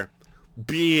remember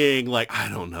being like, I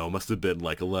don't know, must have been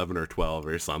like 11 or 12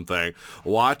 or something,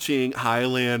 watching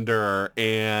Highlander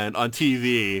and on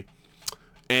TV,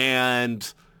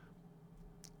 and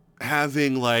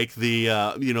having like the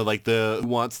like the Who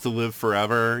Wants to Live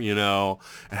Forever, and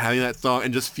having that song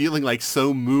and just feeling like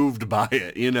so moved by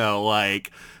it,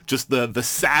 like just the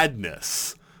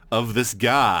sadness of this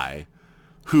guy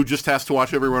who just has to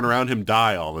watch everyone around him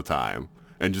die all the time.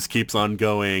 and just keeps on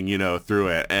going, through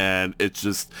it. And it's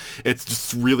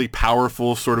just really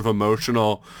powerful, sort of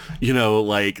emotional,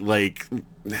 like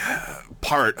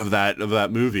part of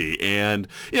that movie. And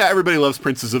yeah, everybody loves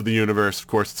Princes of the Universe. Of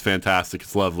course, it's fantastic.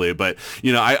 It's lovely. But,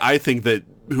 I think that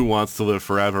Who Wants to Live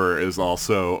Forever is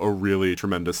also a really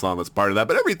tremendous song that's part of that.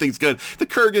 But everything's good. The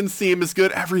Kurgan theme is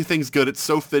good. Everything's good. It's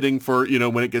so fitting for,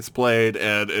 when it gets played,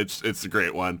 and it's a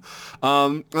great one.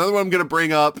 Another one I'm going to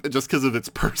bring up, just because of its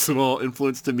personal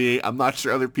influence to me. I'm not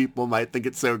sure other people might think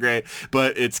it's so great,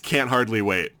 but it's Can't Hardly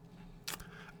Wait.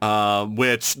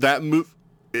 Which that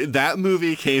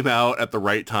movie came out at the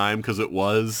right time because it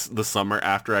was the summer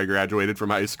after I graduated from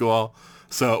high school.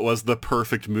 So it was the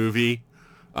perfect movie,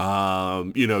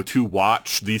 to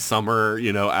watch the summer,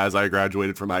 as I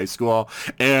graduated from high school.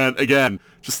 And again,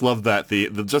 just love that.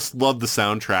 Just love the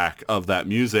soundtrack of that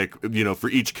music. For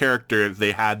each character,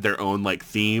 they had their own like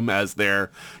theme as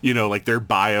their, like their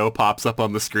bio pops up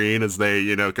on the screen as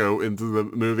they, go into the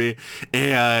movie.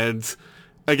 And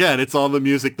again, it's all the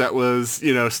music that was,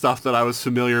 stuff that I was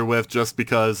familiar with just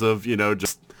because of,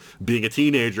 just being a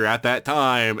teenager at that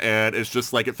time. And it's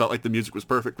just like, it felt like the music was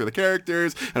perfect for the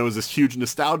characters, and it was this huge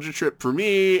nostalgia trip for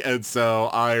me. And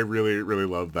so I really, really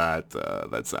love that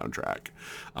soundtrack.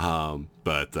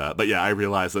 But yeah, I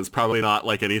realize that's probably not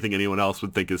like anything anyone else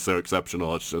would think is so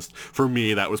exceptional. It's just, for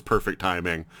me, that was perfect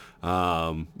timing,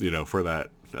 for that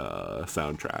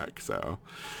soundtrack. So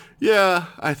yeah,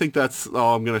 I think that's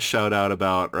all I'm going to shout out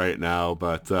about right now.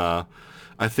 But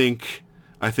I think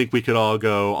we could all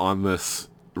go on this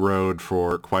road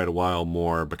for quite a while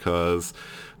more, because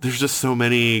there's just so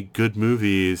many good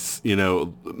movies,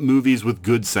 movies with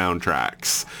good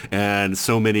soundtracks, and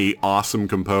so many awesome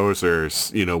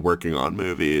composers, working on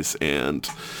movies. And,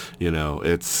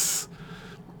 it's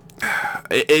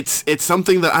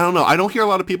something that, I don't know, I don't hear a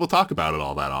lot of people talk about it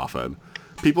all that often.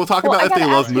 People talk about if they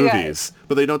love movies,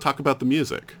 but they don't talk about the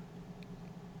music.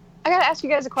 I gotta ask you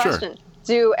guys a question. Sure.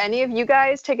 Do any of you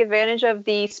guys take advantage of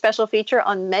the special feature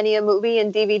on many a movie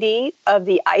and DVD of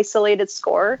the isolated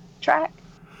score track?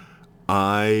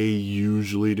 I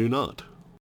usually do not.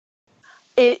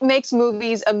 It makes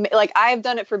movies, like I've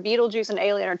done it for Beetlejuice and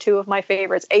Alien are two of my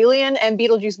favorites. Alien and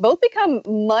Beetlejuice both become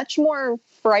much more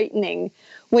frightening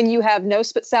when you have no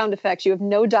sound effects, you have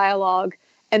no dialogue,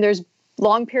 and there's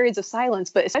long periods of silence.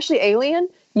 But especially Alien,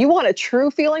 you want a true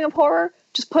feeling of horror,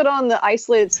 just put on the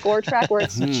isolated score track where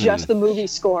it's just the movie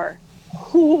score.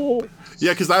 Ooh.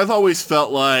 Yeah, because I've always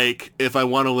felt like if I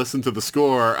want to listen to the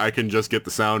score, I can just get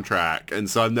the soundtrack. And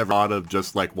so I've never thought of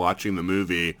just like watching the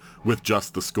movie with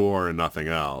just the score and nothing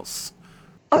else.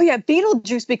 Oh yeah,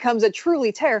 Beetlejuice becomes a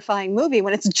truly terrifying movie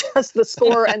when it's just the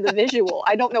score and the visual.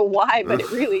 I don't know why, but it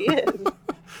really is.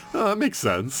 Oh, that makes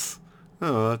sense.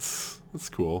 Oh, that's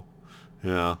cool.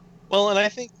 Yeah. Well, and I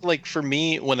think like for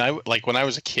me, when I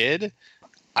was a kid,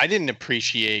 I didn't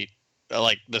appreciate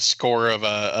like the score of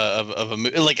a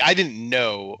movie. Like I didn't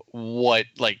know what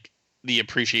like the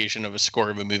appreciation of a score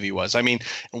of a movie was. I mean,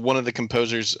 one of the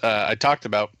composers I talked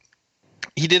about,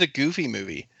 he did a Goofy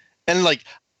movie, and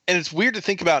it's weird to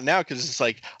think about now because it's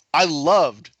like I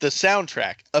loved the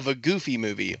soundtrack of a Goofy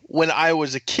movie when I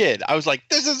was a kid. I was like,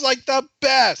 this is like the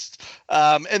best.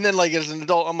 And then like as an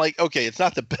adult, I'm like, okay, it's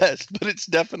not the best, but it's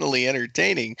definitely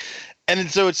entertaining. And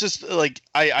so it's just like,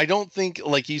 I don't think,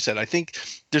 like you said, I think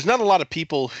there's not a lot of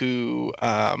people who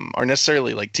are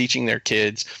necessarily like teaching their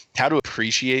kids how to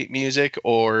appreciate music,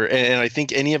 and I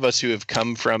think any of us who have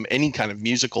come from any kind of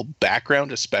musical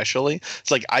background, especially,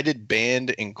 it's like I did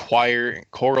band and choir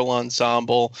and choral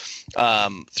ensemble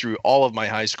through all of my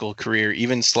high school career,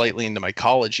 even slightly into my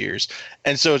college years.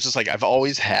 And so it's just like, I've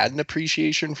always had an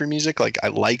appreciation for music. Like I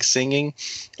like singing.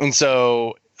 And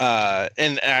so,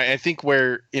 and I think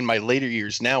where in my later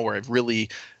years now, where I've really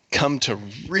come to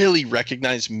really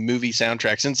recognize movie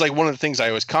soundtracks. And it's like one of the things I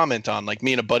always comment on, like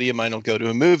me and a buddy of mine will go to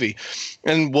a movie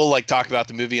and we'll like talk about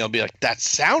the movie. And I'll be like, that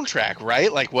soundtrack,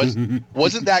 right? Like wasn't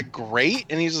that great?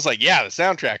 And he's just like, yeah, the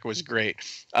soundtrack was great.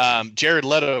 Jared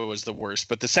Leto was the worst,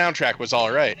 but the soundtrack was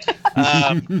all right.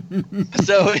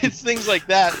 So it's things like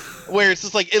that where it's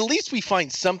just like, at least we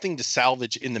find something to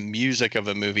salvage in the music of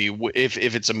a movie. If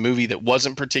it's a movie that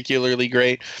wasn't particularly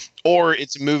great, or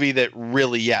it's a movie that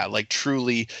really, yeah, like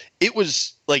truly it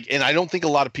was like, and I don't think a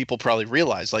lot of people probably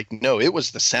realize, like, no, it was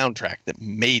the soundtrack that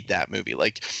made that movie.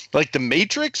 Like The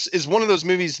Matrix is one of those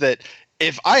movies that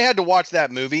if I had to watch that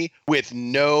movie with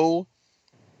no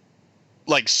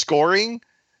like scoring,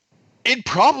 it'd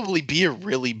probably be a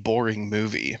really boring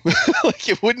movie. Like,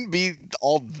 it wouldn't be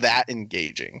all that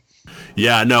engaging.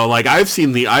 Yeah, no, like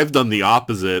I've done the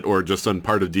opposite, or just done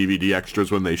part of DVD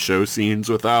extras when they show scenes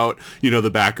without, the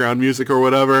background music or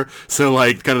whatever. So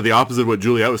like kind of the opposite of what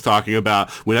Juliet was talking about.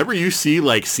 Whenever you see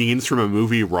like scenes from a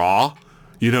movie raw,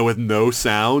 with no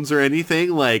sounds or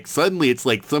anything, like suddenly it's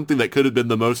like something that could have been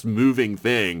the most moving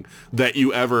thing that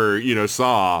you ever,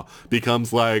 saw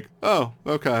becomes like, oh,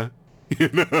 okay.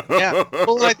 Yeah,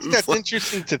 well, I think that's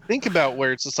interesting to think about,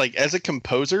 where it's just like, as a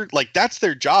composer, like that's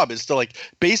their job, is to like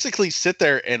basically sit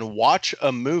there and watch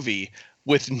a movie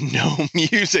with no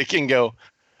music and go,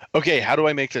 okay, how do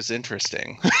I make this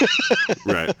interesting?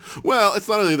 Right. Well, it's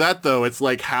not only that though. It's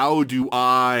like, how do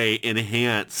I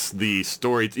enhance the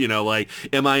story? Like,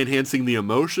 am I enhancing the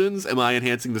emotions? Am I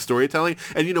enhancing the storytelling?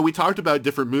 And we talked about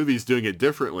different movies doing it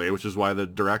differently, which is why the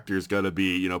director's got to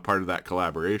be part of that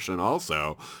collaboration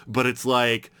also. But it's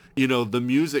like, the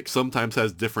music sometimes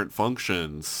has different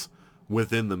functions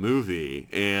within the movie,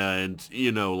 and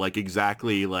like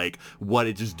exactly like what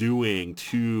it's doing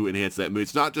to enhance that movie.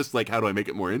 It's not just like, how do I make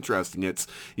it more interesting? It's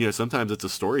sometimes it's a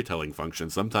storytelling function,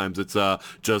 sometimes it's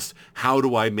just how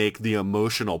do I make the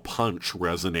emotional punch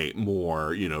resonate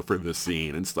more for the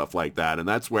scene and stuff like that. And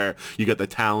that's where you get the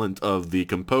talent of the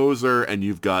composer, and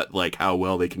you've got like how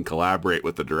well they can collaborate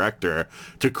with the director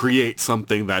to create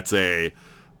something that's a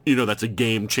that's a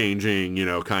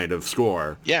game-changing, kind of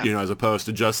score. Yeah. As opposed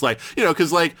to just like,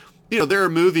 because like, there are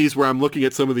movies where I'm looking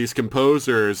at some of these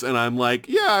composers and I'm like,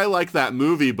 yeah, I like that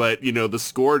movie, but, the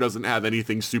score doesn't have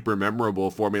anything super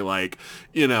memorable for me. Like,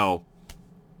 it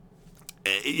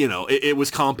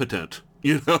was competent,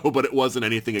 but it wasn't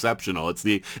anything exceptional. It's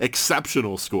the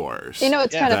exceptional scores.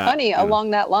 It's kind of funny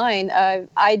along that line. I'm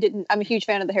a huge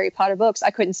fan of the Harry Potter books. I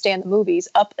couldn't stand the movies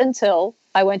up until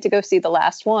I went to go see the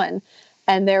last one.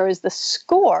 And there is the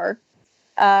score.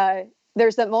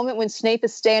 There's that moment when Snape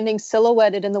is standing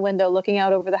silhouetted in the window looking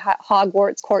out over the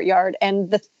Hogwarts courtyard. And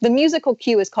the musical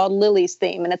cue is called Lily's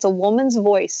Theme. And it's a woman's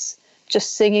voice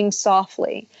just singing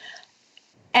softly.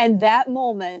 And that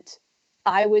moment,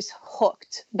 I was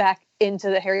hooked back into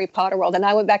the Harry Potter world. And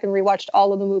I went back and rewatched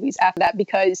all of the movies after that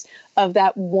because of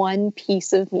that one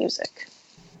piece of music.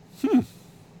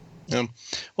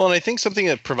 Well, and I think something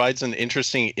that provides an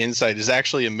interesting insight is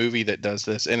actually a movie that does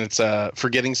this, and it's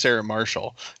Forgetting Sarah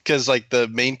Marshall, because like the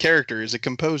main character is a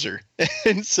composer,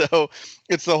 and so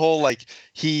it's the whole like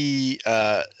he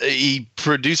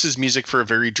produces music for a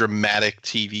very dramatic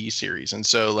TV series, and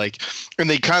so like, and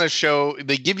they kind of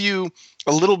they give you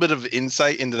a little bit of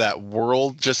insight into that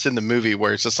world just in the movie,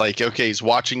 where it's just like, okay, he's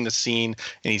watching the scene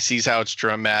and he sees how it's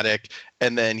dramatic,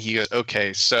 and then he goes,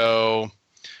 okay, so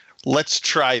let's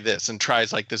try this, and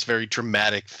tries like this very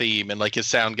dramatic theme, and like his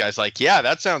sound guy's like, yeah,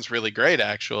 that sounds really great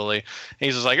actually, and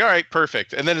he's just like, all right,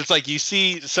 perfect. And then it's like you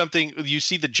see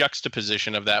the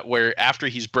juxtaposition of that, where after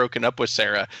he's broken up with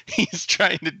Sarah, he's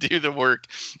trying to do the work,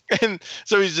 and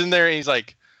so he's in there and he's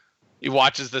like, he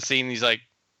watches the scene and he's like,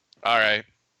 all right,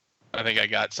 I think I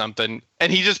got something,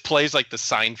 and he just plays like the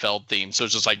Seinfeld theme, so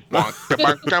it's just like bonk,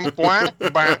 bonk,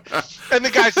 bonk, bonk. And the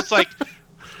guy's just like,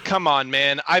 come on,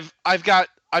 man, I've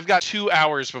got 2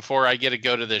 hours before I get to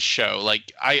go to this show.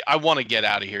 Like, I want to get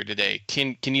out of here today.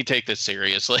 Can you take this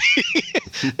seriously?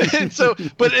 And so,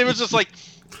 but it was just like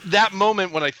that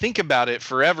moment when I think about it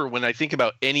forever, when I think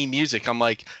about any music, I'm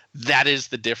like, that is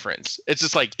the difference. It's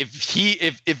just like,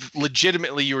 if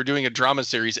legitimately you were doing a drama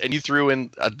series and you threw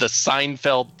in the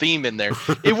Seinfeld theme in there,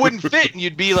 it wouldn't fit. And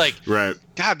you'd be like, right,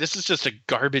 God, this is just a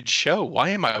garbage show. Why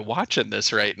am I watching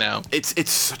this right now?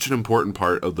 It's such an important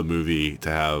part of the movie to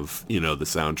have, the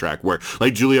soundtrack, where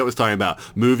like Juliet was talking about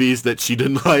movies that she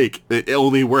didn't like, it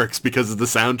only works because of the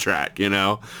soundtrack, and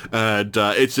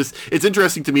it's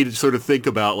interesting to me to sort of think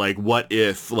about like, what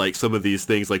if like some of these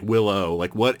things like Willow,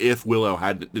 like what if Willow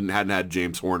hadn't had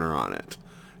James Horner on it,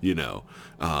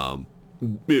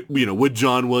 would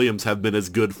John Williams have been as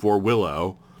good for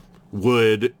Willow?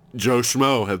 Would Joe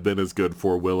Schmo have been as good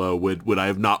for Willow? Would I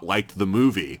have not liked the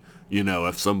movie,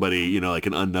 if somebody, like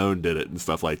an unknown did it and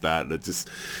stuff like that? And it's just,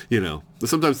 I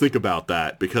sometimes think about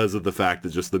that because of the fact that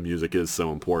just the music is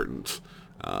so important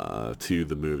to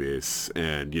the movies,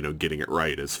 and, getting it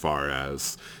right as far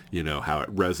as, how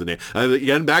it resonates.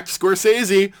 Again, back to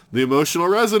Scorsese, the emotional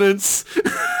resonance.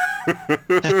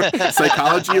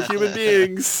 Psychology of human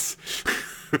beings.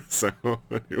 So,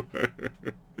 anyway.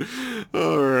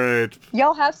 All right.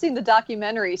 Y'all have seen the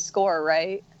documentary Score,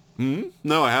 right?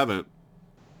 No, I haven't.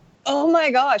 Oh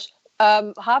my gosh.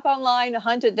 Hop online,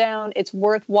 hunt it down. It's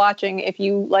worth watching if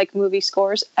you like movie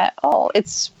scores at all.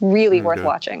 It's really worth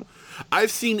watching.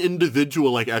 I've seen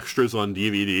individual like extras on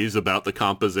DVDs about the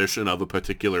composition of a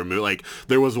particular movie. Like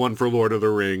there was one for Lord of the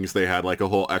Rings. They had like a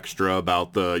whole extra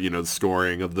about the, you know, the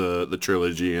scoring of the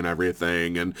trilogy and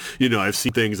everything. And, you know, I've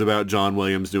seen things about John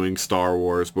Williams doing Star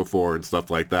Wars before and stuff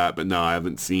like that. But no, I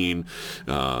haven't seen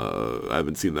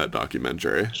that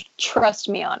documentary. Trust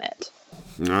me on it.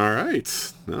 All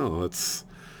right. No, that's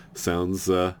sounds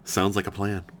like a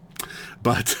plan.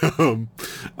 But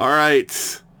all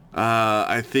right.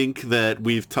 I think that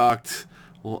we've talked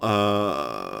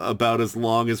about as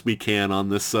long as we can on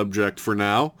this subject for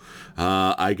now.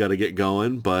 I got to get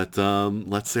going, but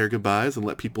let's say our goodbyes and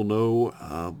let people know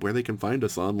where they can find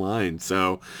us online.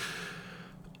 So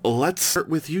let's start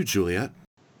with you, Juliet.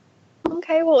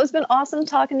 Okay, well, it's been awesome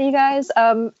talking to you guys.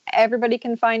 Everybody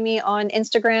can find me on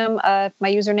Instagram.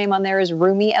 My username on there is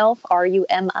RumiElf,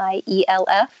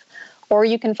 RUMIELF. Or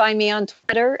you can find me on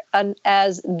Twitter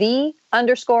as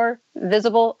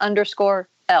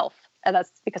 _visible_elf. And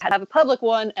that's because I have a public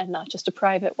one and not just a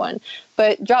private one.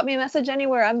 But drop me a message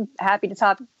anywhere. I'm happy to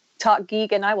talk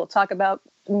geek, and I will talk about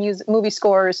movie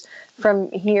scores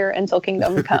from here until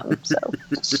Kingdom Come. So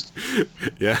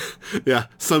yeah.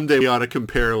 Someday we ought to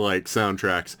compare like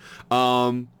soundtracks.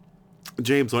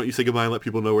 James, why don't you say goodbye and let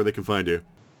people know where they can find you?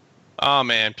 Oh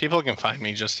man, people can find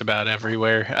me just about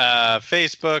everywhere.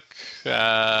 Facebook,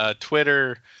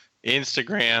 Twitter,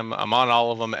 Instagram. I'm on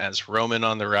all of them as Roman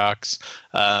on the Rocks,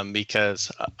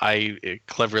 because I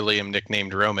cleverly am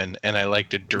nicknamed Roman and I like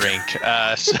to drink.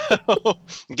 So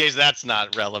in case that's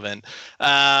not relevant,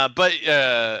 but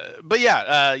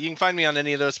yeah, you can find me on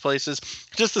any of those places.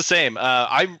 Just the same.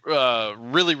 I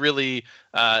really.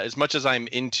 As much as I'm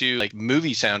into like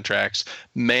movie soundtracks,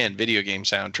 man, video game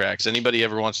soundtracks, anybody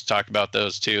ever wants to talk about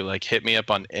those too, like hit me up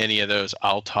on any of those.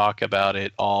 I'll talk about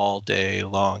it all day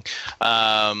long.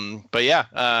 But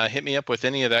yeah, hit me up with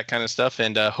any of that kind of stuff,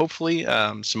 and hopefully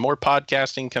some more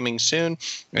podcasting coming soon,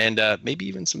 and maybe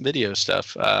even some video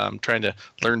stuff. I'm trying to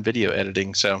learn video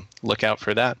editing, so look out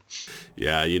for that.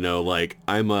 Yeah, you know, like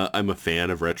I'm a fan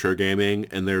of retro gaming,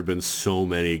 and there have been so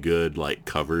many good like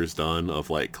covers done of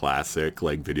like classic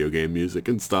like video game music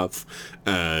and stuff,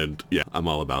 and yeah, I'm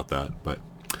all about that. But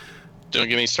don't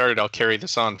get me started, I'll carry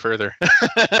this on further.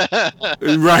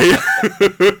 Right.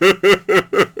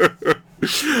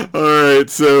 All right,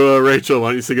 so Rachel, why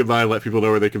don't you say goodbye and let people know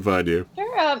where they can find you?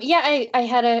 Sure. Yeah, I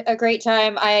had a great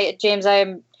time. James,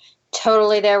 I'm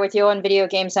totally there with you on video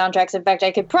game soundtracks. In fact,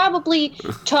 I could probably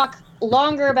talk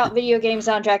longer about video game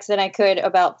soundtracks than I could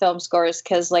about film scores,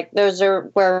 because like those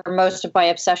are where most of my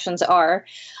obsessions are.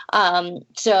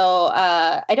 So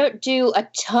I don't do a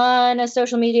ton of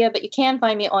social media, but you can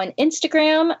find me on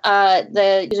Instagram.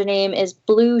 The username is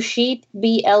Blue Sheep,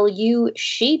 BLU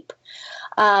Sheep.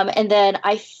 And then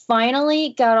I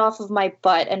finally got off of my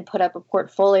butt and put up a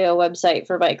portfolio website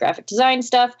for my graphic design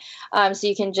stuff. So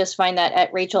you can just find that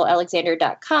at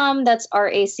rachelalexander.com. That's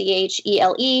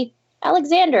RACHELE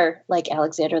Alexander, like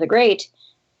Alexander the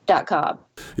Great.com.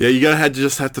 Yeah, you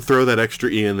just have to throw that extra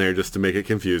E in there just to make it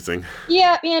confusing.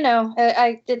 Yeah, you know,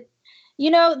 I did. You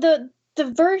know, the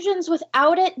versions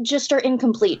without it just are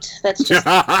incomplete. That's just.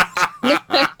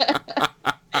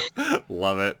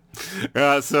 Love it.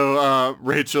 So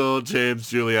Rachel, James,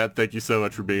 Juliet, thank you so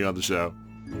much for being on the show.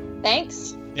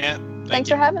 Thanks. Yeah. Thanks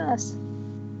for having us.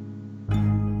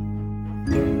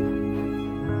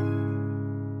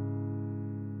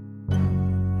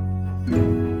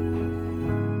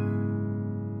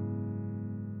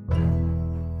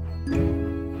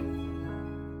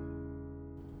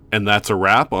 And that's a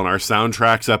wrap on our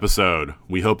soundtracks episode.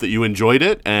 We hope that you enjoyed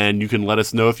it, and you can let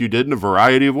us know if you did in a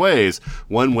variety of ways.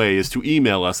 One way is to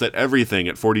email us at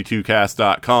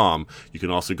everything@42cast.com. You can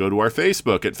also go to our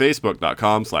Facebook at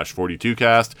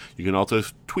facebook.com/42cast. You can also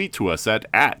tweet to us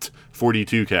at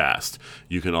 42cast.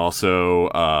 You can also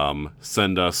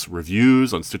send us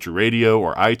reviews on Stitcher Radio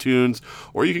or iTunes,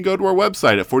 or you can go to our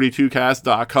website at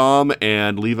 42cast.com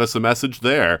and leave us a message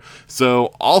there. So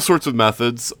all sorts of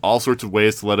methods, all sorts of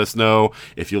ways to let us know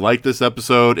if you like this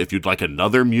episode, if you'd like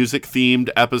another music-themed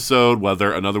episode,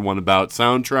 whether another one about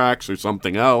soundtracks or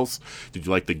something else. Did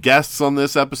you like the guests on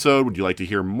this episode? Would you like to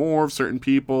hear more of certain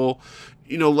people?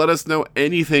 You know, let us know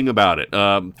anything about it.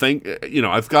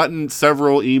 I've gotten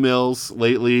several emails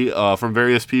lately from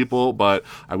various people, but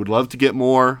I would love to get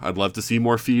more. I'd love to see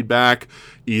more feedback,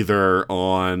 either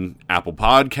on Apple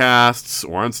Podcasts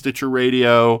or on Stitcher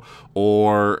Radio,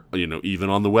 or, you know, even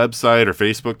on the website or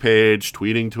Facebook page,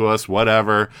 tweeting to us,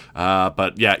 whatever.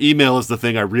 But yeah, email is the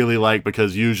thing I really like,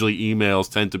 because usually emails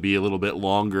tend to be a little bit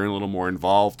longer and a little more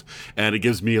involved, and it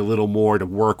gives me a little more to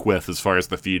work with as far as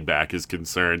the feedback is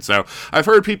concerned. So I I've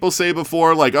heard people say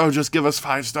before, like, oh, just give us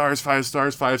 5 stars, 5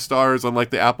 stars, 5 stars on like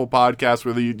the Apple Podcast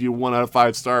where you do 1 out of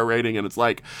 5 star rating. And it's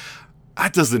like,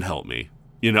 that doesn't help me.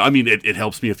 You know, I mean, it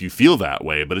helps me if you feel that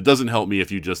way, but it doesn't help me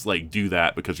if you just like do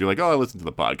that because you're like, oh, I listened to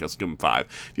the podcast, give them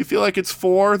 5. If you feel like it's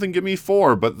 4, then give me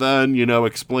 4, but then, you know,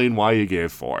 explain why you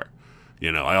gave 4.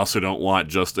 You know, I also don't want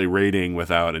just a rating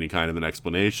without any kind of an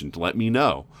explanation to let me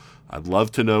know. I'd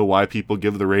love to know why people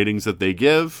give the ratings that they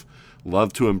give.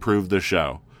 Love to improve the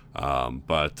show.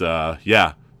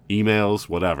 Yeah, emails,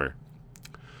 whatever.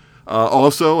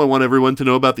 Also, I want everyone to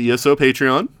know about the ESO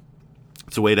Patreon.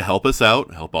 It's a way to help us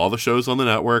out, help all the shows on the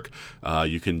network.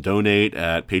 You can donate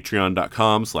at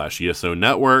patreon.com/ESO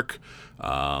network.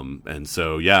 And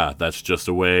so, yeah, that's just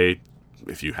a way,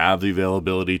 if you have the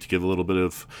availability, to give a little bit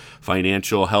of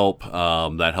financial help.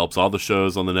 That helps all the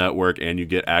shows on the network, and you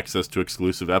get access to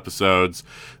exclusive episodes,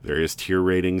 various tier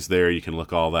ratings there. You can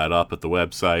look all that up at the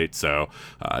website, so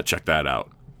check that out.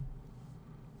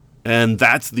 And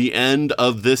that's the end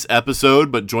of this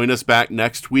episode, but join us back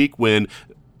next week when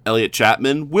Elliot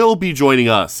Chapman will be joining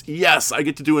us. Yes, I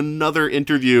get to do another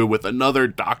interview with another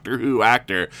Doctor Who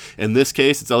actor. In this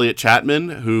case, it's Elliot Chapman,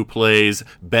 who plays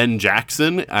Ben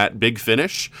Jackson at Big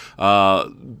Finish,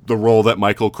 the role that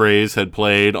Michael Craze had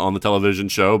played on the television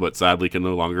show, but sadly can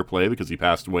no longer play because he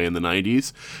passed away in the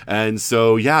 90s. And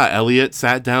so, yeah, Elliot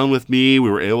sat down with me.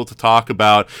 We were able to talk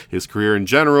about his career in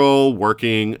general,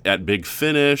 working at Big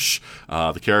Finish,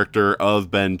 the character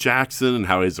of Ben Jackson and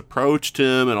how he's approached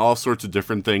him, and all sorts of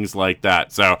different things like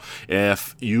that. So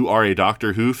if you are a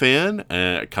Doctor Who fan,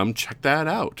 come check that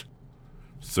out.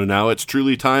 So now it's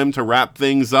truly time to wrap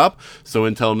things up. So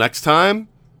until next time,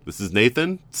 this is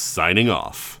Nathan signing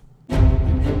off.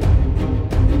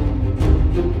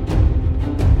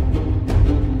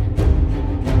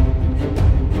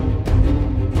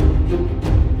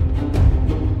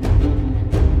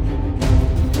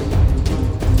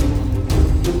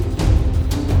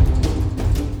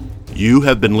 You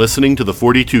have been listening to the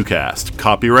 42 Cast,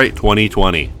 copyright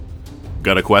 2020.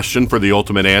 Got a question for the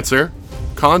ultimate answer?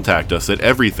 Contact us at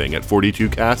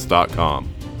everything@42cast.com.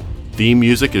 Theme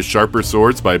music is Sharper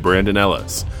Swords by Brandon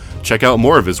Ellis. Check out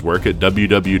more of his work at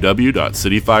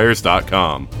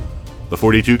www.cityfires.com. The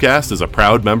 42 Cast is a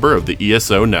proud member of the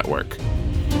ESO Network.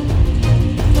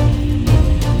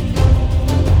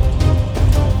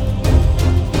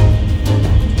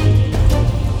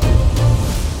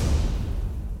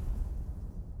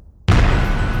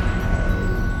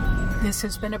 This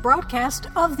has been a broadcast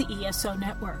of the ESO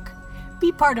Network.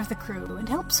 Be part of the crew and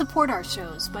help support our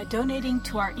shows by donating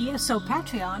to our ESO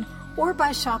Patreon or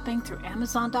by shopping through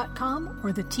Amazon.com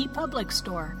or the TeePublic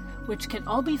store, which can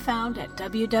all be found at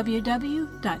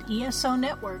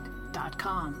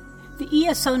www.esonetwork.com. The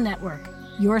ESO Network,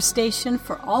 your station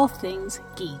for all things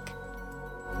geek.